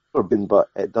clever, but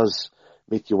it does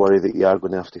make you worry that you are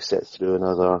going to have to sit through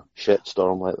another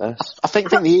shitstorm like this. I think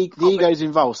the ego's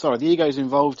involved. Sorry, the ego's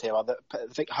involved here. I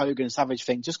think Hogan and Savage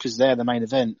think just because they're the main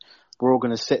event, we're all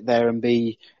going to sit there and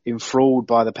be enthralled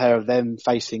by the pair of them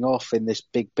facing off in this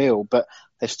big bill. But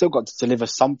they've still got to deliver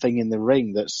something in the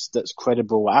ring that's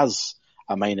credible as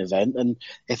a main event. And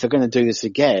if they're going to do this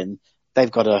again,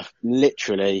 they've got to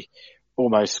literally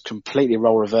almost completely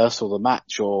role reversal the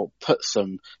match or put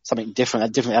something different, a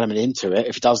different element into it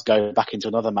if it does go back into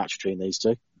another match between these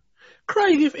two.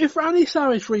 Craig, if Randy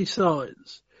Savage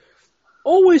re-signs,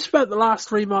 all we spent the last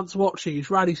 3 months watching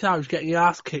is Randy Savage getting his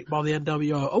ass kicked by the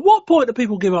NWO. At what point do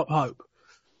people give up hope?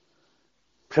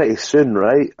 Pretty soon,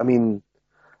 right? I mean,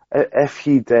 if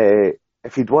he'd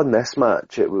won this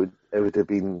match, it would have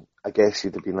been, I guess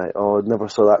you'd have been like, oh, never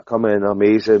saw that coming,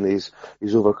 amazing, he's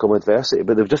overcome adversity,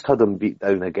 but they've just had him beat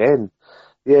down again.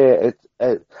 Yeah,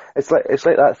 it's like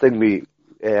that thing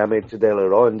I mentioned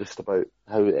earlier on, just about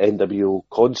how NWO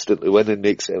constantly winning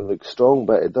makes it look strong,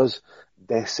 but it does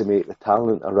decimate the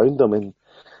talent around them. And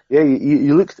yeah,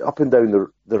 you look up and down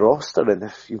the roster, and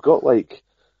if you've got like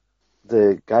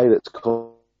the guy that's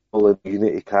calling the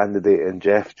Unity candidate and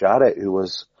Jeff Jarrett, who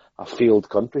was a failed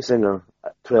country singer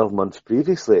 12 months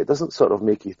previously, it doesn't sort of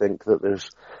make you think that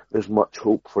there's much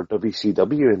hope for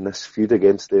WCW in this feud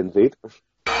against the Invaders.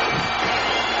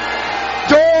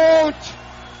 Don't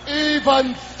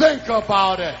even think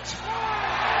about it.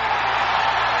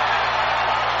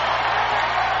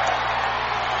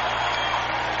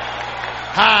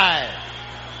 Hi.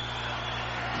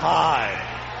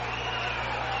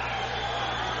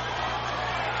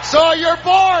 So you're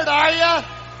bored, are you?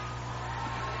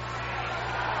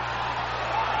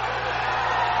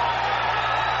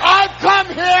 I've come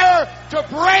here to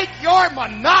break your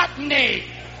monotony.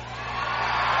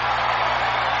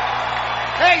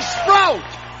 Hey,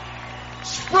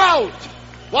 Sprout,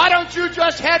 why don't you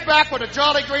just head back with a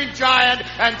Jolly Green Giant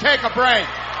and take a break?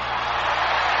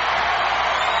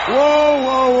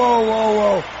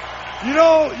 Whoa. You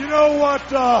know what,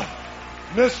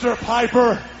 Mr.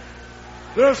 Piper?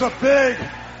 There's a big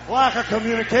lack of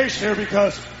communication here,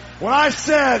 because when I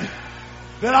said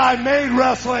that I made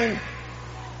wrestling,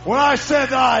 when I said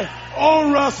that I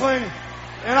own wrestling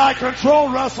and I control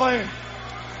wrestling,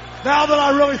 now that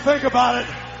I really think about it,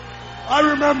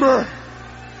 I remember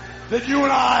that you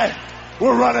and I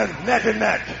were running neck and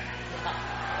neck.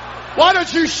 Why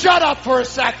don't you shut up for a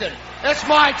second? It's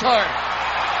my turn.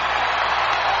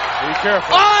 Be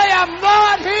careful. I am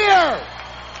not here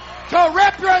to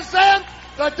represent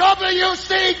the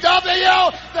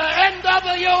WCW, the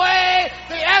NWA,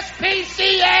 the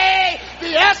SPCA,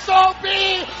 the SOB,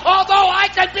 although I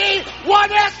can be one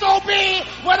SOB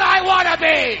when I want to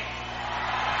be.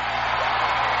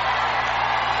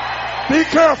 Be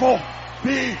careful.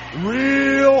 Be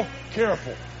real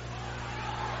careful.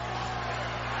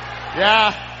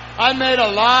 Yeah, I made a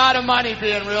lot of money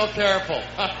being real careful.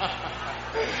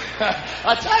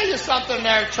 I'll tell you something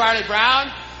there, Charlie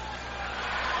Brown.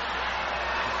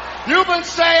 You've been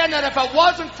saying that if it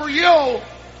wasn't for you,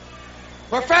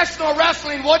 professional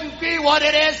wrestling wouldn't be what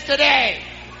it is today.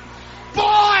 Boy,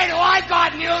 do I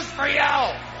got news for you.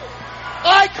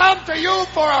 I come to you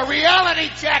for a reality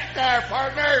check there,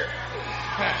 partner.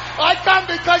 I come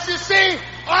because, you see,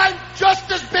 I'm just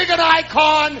as big an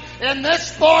icon in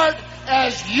this sport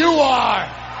as you are.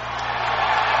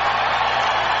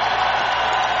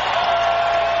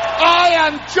 I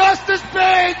am just as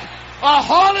big a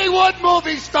Hollywood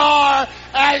movie star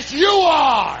as you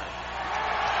are.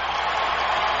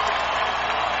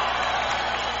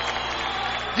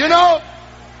 You know,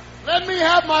 let me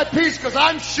have my piece, because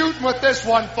I'm shooting with this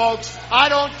one, folks. I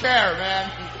don't care, man.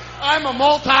 I'm a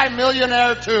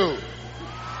multi-millionaire, too.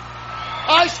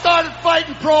 I started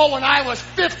fighting pro when I was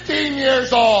 15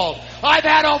 years old. I've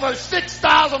had over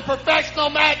 6,000 professional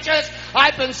matches.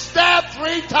 I've been stabbed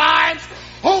 3 times.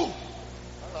 Oh!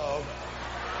 Hello.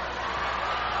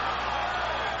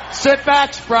 Sit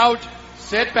back, Sprout.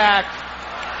 Sit back.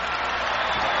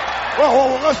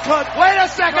 Whoa, let's cut. Wait a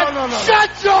second. No.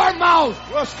 Shut your mouth.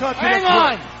 Let's cut. Hang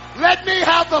on. Let me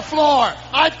have the floor.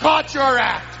 I've caught your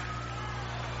act.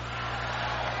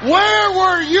 Where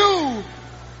were you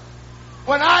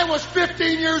when I was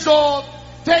 15 years old,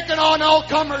 taking on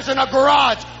all-comers in a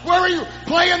garage? Where were you?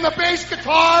 Playing the bass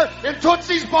guitar in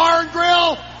Tootsie's Bar and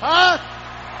Grill? Huh?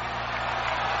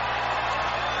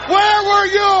 Where were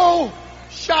you?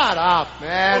 Shut up,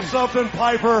 man. You know something,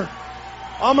 Piper?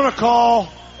 I'm going to call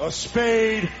a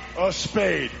spade a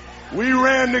spade. We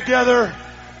ran together.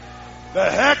 The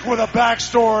heck with a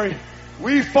backstory.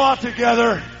 We fought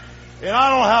together. And I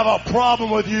don't have a problem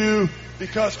with you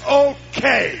because,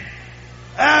 okay,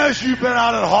 as you've been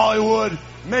out in Hollywood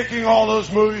making all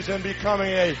those movies and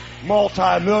becoming a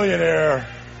multi-millionaire,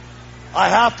 I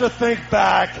have to think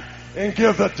back and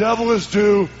give the devil his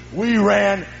due. We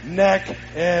ran neck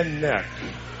and neck.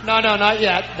 No, not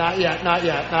yet.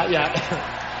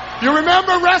 You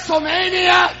remember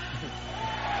WrestleMania?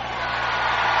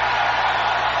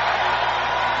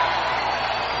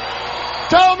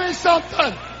 Tell me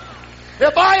something.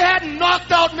 If I hadn't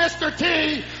knocked out Mr.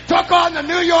 T, took on the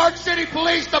New York City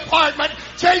Police Department,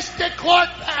 chased Dick Clark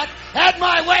back, had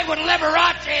my way with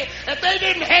Liberace, if they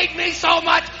didn't hate me so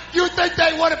much, you think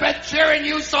they would have been cheering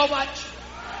you so much?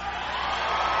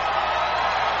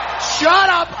 Shut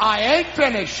up, I ain't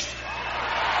finished.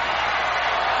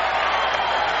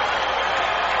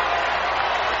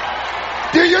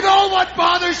 Do you know what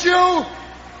bothers you?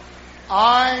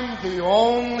 I'm the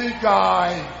only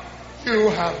guy you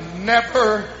have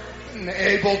never been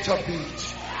able to beat.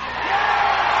 He's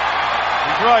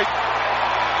right.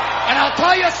 And I'll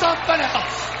tell you something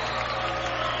else.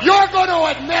 You're going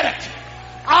to admit it.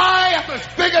 I am as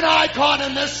big an icon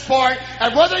in this sport,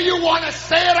 and whether you want to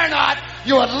say it or not,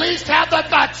 you at least have the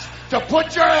guts to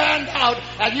put your hand out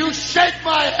and you shake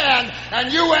my hand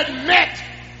and you admit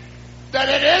that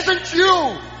it isn't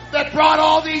you that brought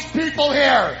all these people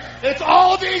here. It's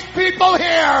all these people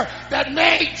here that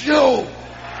made you.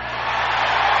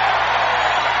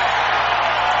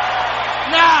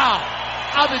 Now,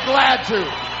 I'll be glad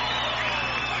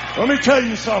to. Let me tell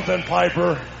you something,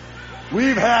 Piper.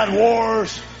 We've had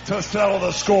wars to settle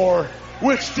the score,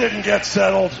 which didn't get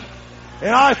settled.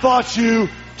 And I thought you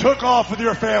took off with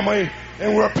your family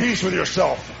and were at peace with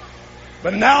yourself.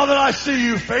 But now that I see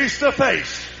you face to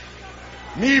face,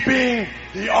 me being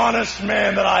the honest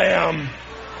man that I am,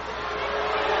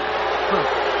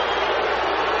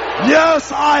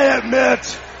 yes, I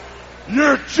admit,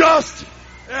 you're just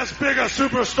as big a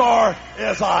superstar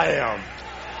as I am.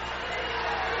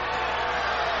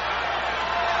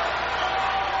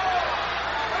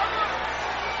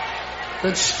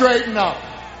 Then straighten up.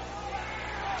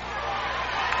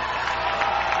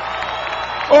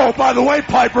 Oh, by the way,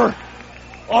 Piper,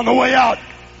 on the way out,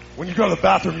 when you go to the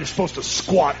bathroom, you're supposed to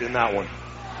squat in that one.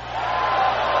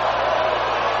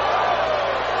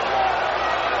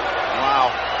 Wow.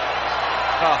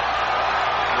 Huh.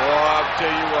 Well, I'll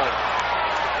tell you what.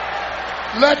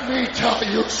 Let me tell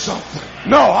you something.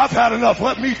 No, I've had enough.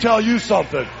 Let me tell you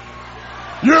something.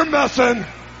 You're messing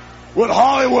with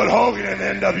Hollywood Hogan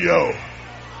and NWO.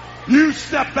 You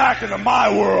step back into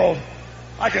my world,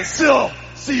 I can still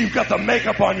see you've got the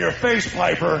makeup on your face,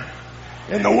 Piper.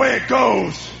 And the way it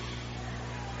goes,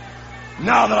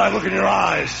 now that I look in your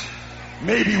eyes,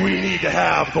 maybe we need to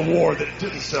have the war that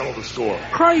didn't settle the score.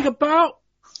 Craig, about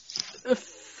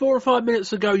 4 or 5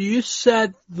 minutes ago, you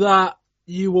said that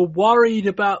you were worried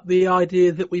about the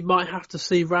idea that we might have to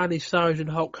see Randy Savage and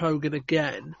Hulk Hogan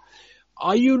again.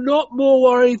 are you not more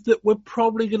worried that we're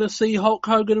probably going to see Hulk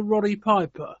Hogan and Roddy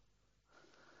Piper?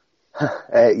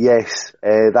 Yes,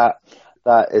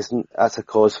 that's a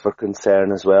cause for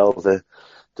concern as well. The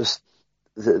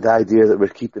idea that we're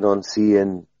keeping on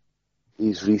seeing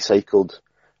these recycled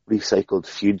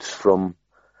feuds from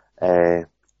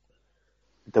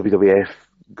WWF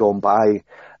gone by,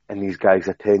 and these guys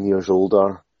are 10 years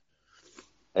older.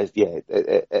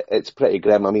 It's pretty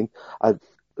grim. I mean,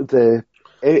 the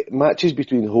matches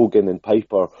between Hogan and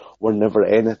Piper were never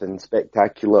anything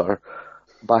spectacular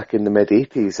back in the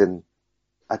mid-80s, and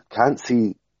I can't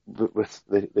see with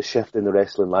the shift in the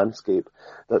wrestling landscape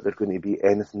that they're going to be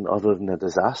anything other than a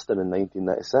disaster in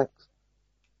 1996.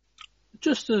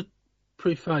 Just to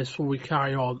preface before we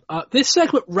carry on, this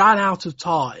segment ran out of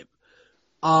time.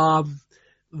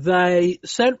 They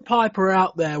sent Piper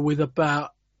out there with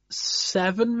about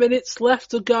 7 minutes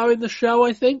left to go in the show,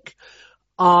 I think.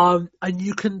 And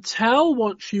you can tell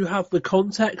once you have the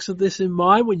context of this in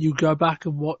mind, when you go back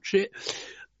and watch it,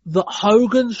 that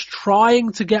Hogan's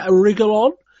trying to get a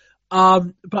wriggle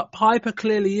on, but Piper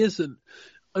clearly isn't.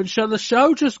 And so the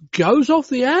show just goes off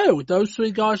the air with those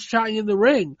three guys chatting in the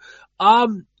ring.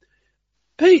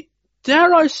 Pete,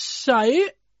 dare I say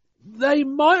it, they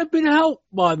might have been helped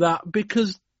by that,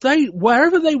 because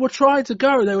wherever they were trying to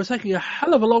go, they were taking a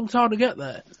hell of a long time to get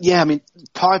there. Yeah, I mean,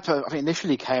 Piper,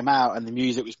 initially came out and the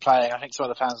music was playing. I think some of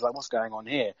the fans were like, what's going on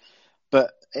here?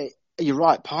 But you're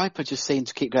right, Piper just seemed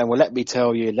to keep going, well, let me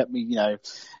tell you,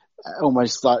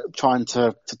 almost like trying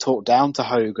to talk down to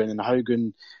Hogan, and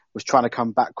Hogan was trying to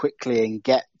come back quickly and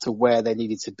get to where they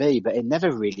needed to be, but it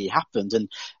never really happened. And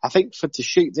I think to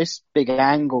shoot this big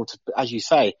angle, as you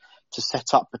say, to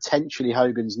set up potentially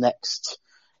Hogan's next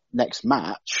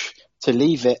match, to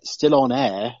leave it still on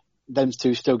air, them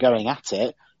two still going at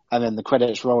it, and then the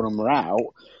credits roll and we're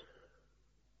out,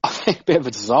 I think a bit of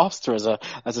a disaster as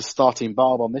a starting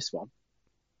barb on this one.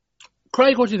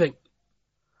 Craig, what do you think?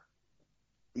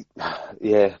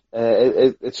 Yeah,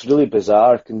 it's really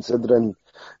bizarre considering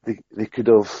they could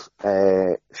have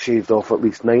shaved off at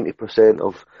least 90%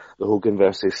 of the Hogan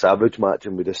versus Savage match,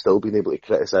 and we'd have still been able to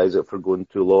criticise it for going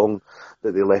too long,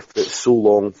 that they left it so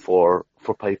long for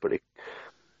Piper to...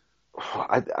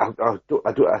 I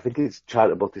think it's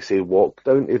charitable to say walk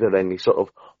down to the ring. He sort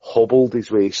of hobbled his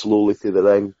way slowly to the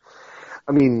ring.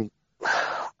 I mean,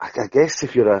 I guess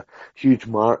if you're a huge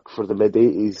mark for the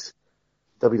mid-80s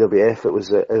WWF, it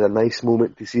was a nice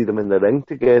moment to see them in the ring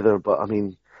together, but I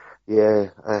mean, yeah,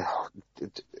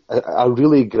 a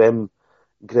really grim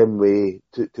way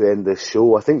to end this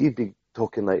show. I think you'd be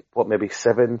talking maybe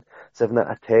 7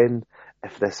 out of 10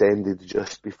 if this ended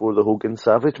just before the Hogan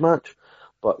Savage match.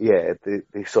 But yeah,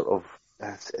 they sort of,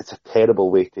 it's a terrible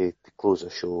way to close a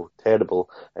show. Terrible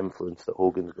influence that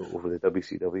Hogan's got over the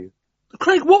WCW.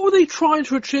 Craig, what were they trying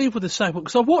to achieve with this segment?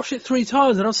 Because I've watched it 3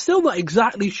 times and I'm still not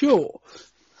exactly sure.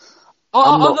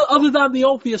 Other than the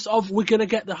obvious of we're going to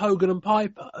get the Hogan and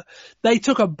Piper, they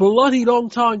took a bloody long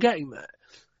time getting there.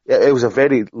 Yeah, it was a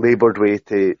very laboured way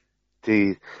to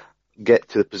get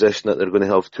to the position that they're going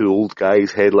to have 2 old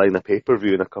guys headline a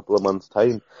pay-per-view in a couple of months'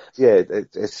 time. Yeah,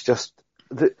 it's just...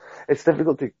 It's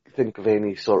difficult to think of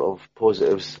any sort of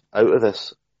positives out of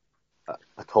this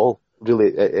at all. Really,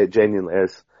 it genuinely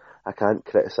is. I can't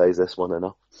criticise this one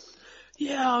enough.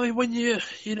 Yeah, I mean, when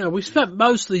we spent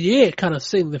most of the year kind of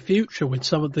seeing the future with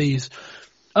some of these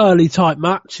early type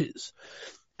matches.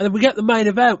 And then we get the main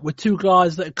event with 2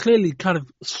 guys that are clearly kind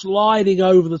of sliding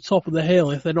over the top of the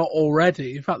hill if they're not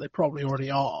already. In fact, they probably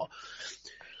already are.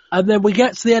 And then we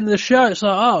get to the end of the show, it's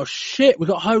like, oh shit, we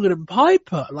got Hogan and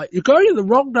Piper. Like, you're going in the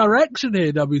wrong direction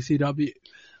here, WCW.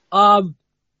 And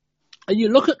you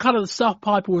look at kind of the stuff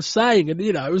Piper was saying, and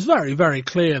it was very, very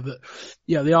clear that,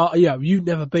 you've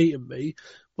never beaten me.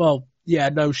 Well, yeah,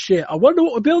 no shit. I wonder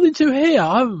what we're building to here.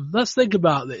 Let's think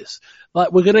about this.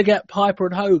 Like, we're gonna get Piper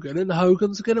and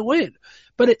Hogan's gonna win.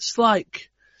 But it's like,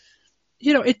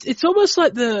 it's almost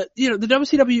like the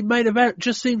WCW main event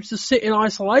just seems to sit in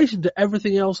isolation to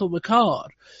everything else on the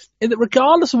card. In that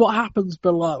regardless of what happens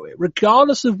below it,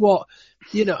 regardless of what,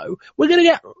 we're gonna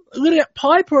get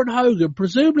Piper and Hogan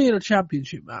presumably in a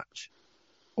championship match.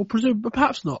 Or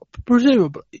perhaps not,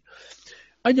 presumably.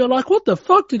 And you're like, what the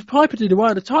fuck did Piper do to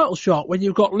win a title shot when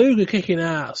you've got Luger kicking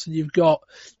ass and you've got,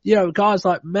 guys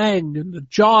like Meng and the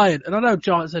Giant, and I know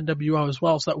Giant's NWO as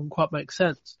well, so that wouldn't quite make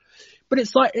sense. But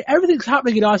it's like everything's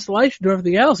happening in isolation to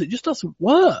everything else. It just doesn't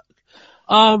work.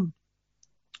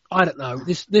 I don't know.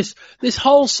 This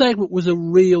whole segment was a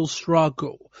real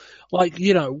struggle. Like,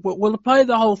 you know, we'll play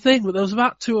the whole thing, but there was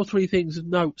about 2 or 3 things of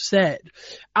note said.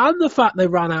 And the fact they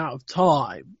ran out of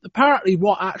time. Apparently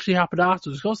what actually happened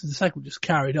afterwards, because the segment just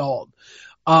carried on,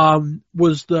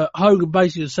 was that Hogan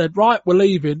basically just said, right, we're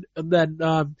leaving, and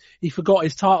then he forgot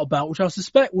his title belt, which I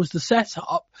suspect was the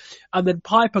setup, and then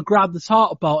Piper grabbed the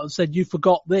title belt and said, you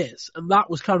forgot this, and that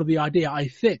was kind of the idea, I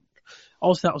think.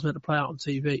 Also, that was meant to play out on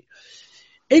TV.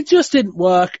 It just didn't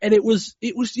work, and it was,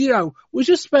 you know, we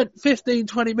just spent 15,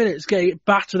 20 minutes getting it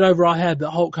battered over our head that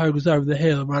Hulk Hogan's over the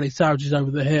hill and Randy Savage is over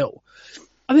the hill.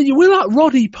 And then you wheel out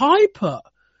Roddy Piper.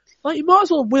 Like, you might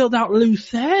as well have wheeled out Lou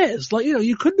Thesz. Like, you know,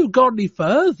 you couldn't have gone any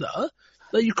further.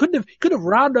 Like, you could have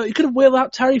wheeled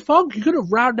out Terry Funk. You could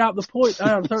have rounded out the point.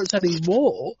 I don't know if it's any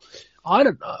more. I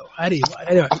don't know. Anyway.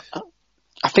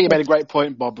 I think you made a great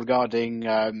point, Bob, regarding,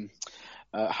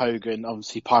 Hogan.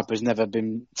 Obviously, Hogan's never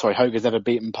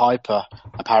beaten Piper,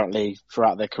 apparently,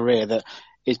 throughout their career. That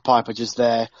is Piper just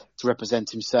there to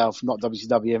represent himself, not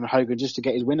WCW, and Hogan just to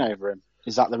get his win over him?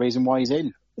 Is that the reason why he's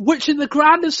in? Which, in the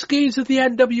grander schemes of the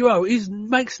NWO,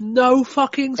 makes no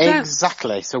fucking sense.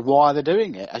 Exactly. So why are they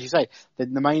doing it? As you say, the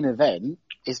main event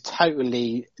is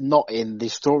totally not in the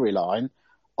storyline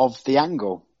of the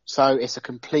Angle. So it's a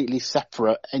completely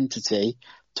separate entity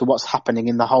to what's happening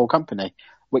in the whole company,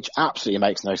 which absolutely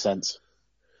makes no sense.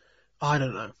 I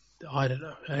don't know.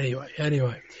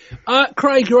 Anyway.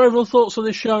 Craig, your overall thoughts on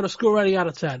this show and a score rating out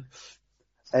of 10?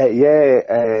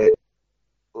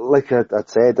 Like I'd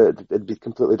said, it'd be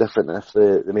completely different if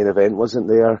the main event wasn't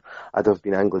there. I'd have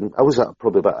been angling. I was at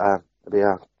probably about maybe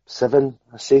a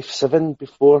safe 7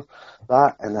 before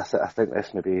that, and I think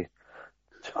this maybe,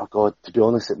 oh God, to be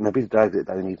honest, it maybe dragged it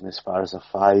down even as far as a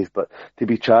 5, but to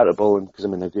be charitable and because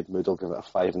I'm in a good mood, I'll give it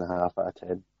a 5.5 out of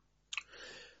 10.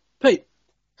 Pete?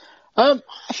 I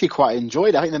actually quite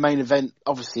enjoyed it. I think the main event,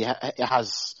 obviously, it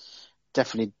has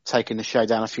definitely taken the show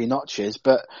down a few notches,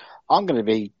 but I'm going to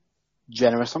be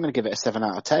generous. I'm going to give it a 7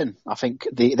 out of 10. I think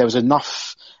there was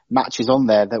enough matches on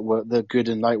there that were good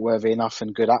and noteworthy enough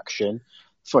and good action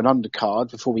for an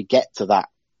undercard before we get to that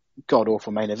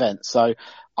god-awful main event. So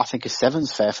I think a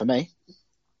 7's fair for me.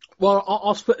 Well,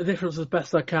 I'll split the difference as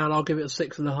best I can. I'll give it a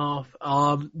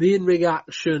 6.5. The in-ring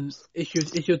action, if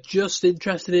you're just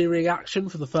interested in in-ring action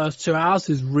for the first 2 hours,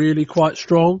 is really quite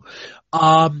strong.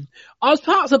 I was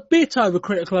perhaps a bit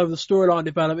overcritical over the storyline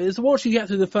development. As once you get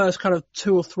through the first kind of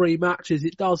 2 or 3 matches,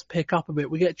 it does pick up a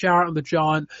bit. We get Jarrett and the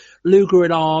Giant, Luger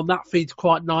and Arn. That feeds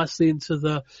quite nicely into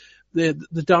the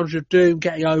Dungeon of Doom,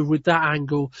 getting over with that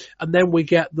angle, and then we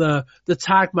get the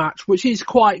tag match, which is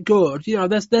quite good. You know,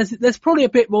 there's probably a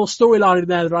bit more storyline in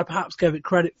there than I perhaps gave it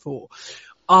credit for.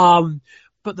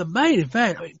 But the main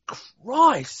event, I mean,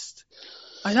 Christ,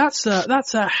 I mean, that's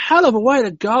a hell of a way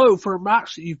to go for a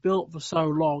match that you've built for so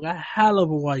long. A hell of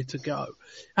a way to go.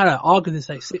 I don't know, I'll give this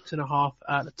a 6.5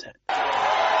 out of 10.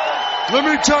 Let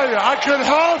me tell you, I could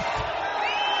huff,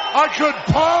 I could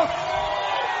puff,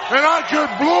 and I could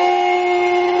blow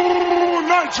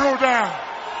nitro down.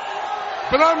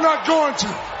 But I'm not going to.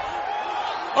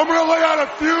 I'm going to lay out a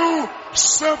few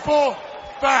simple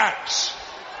facts.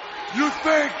 You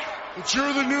think that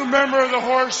you're the new member of the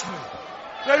Horsemen.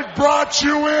 They brought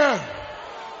you in.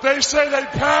 They say they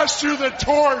passed you the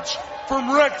torch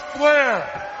from Ric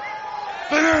Flair.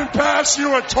 They didn't pass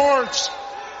you a torch.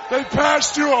 They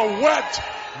passed you a wet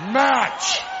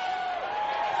match.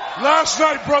 Last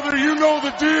night, brother, you know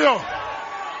the deal.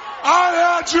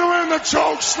 I had you in the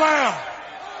choke slam.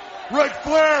 Ric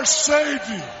Flair saved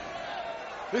you.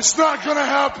 It's not going to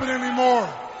happen anymore.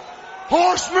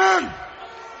 Horsemen,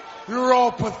 you're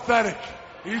all pathetic.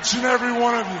 Each and every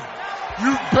one of you.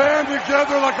 You band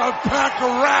together like a pack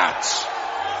of rats.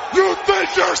 You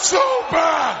think you're so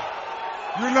bad.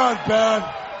 You're not bad.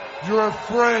 You're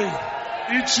afraid.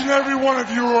 Each and every one of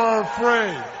you are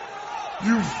afraid.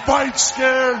 You fight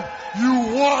scared,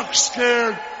 you walk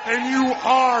scared, and you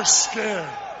are scared.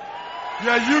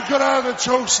 Yeah, you got out of the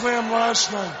choke slam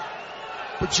last night,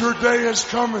 but your day is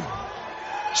coming.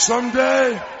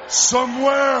 Someday,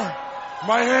 somewhere,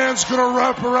 my hand's gonna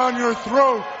wrap around your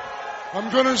throat.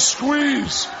 I'm gonna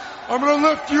squeeze. I'm gonna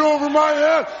lift you over my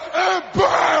head, and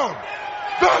BAM!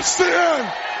 That's the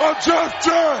end of Jeff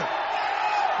Jarrett.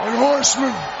 And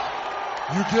Horseman,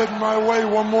 you get in my way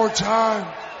one more time,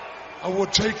 I will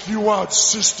take you out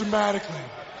systematically.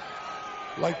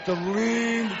 Like the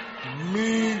lean,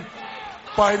 mean,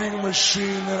 fighting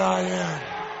machine that I am.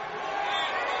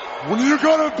 When you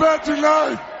go to bed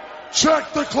tonight,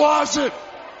 check the closet,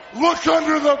 look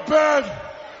under the bed,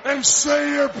 and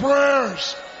say your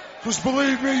prayers. Because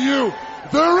believe me,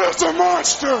 there is a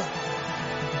monster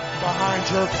behind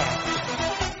your back.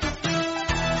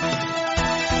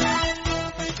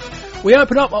 We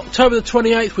open up October the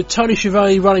 28th with Tony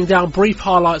Schiavone running down brief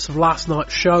highlights of last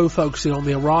night's show, focusing on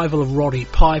the arrival of Roddy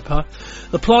Piper.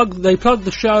 They plugged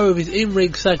the show with his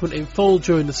in-ring segment in full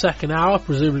during the second hour,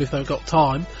 presumably if they've got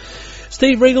time.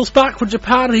 Steve Regal's back from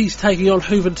Japan and he's taking on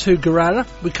Juventud Guerrera.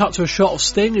 We cut to a shot of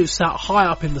Sting, who's sat high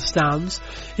up in the stands.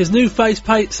 His new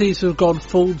facepaint seems to have gone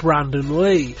full Brandon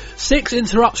Lee. Six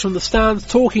interrupts from the stands,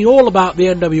 talking all about the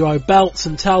NWO belts,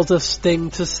 and tells us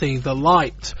Sting to see the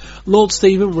light. Lord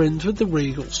Stephen wins with the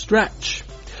Regal stretch.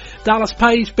 Dallas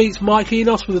Page beats Mike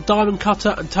Enos with a diamond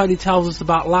cutter, and Tony tells us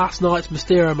about last night's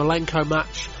Mysterio-Malenko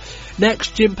match.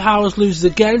 Next, Jim Powers loses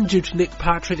again due to Nick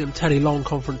Patrick and Teddy Long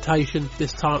confrontation,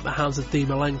 this time at the hands of Dean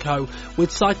Malenko,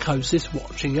 with Psychosis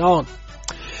watching on.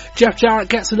 Jeff Jarrett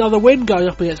gets another win, going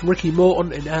up against Ricky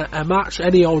Morton in a match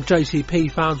any old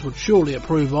JCP fans would surely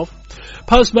approve of.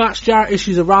 Post-match, Jarrett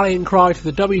issues a rallying cry to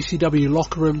the WCW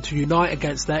locker room to unite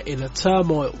against their inner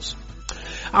turmoils.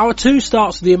 Hour 2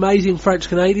 starts with the amazing French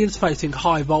Canadians facing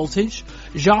High Voltage.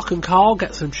 Jacques and Carl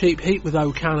get some cheap heat with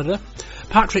O Canada.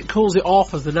 Patrick calls it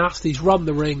off as the Nasties run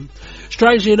the ring.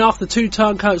 Strangely enough, the two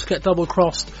turncoats get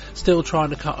double-crossed, still trying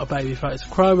to cut a babyface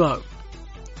promo.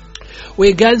 We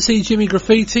again see Jimmy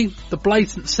Graffiti. The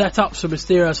blatant setups for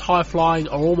Mysterio's high-flying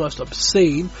are almost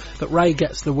obscene, but Ray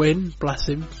gets the win, bless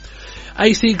him.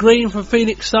 AC Green from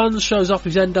Phoenix Suns shows off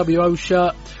his NWO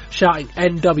shirt, shouting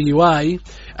NWA.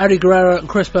 Eddie Guerrero and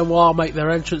Chris Benoit make their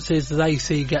entrances as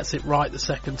AC gets it right the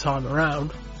second time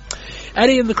around.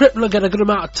 Eddie and the Crippler get a good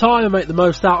amount of time and make the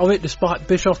most out of it, despite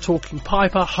Bischoff talking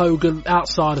Piper, Hogan,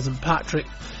 Outsiders and Patrick.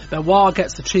 Benoit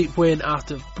gets the cheap win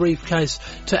after briefcase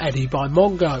to Eddie by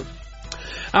Mongo.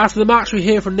 After the match, we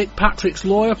hear from Nick Patrick's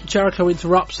lawyer. Jericho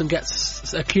interrupts and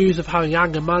gets accused of having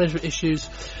anger management issues.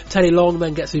 Teddy Long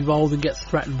then gets involved and gets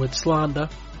threatened with slander.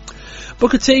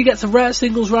 Booker T gets a rare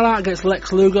singles run out against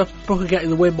Lex Luger. Booker getting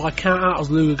the win by count out as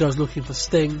Luger goes looking for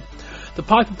Sting. The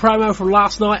Piper promo from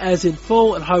last night airs in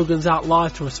full and Hogan's out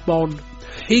live to respond.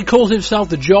 He calls himself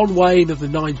the John Wayne of the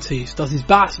 90s, does his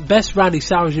best Randy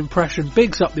Savage impression,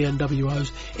 bigs up the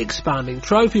NWO's expanding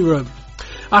trophy room.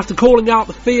 After calling out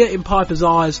the fear in Piper's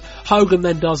eyes, Hogan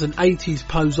then does an 80s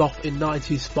pose off in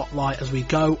 90s spotlight as we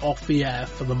go off the air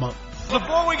for the month.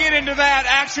 Before we get into that,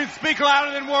 actions speak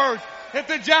louder than words. If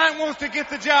the Giant wants to get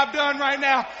the job done right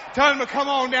now, tell him to come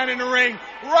on down in the ring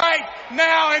right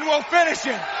now and we'll finish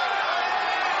it.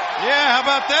 Yeah, how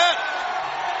about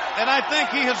that? And I think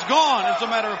he has gone, as a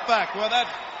matter of fact. Well, that's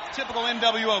typical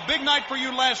NWO. Big night for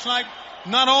you last night.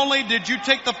 Not only did you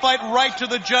take the fight right to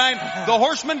the Giant, the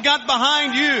Horsemen got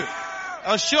behind you.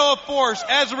 A show of force.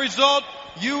 As a result,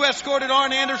 you escorted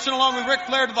Arn Anderson along with Ric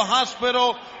Flair to the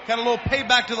hospital. Got a little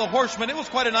payback to the Horsemen. It was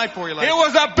quite a night for you last night. It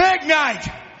was a big night.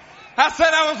 I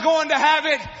said I was going to have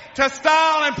it to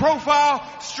style and profile,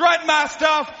 strut my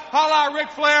stuff a la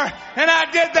Ric Flair, and I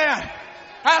did that.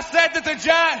 I said that the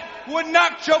Giant would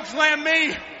not chokeslam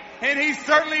me, and he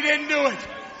certainly didn't do it.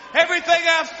 Everything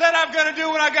I've said I'm going to do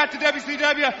when I got to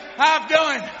WCW, I've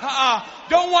done.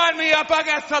 Don't wind me up. I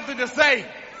got something to say.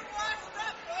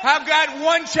 I've got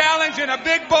one challenge and a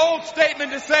big bold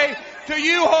statement to say to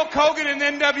you, Hulk Hogan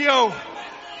and NWO.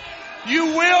 You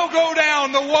will go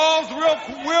down. The walls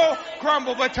will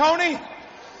crumble. But Tony,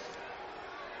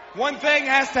 one thing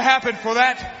has to happen for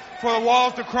the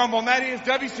walls to crumble, and that is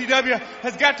WCW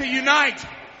has got to unite.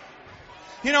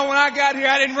 You know, when I got here,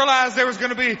 I didn't realize there was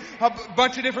going to be a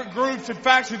bunch of different groups and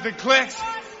factions and cliques.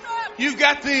 You've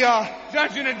got the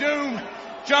Dungeon of Doom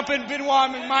jumping Benoit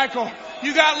McMichael.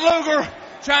 You got Luger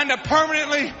trying to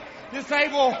permanently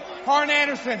disable Arn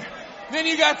Anderson. Then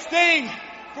you got Sting.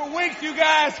 For weeks, you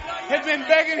guys have been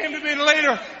begging him to be the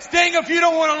leader. Sting, if you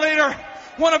don't want to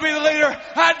be the leader,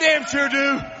 I damn sure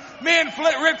do. Me and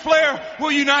Ric Flair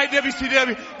will unite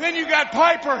WCW. Then you got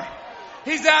Piper.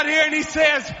 He's out here and he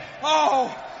says,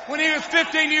 when he was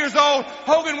 15 years old,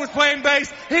 Hogan was playing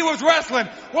bass. He was wrestling.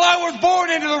 Well, I was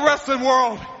born into the wrestling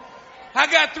world.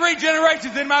 I got 3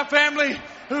 generations in my family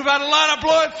who've had a lot of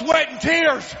blood, sweat, and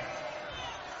tears.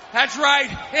 That's right,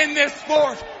 in this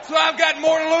sport. So I've got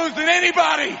more to lose than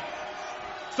anybody.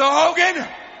 So Hogan,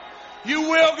 you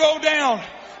will go down.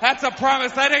 That's a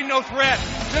promise. That ain't no threat.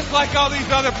 Just like all these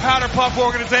other powder puff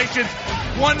organizations,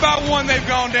 one by one they've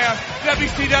gone down.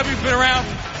 WCW's been around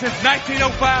since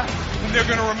 1905, and they're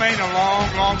going to remain a long,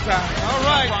 long time. All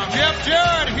right, Jeff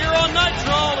Jarrett here on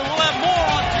Nitro, and we'll have more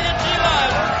on TNT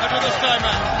Live after this time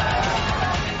out.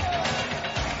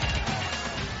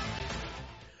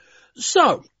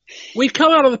 So, we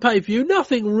come out of the pay-per-view,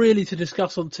 nothing really to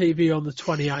discuss on TV on the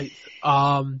 28th.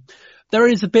 There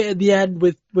is a bit at the end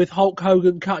with Hulk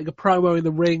Hogan cutting a promo in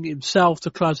the ring himself to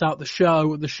close out the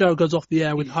show, and the show goes off the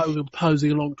air with Hogan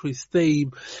posing along to his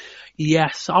theme.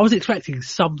 Yes, I was expecting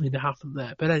something to happen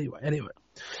there, but anyway.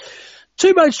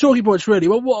 Two major talking points, really.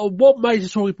 One major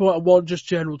talking point and one just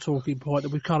general talking point that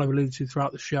we've kind of alluded to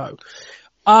throughout the show.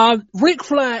 Ric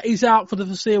Flair is out for the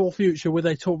foreseeable future with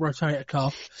a torn rotator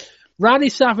cuff. Randy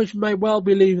Savage may well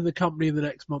be leaving the company in the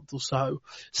next month or so.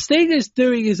 Sting is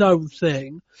doing his own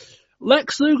thing.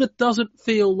 Lex Luger doesn't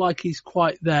feel like he's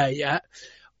quite there yet.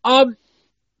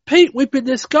 Pete, we've been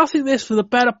discussing this for the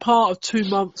better part of 2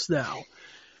 months now.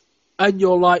 And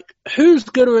you're like, who's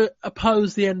going to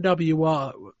oppose the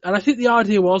NWO? And I think the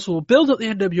idea was, we'll build up the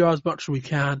NWO as much as we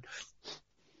can.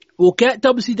 We'll get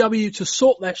WCW to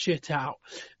sort their shit out.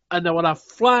 And then we'll have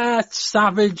Flair,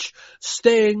 Savage,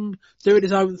 Sting doing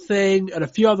his own thing, and a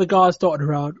few other guys dotted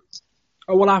around.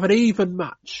 And we'll have an even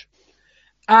match.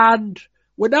 And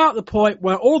we're now at the point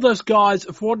where all those guys,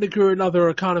 of one degree or another,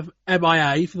 are kind of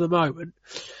MIA for the moment.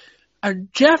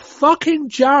 And Jeff fucking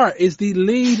Jarrett is the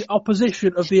lead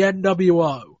opposition of the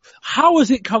NWO. How has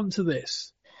it come to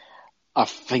this? I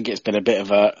think it's been a bit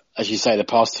of a, as you say, the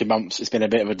past 2 months, it's been a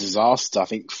bit of a disaster. I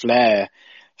think Flair,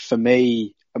 for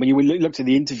me, I mean, you looked at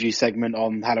the interview segment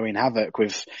on Halloween Havoc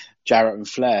with Jarrett and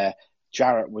Flair.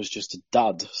 Jarrett was just a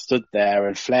dud, stood there,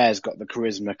 and Flair's got the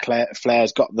charisma.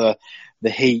 Flair's got the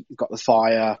heat, got the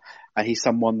fire, and he's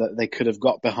someone that they could have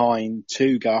got behind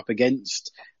to go up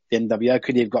against the NWO.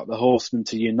 Could he have got the Horsemen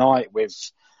to unite with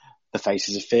the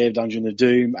Faces of Fear, Dungeon of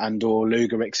Doom, and or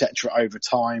Luger, etc. over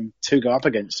time to go up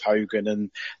against Hogan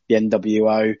and the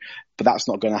NWO? But that's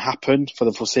not going to happen for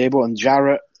the foreseeable. And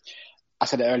Jarrett, I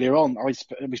said it earlier on, are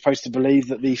we supposed to believe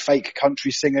that the fake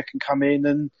country singer can come in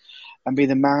and be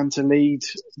the man to lead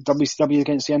WCW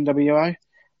against the NWO?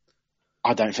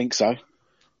 I don't think so.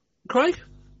 Craig?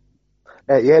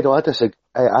 Yeah, no, I disagree.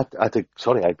 I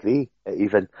agree.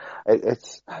 Even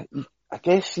I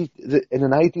guess in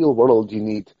an ideal world, you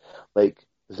need like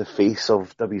the face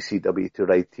of WCW to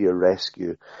ride to your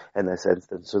rescue in this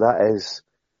instance. So that is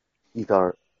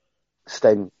either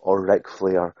Sting or Ric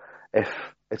Flair. If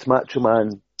it's Macho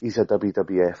Man, he's a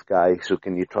WWF guy, so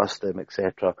can you trust him,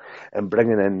 etc. And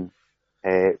bringing in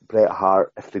Bret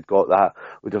Hart, if they'd got that,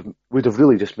 would have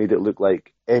really just made it look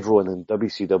like everyone in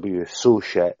WCW is so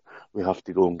shit. We have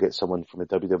to go and get someone from the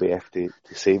WWF to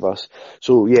save us.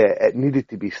 So yeah, it needed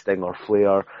to be Sting or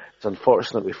Flair. It's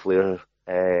unfortunate with Flair's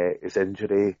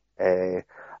injury,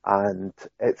 and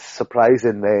it's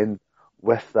surprising then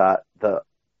with that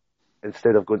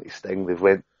instead of going to Sting, they've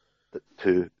went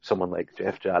to someone like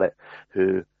Jeff Jarrett,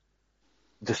 who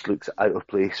just looks out of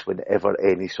place whenever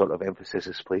any sort of emphasis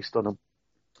is placed on him.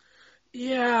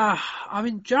 Yeah, I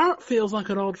mean, Jarrett feels like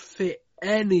an odd fit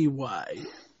anyway.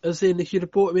 As in, if you'd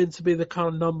have brought him in to be the kind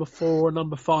of number 4 or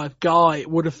number 5 guy, it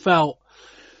would have felt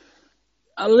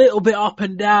a little bit up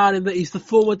and down in that he's the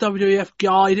former WWF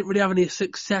guy. He didn't really have any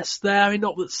success there. I mean,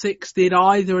 not that Six did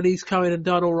either, and he's come in and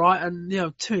done all right. And,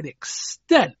 to an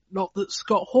extent, not that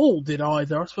Scott Hall did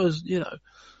either. I suppose,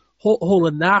 Hall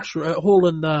and Nash, Hall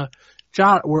and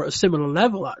Jarrett were at a similar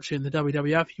level, actually, in the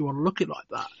WWF, if you want to look at it like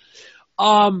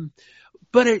that.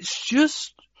 But it's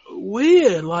just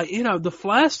weird, the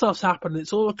Flair stuff's happened,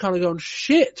 it's all kind of going,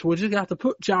 shit, we're just going to have to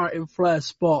put Jarrett in Flair's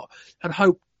spot and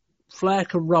hope Flair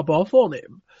can rub off on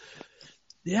him.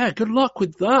 Yeah, good luck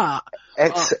with that.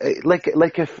 It's like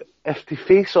if to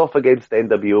face off against the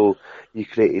NWO, you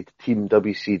created Team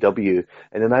WCW,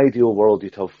 in an ideal world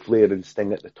you'd have Flair and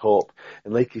Sting at the top,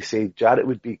 and like you say, Jarrett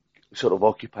would be sort of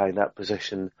occupying that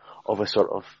position of a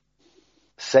sort of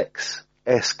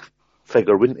Six-esque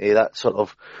figure, wouldn't he? That sort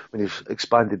of, when you've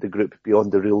expanded the group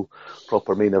beyond the real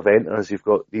proper main eventers, you've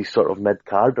got these sort of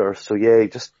mid-carders. So yeah,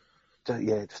 just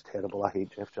terrible. I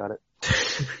hate Jeff Jarrett.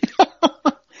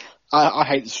 I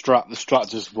hate the strut. The strut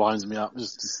just winds me up.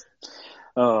 Please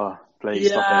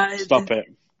stop it.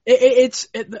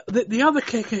 The other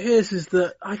kicker is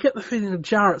that I get the feeling that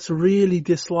Jarrett's really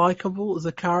dislikable as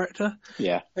a character.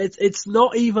 Yeah. It's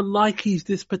not even like he's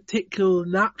this particular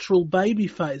natural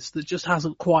babyface that just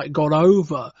hasn't quite got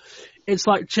over. It's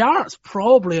like Jarrett's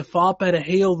probably a far better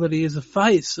heel than he is a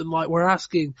face, and we're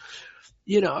asking,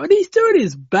 and he's doing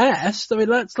his best. I mean,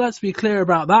 let's be clear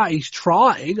about that. He's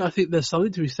trying. I think there's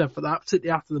something to be said for that,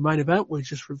 particularly after the main event we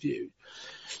just reviewed.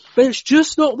 But it's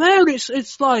just not there.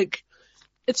 It's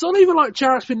not even like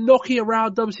Jarrett's been knocking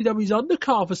around WCW's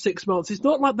undercard for 6 months. It's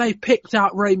not like they picked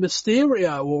out Rey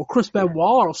Mysterio or Chris Benoit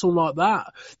or something like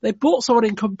that. They brought someone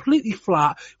in completely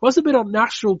flat, who hasn't been on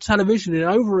national television in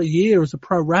over a year as a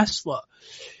pro wrestler,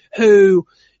 who,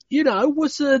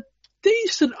 was a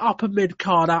decent upper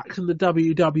mid-card act in the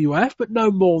WWF, but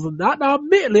no more than that. Now,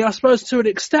 admittedly, I suppose to an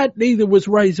extent, neither was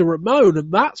Razor Ramon,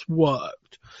 and that's worked.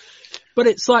 But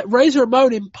it's like Razor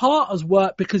Ramon in part has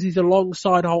worked because he's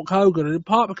alongside Hulk Hogan, and in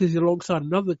part because he's alongside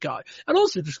another guy. And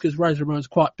also just because Razor Ramon's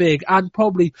quite big, and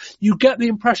probably you get the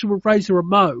impression with Razor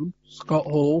Ramon, Scott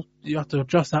Hall, you have to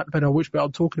adjust that depending on which bit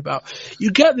I'm talking about,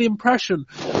 you get the impression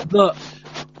that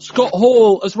Scott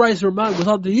Hall as Razor Ramon was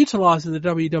underutilised in the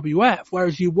WWF,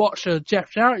 whereas you watch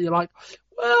Jeff Jarrett and you're like,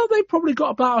 well, they probably got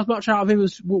about as much out of him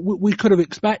as we could have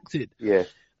expected. Yeah.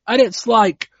 And it's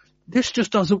like, this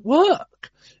just doesn't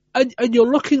work. And you're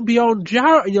looking beyond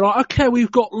Jarrett and you're like, okay, we've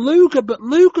got Luger, but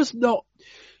Luger's not,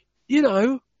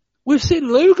 we've seen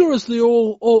Luger as the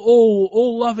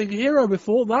all loving hero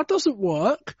before. That doesn't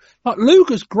work. Like,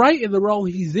 Luger's great in the role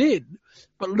he's in,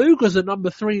 but Luger's a number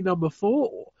 3, number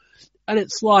 4. And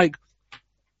it's like,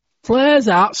 Flair's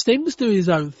out, Sting's doing his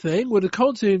own thing, would have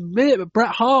come to admit, but Bret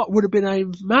Hart would have been a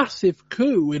massive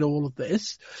coup in all of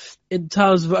this, in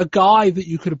terms of a guy that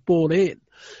you could have brought in.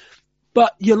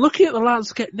 But you're looking at the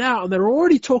landscape now, and they're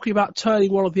already talking about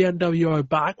turning one of the NWO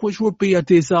back, which would be a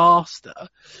disaster.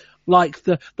 Like,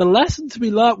 the lesson to be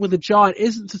learnt with the Giant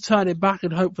isn't to turn him back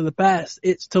and hope for the best.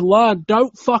 It's to learn,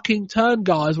 don't fucking turn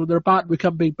guys when they're about to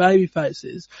become big baby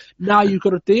faces. Now you've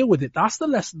got to deal with it. That's the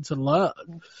lesson to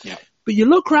learn. Yeah. But you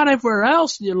look around everywhere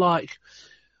else and you're like,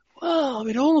 well, I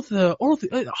mean, all of the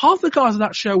half the guys on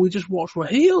that show we just watched were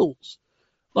heels.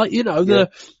 Like,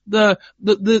 the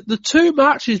 2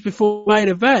 matches before the main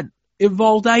event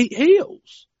involved 8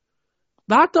 heels.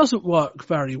 That doesn't work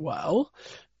very well.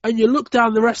 And you look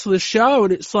down the rest of the show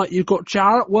and it's like you've got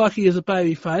Jarrett working as a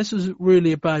babyface, isn't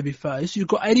really a babyface. You've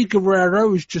got Eddie Guerrero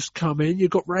who's just come in.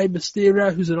 You've got Rey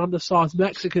Mysterio who's an undersized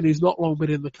Mexican who's not long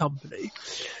been in the company.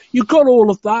 You've got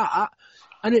all of that.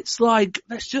 And it's like,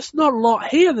 there's just not a lot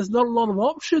here. There's not a lot of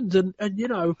options. And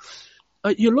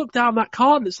you look down that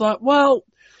card and it's like, well,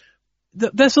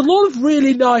 there's a lot of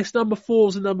really nice number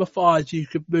 4s and number 5s you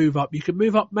could move up. You can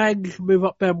move up Meng, you can move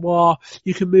up Benoit,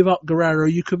 you can move up Guerrero,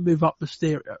 you can move up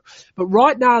Mysterio. But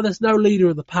right now there's no leader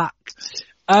of the pack.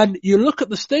 And you look at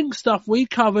the Sting stuff we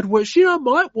covered, which,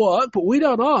 might work, but we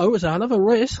don't know. It's a hell of a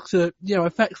risk to,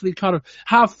 effectively kind of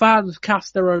have fans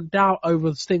cast their own doubt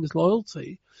over Sting's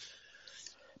loyalty.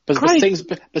 But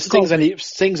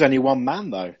Sting's only one man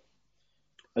though.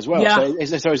 As well, yeah.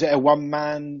 So is it a one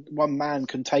man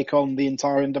can take on the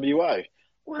entire NWO?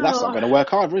 Well, that's not going to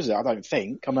work either, is it? I don't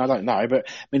think. I mean, I don't know, but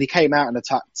he came out and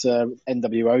attacked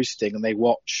NWO Sting, and they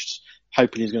watched,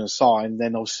 hoping he was going to sign.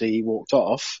 Then obviously he walked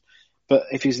off. But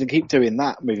if he's going to keep doing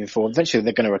that moving forward, eventually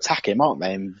they're going to attack him, aren't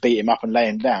they, and beat him up and lay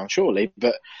him down, surely.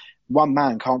 But one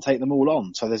man can't take them all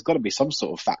on, so there's got to be some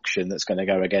sort of faction that's going to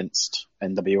go against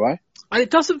NWO. And it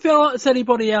doesn't feel like there's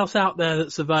anybody else out there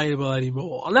that's available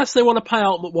anymore, unless they want to pay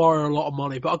Ultimate Warrior a lot of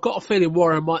money. But I've got a feeling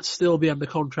Warrior might still be under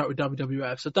contract with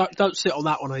WWF, so don't sit on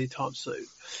that one anytime soon.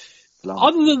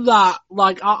 Other than that,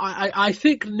 I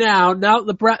think now that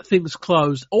the Bret thing's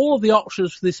closed, all of the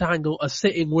options for this angle are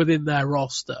sitting within their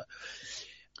roster.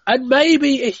 And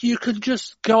maybe if you can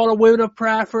just go on a Women of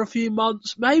Prayer for a few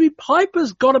months, maybe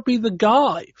Piper's got to be the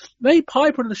guy. Maybe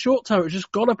Piper in the short term has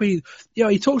just got to be,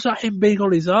 he talks about him being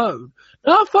on his own.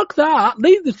 No, fuck that.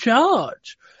 Lead the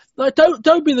charge. Like,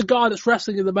 don't be the guy that's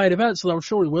wrestling in the main event, so I'm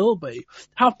sure he will be.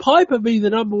 Have Piper be the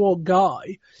number 1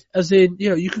 guy, as in,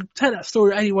 you can tell that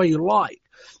story any way you like.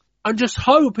 And just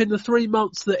hope in the 3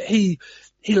 months that he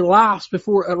lasts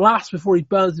before he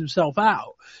burns himself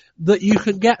out, that you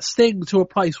can get Sting to a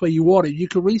place where you want him. You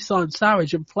can re-sign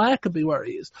Savage and Flair can be where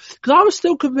he is. Because I was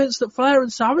still convinced that Flair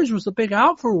and Savage was the big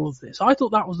out for all of this. I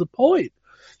thought that was the point,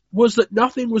 was that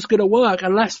nothing was going to work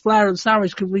unless Flair and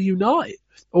Savage can reunite.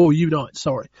 Or unite,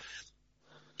 sorry.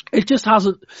 It just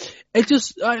hasn't,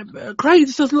 Craig,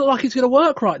 this doesn't look like it's going to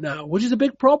work right now, which is a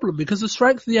big problem because the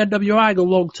strength of the NWO angle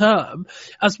long term,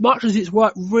 as much as it's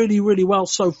worked really, really well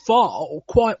so far, or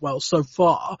quite well so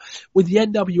far, with the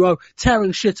NWO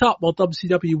tearing shit up while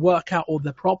WCW work out all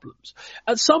their problems.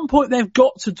 At some point they've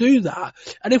got to do that.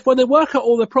 And if when they work out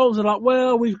all their problems, they're like,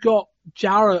 well, we've got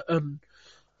Jarrett and,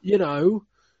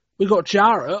 we've got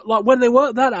Jarrett, like when they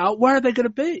work that out, where are they going to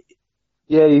be?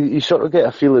 Yeah, you sort of get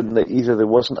a feeling that either there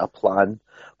wasn't a plan,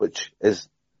 which is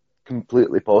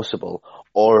completely possible,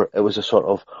 or it was a sort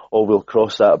of, we'll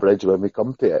cross that bridge when we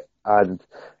come to it. And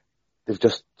they've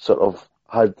just sort of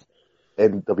had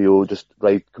NWO just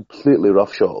ride completely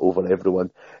roughshod over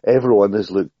everyone. Everyone has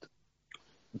looked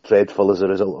dreadful as a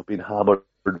result of being hammered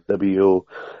for WO,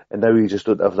 and now you just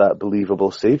don't have that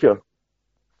believable saviour.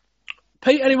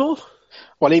 Pete, any more?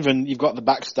 Well, even you've got the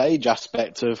backstage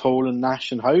aspect of Hall and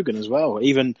Nash and Hogan as well.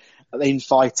 Even in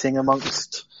fighting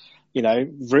amongst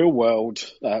real world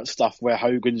stuff where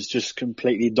Hogan's just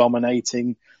completely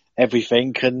dominating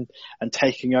everything and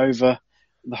taking over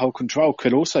the whole control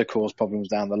could also cause problems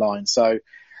down the line. So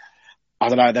I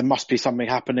don't know, there must be something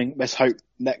happening. Let's hope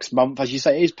next month, as you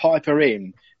say, is Piper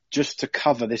in just to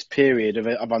cover this period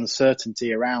of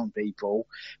uncertainty around people,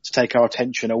 to take our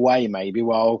attention away maybe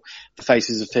while the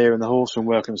Faces of Fear and the Horsemen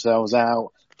work themselves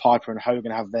out, Piper and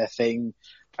Hogan have their thing,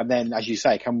 and then, as you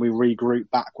say, can we regroup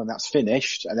back when that's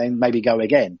finished and then maybe go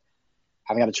again,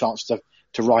 having had a chance to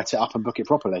write it up and book it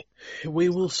properly? We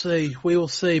will see.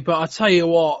 But I tell you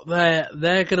what, they're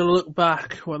going to look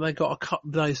back when they got a couple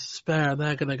of days to spare and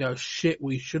they're going to go, shit,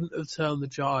 we shouldn't have turned the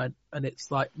Giant. And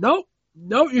it's like, no,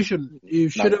 you shouldn't. You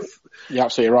should have. You're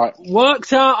absolutely right.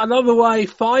 Worked out another way,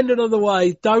 find another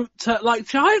way.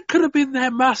 Giant could have been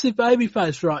their massive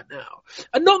babyface right now.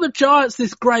 And not that Giant's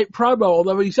this great promo,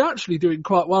 although he's actually doing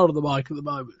quite well on the mic at the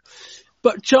moment.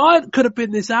 But Giant could have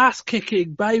been this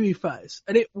ass-kicking babyface,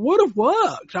 and it would have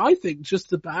worked, I think,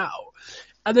 just about.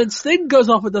 And then Sting goes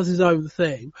off and does his own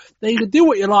thing. Then you can do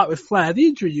what you like with Flair, the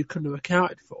injury you couldn't have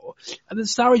accounted for. And then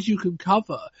Savage you can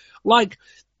cover.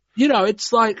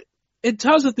 It's like, in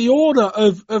terms of the order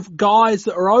of guys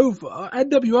that are over,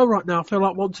 NWO right now feel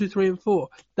like 1, 2, 3, and 4.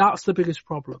 That's the biggest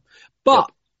problem. But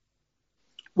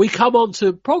we come on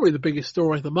to probably the biggest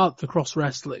story of the month across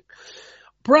wrestling.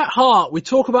 Bret Hart, we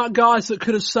talk about guys that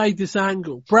could have saved this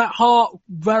angle. Bret Hart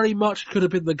very much could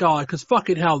have been the guy, because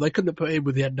fucking hell, they couldn't have put him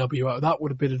with the NWO. That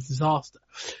would have been a disaster.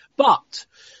 But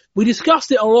we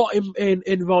discussed it a lot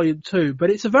in Volume 2, but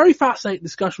it's a very fascinating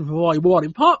discussion for Volume 1,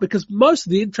 in part because most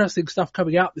of the interesting stuff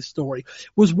coming out of this story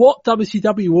was what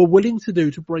WCW were willing to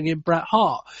do to bring in Bret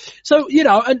Hart. So,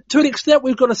 and to an extent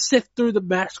we've got to sift through the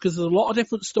mess because there's a lot of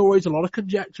different stories, a lot of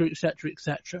conjecture, etc.,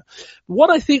 etc. What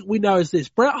I think we know is this: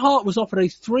 Bret Hart was offered a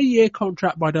 3-year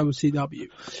contract by WCW,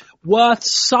 worth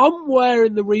somewhere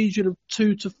in the region of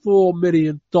 $2 to $4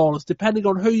 million, depending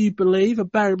on who you believe.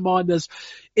 And bear in mind,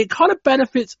 it kind of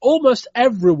benefits almost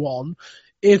everyone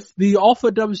if the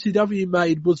offer WCW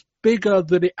made was bigger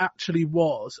than it actually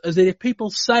was. As in, if people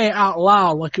say it out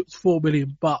loud like it was $4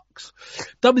 million.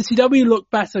 WCW looked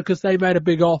better because they made a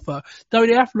big offer.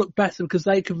 WWF looked better because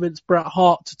they convinced Bret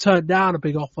Hart to turn down a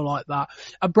big offer like that.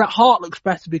 And Bret Hart looks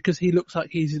better because he looks like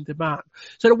he's in demand.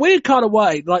 So in a weird kind of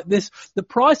way, like this, the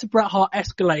price of Bret Hart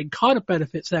escalating kind of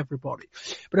benefits everybody.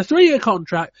 But a 3-year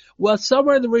contract worth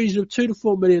somewhere in the region of $2 to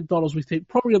 $4 million, we think,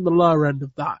 probably on the lower end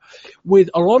of that. With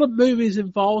a lot of movies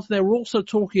involved, they were also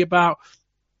talking about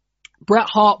Bret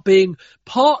Hart being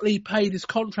partly paid his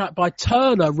contract by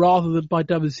Turner rather than by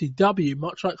WCW,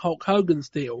 much like Hulk Hogan's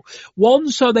deal. One,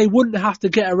 so they wouldn't have to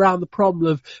get around the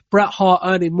problem of Bret Hart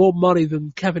earning more money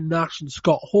than Kevin Nash and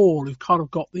Scott Hall, who've kind of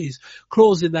got these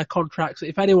clauses in their contracts that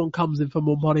if anyone comes in for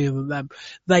more money than them,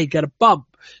 they get a bump.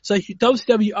 So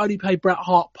WCW only paid Bret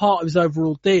Hart part of his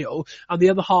overall deal, and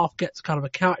the other half gets kind of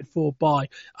accounted for by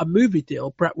a movie deal.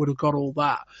 Bret would have got all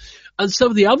that. And some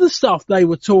of the other stuff they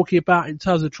were talking about in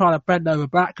terms of trying to bend over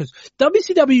backwards,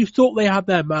 WCW thought they had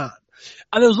their man.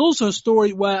 And there was also a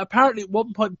story where apparently at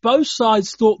one point both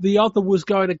sides thought the other was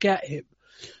going to get him,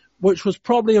 which was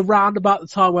probably around about the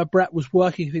time where Bret was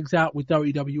working things out with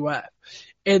WWF.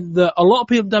 In that a lot of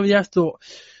people in WWF thought,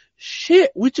 shit,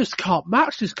 we just can't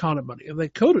match this kind of money. And they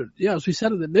couldn't. Yeah, as we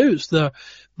said in the news,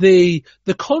 the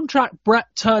contract Bret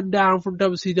turned down from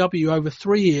WCW over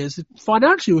 3 years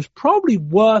financially was probably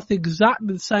worth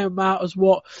exactly the same amount as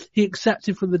what he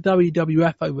accepted from the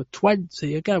WWF over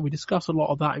 20. Again, we discussed a lot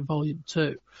of that in Volume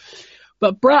 2.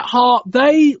 But Bret Hart,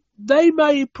 they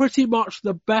made pretty much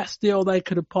the best deal they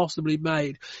could have possibly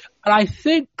made. And I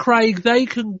think, Craig, they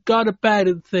can go to bed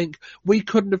and think we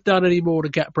couldn't have done any more to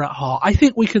get Bret Hart. I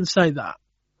think we can say that.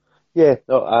 Yeah,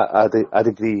 no, I'd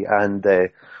agree. And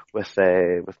with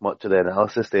much of the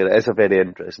analysis there, it is a very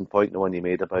interesting point, the one you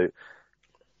made about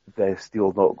the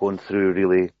deal not going through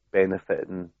really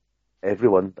benefiting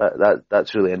everyone.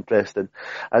 That's really interesting.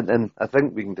 And I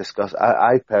think we can discuss,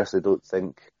 I personally don't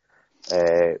think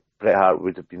Bret Hart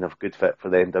would have been a good fit for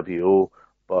the NWO,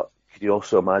 but could you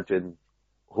also imagine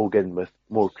Hogan with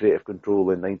more creative control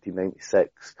in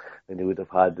 1996 than he would have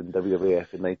had in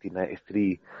WWF in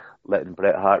 1993, letting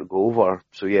Bret Hart go over?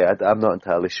 So yeah, I'm not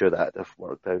entirely sure that would have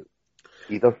worked out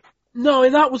either. No,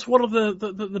 that was one of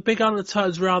the big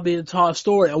undertones around the entire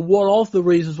story, and one of the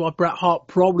reasons why Bret Hart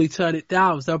probably turned it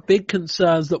down was there are big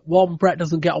concerns that, one, Bret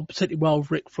doesn't get on particularly well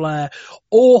with Ric Flair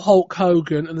or Hulk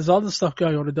Hogan, and there's other stuff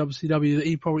going on in WCW that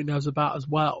he probably knows about as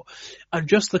well. And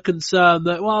just the concern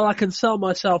that, well, I can sell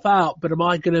myself out, but am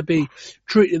I going to be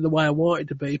treated the way I want it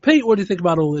to be? Pete, what do you think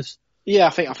about all this? Yeah, I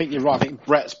think you're right. I think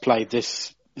Bret's played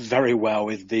this very well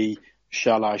with the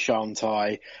shall I, shan't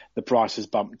I, the price has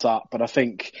bumped up. But I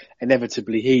think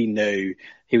inevitably he knew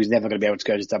he was never going to be able to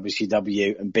go to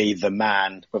WCW and be the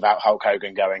man without Hulk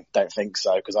Hogan going. Don't think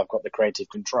so, because I've got the creative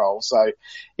control. So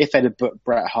if they'd have put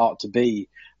Bret Hart to be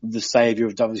the saviour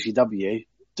of WCW,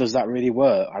 does that really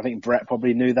work? I think Bret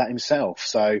probably knew that himself.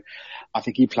 So I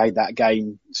think he played that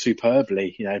game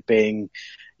superbly, being,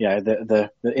 the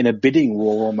in a bidding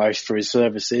war almost for his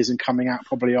services and coming out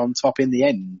probably on top in the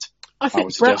end. I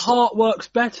think Bret Hart works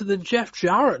better than Jeff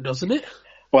Jarrett, doesn't it?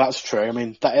 Well, that's true. I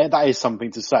mean, that is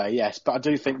something to say, yes. But I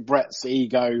do think Bret's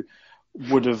ego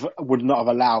would not have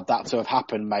allowed that to have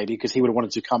happened, maybe, because he would have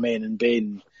wanted to come in and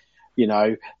been,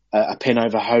 a pin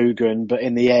over Hogan. But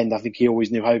in the end, I think he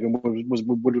always knew Hogan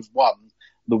would have won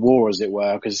the war, as it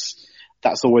were, because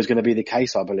that's always going to be the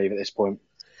case, I believe, at this point.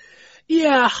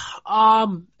 Yeah,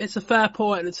 it's a fair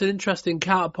point, and it's an interesting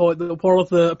counterpoint that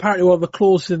apparently one of the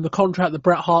clauses in the contract that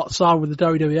Bret Hart signed with the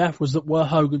WWF was that were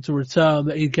Hogan to return,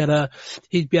 that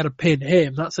he'd be able to pin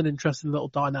him. That's an interesting little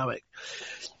dynamic.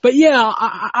 But yeah,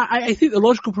 I think the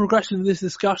logical progression of this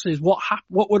discussion is what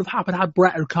would have happened had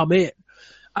Bret had come in,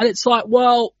 and it's like,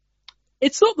 well,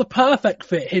 it's not the perfect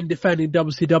fit, him defending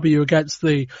WCW against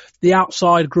the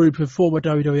outside group of former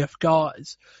WWF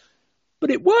guys. But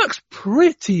it works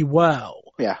pretty well.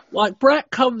 Yeah. Like,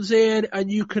 Bret comes in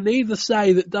and you can either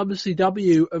say that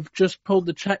WCW have just pulled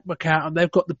the checkbook out and they've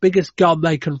got the biggest gun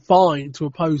they can find to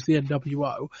oppose the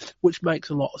NWO, which makes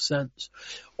a lot of sense.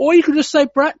 Or you can just say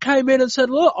Bret came in and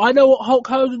said, look, I know what Hulk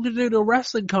Hogan can do to a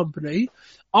wrestling company.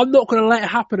 I'm not going to let it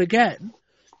happen again.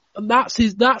 And that's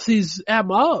his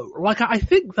MO. Like, I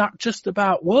think that just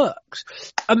about works.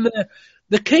 And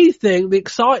the key thing, the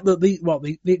exciting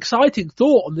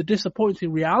thought and the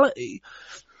disappointing reality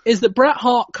is that Bret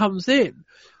Hart comes in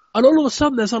and all of a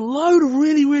sudden there's a load of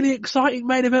really, really exciting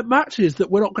main event matches that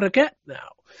we're not going to get now.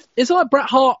 It's like Bret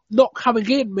Hart not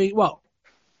coming in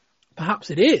perhaps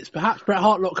it is. Perhaps Bret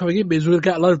Hart not coming in means we're going to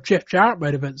get a load of Jeff Jarrett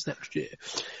main events next year.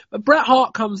 But Bret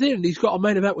Hart comes in and he's got a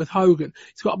main event with Hogan.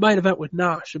 He's got a main event with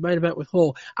Nash, a main event with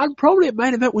Hall, and probably a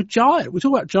main event with Giant. We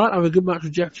talk about Giant having a good match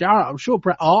with Jeff Jarrett. I'm sure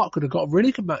Bret Hart could have got a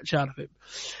really good match out of him.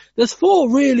 There's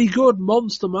 4 really good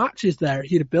monster matches there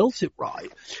if he'd have built it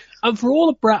right. And for all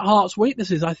of Bret Hart's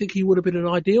weaknesses, I think he would have been an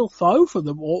ideal foe for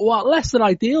them. Well, less than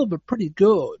ideal, but pretty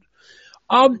good.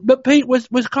 But Pete,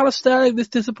 we're kind of staring this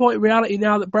disappointing reality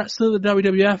now that Bret's still in the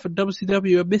WWF and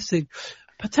WCW are missing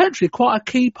potentially quite a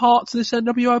key part to this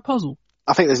NWO puzzle.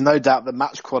 I think there's no doubt that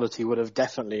match quality would have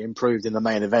definitely improved in the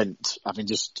main event, having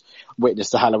just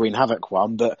witnessed the Halloween Havoc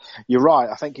one. But you're right.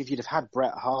 I think if you'd have had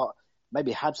Bret Hart,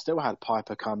 maybe still had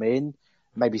Piper come in,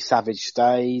 maybe Savage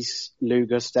stays,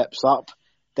 Luger steps up,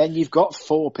 then you've got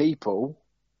 4 people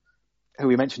who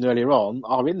we mentioned earlier on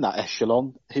are in that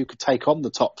echelon who could take on the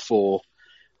top 4.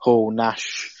 Hall,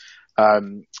 Nash,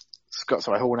 Hogan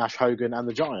and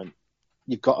the Giant.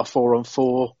 You've got a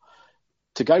 4-on-4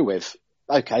 to go with.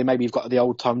 Okay, maybe you've got the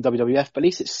old time WWF, but at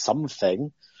least it's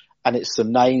something, and it's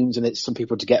some names and it's some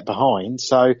people to get behind.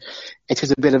 So it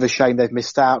is a bit of a shame they've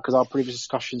missed out, because our previous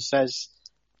discussion says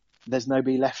there's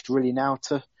nobody left really now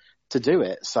to do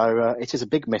it. So it is a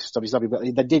big miss for WCW, but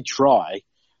they did try,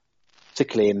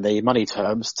 particularly in the money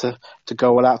terms, to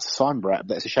go all out to sign Bret,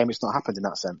 but it's a shame it's not happened in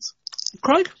that sense.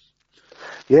 Craig?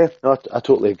 Yeah, no, I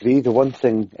totally agree. The one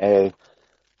thing,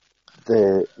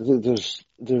 there's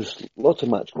lots of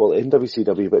match quality in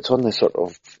WCW, but it's on the sort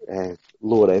of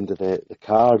lower end of the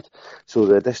card. So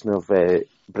the addition of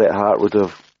Bret Hart would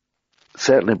have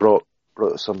certainly brought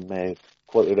some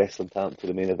quality wrestling talent to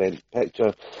the main event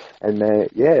picture, and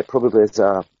it probably is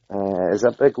a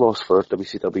big loss for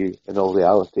WCW in all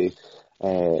reality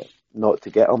not to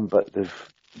get him, but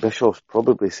Bischoff's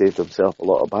probably saved himself a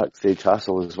lot of backstage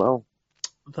hassle as well.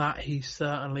 That he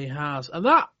certainly has. And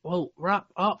that will wrap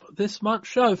up this month's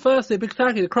show. Firstly, a big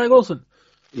thank you to Craig Wilson.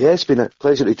 Yeah, it's been a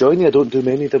pleasure to join you. I don't do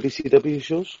many WCW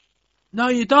shows. No,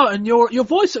 you don't. And your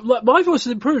voice, my voice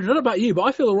has improved. I don't know about you, but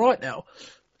I feel all right now.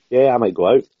 Yeah, I might go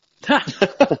out.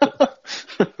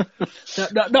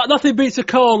 Nothing beats a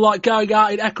cold like going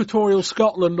out in equatorial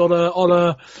Scotland on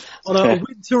a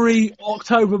wintry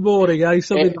October morning, eh?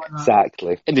 Something like that.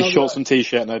 Exactly. In the shorts and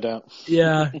t-shirt, no doubt.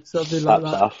 Yeah, something like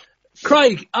that. Tough.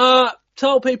 Craig,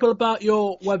 tell people about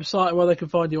your website and where they can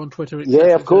find you on Twitter.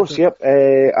 Yeah, of course. Yep.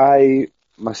 I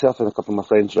myself and a couple of my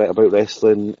friends write about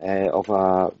wrestling of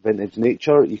a vintage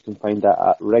nature. You can find that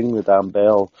at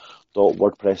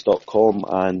ringthedamnbell.wordpress.com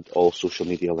and all social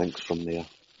media links from there.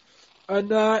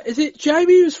 And is it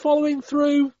Jamie who's following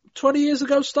through 20 years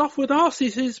ago stuff with us? He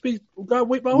seems to be going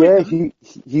week by week. Yeah,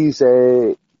 he's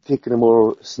taking a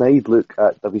more snide look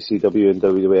at WCW and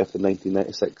WWF in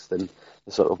 1996 than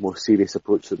the sort of more serious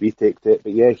approach that we take to it.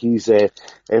 But yeah, he's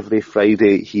every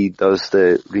Friday he does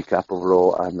the recap of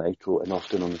Raw and Nitro, and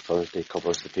often on the Thursday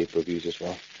covers the pay-per-views as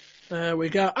well. There we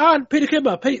go. And Peter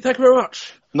Kimber. Pete, thank you very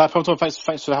much. No problem at all.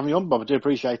 Thanks for having me on, Bob. I do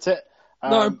appreciate it.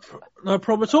 No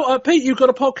problem at all. Pete, you've got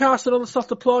a podcast and all the stuff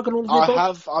to plug and all the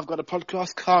stuff? I've got a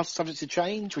podcast called Subject to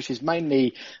Change, which is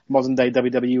mainly modern day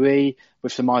WWE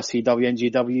with some ICW and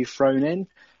GW thrown in.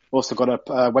 Also got a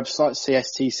website,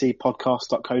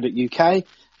 cstcpodcast.co.uk,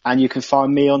 and you can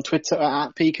find me on Twitter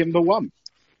at pkimber1.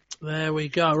 There we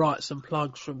go. Right, some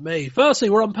plugs from me. Firstly,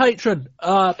 we're on Patreon,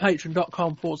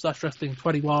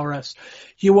 patreon.com/wrestling20rs.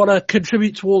 You want to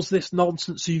contribute towards this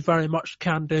nonsense, you very much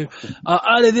can do.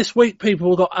 Earlier this week,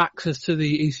 people got access to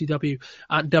the ECW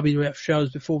and WF shows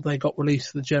before they got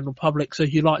released to the general public. So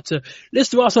if you'd like to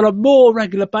listen to us on a more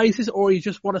regular basis, or you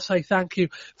just want to say thank you,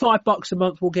 $5 a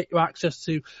month will get you access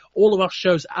to all of our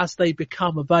shows as they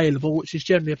become available, which is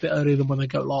generally a bit earlier than when they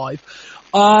go live.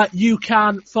 You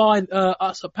can find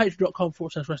us at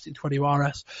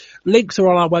patreon.com/wrestling20rs. Links are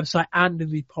on our website and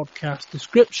in the podcast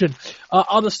description.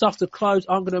 Other stuff to close,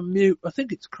 I'm going to mute. I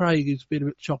think it's Craig who's been a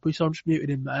bit choppy, so I'm just muting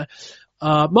him there.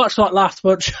 Much like last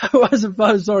month, I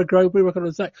suppose, sorry, Greg, we were going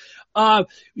to say.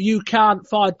 You can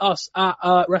find us at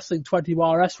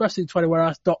Wrestling20rs,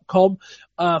 Wrestling20rs.com,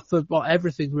 for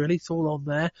everything really. It's all on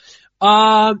there.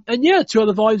 And yeah, 2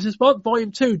 other volumes this month.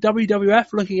 Volume 2,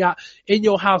 WWF, looking at In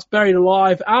Your House, Buried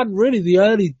Alive, and really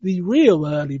the real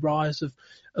early rise of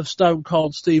Stone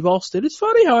Cold Steve Austin. It's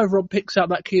funny how everyone picks out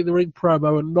that King of the Ring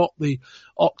promo and not the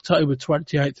October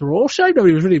 28th Raw. Shame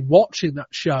nobody was really watching that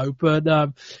show, but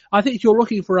I think if you're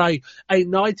looking for a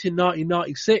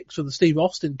 1996 where the Steve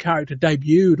Austin character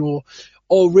debuted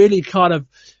or really kind of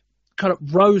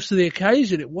rose to the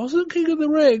occasion, it wasn't King of the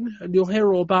Ring, and you'll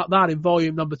hear all about that in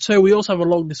volume number 2. We also have a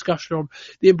long discussion on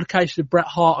the implication of Bret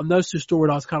Hart, and those two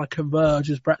storylines kind of converge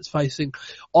as Bret's facing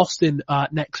Austin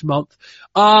next month.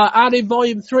 And in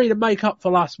volume 3, to make up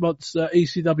for last month's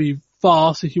ECW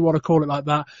farce, if you want to call it like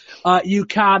that, you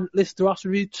can listen to us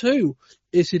review 2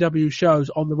 ECW shows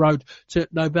on the road to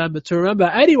November to remember.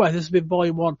 Anyway, this has been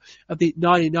volume 1 of the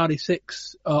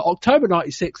 1996, October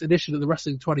 96 edition of the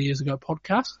Wrestling 20 Years Ago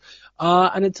podcast.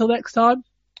 And until next time,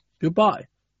 goodbye.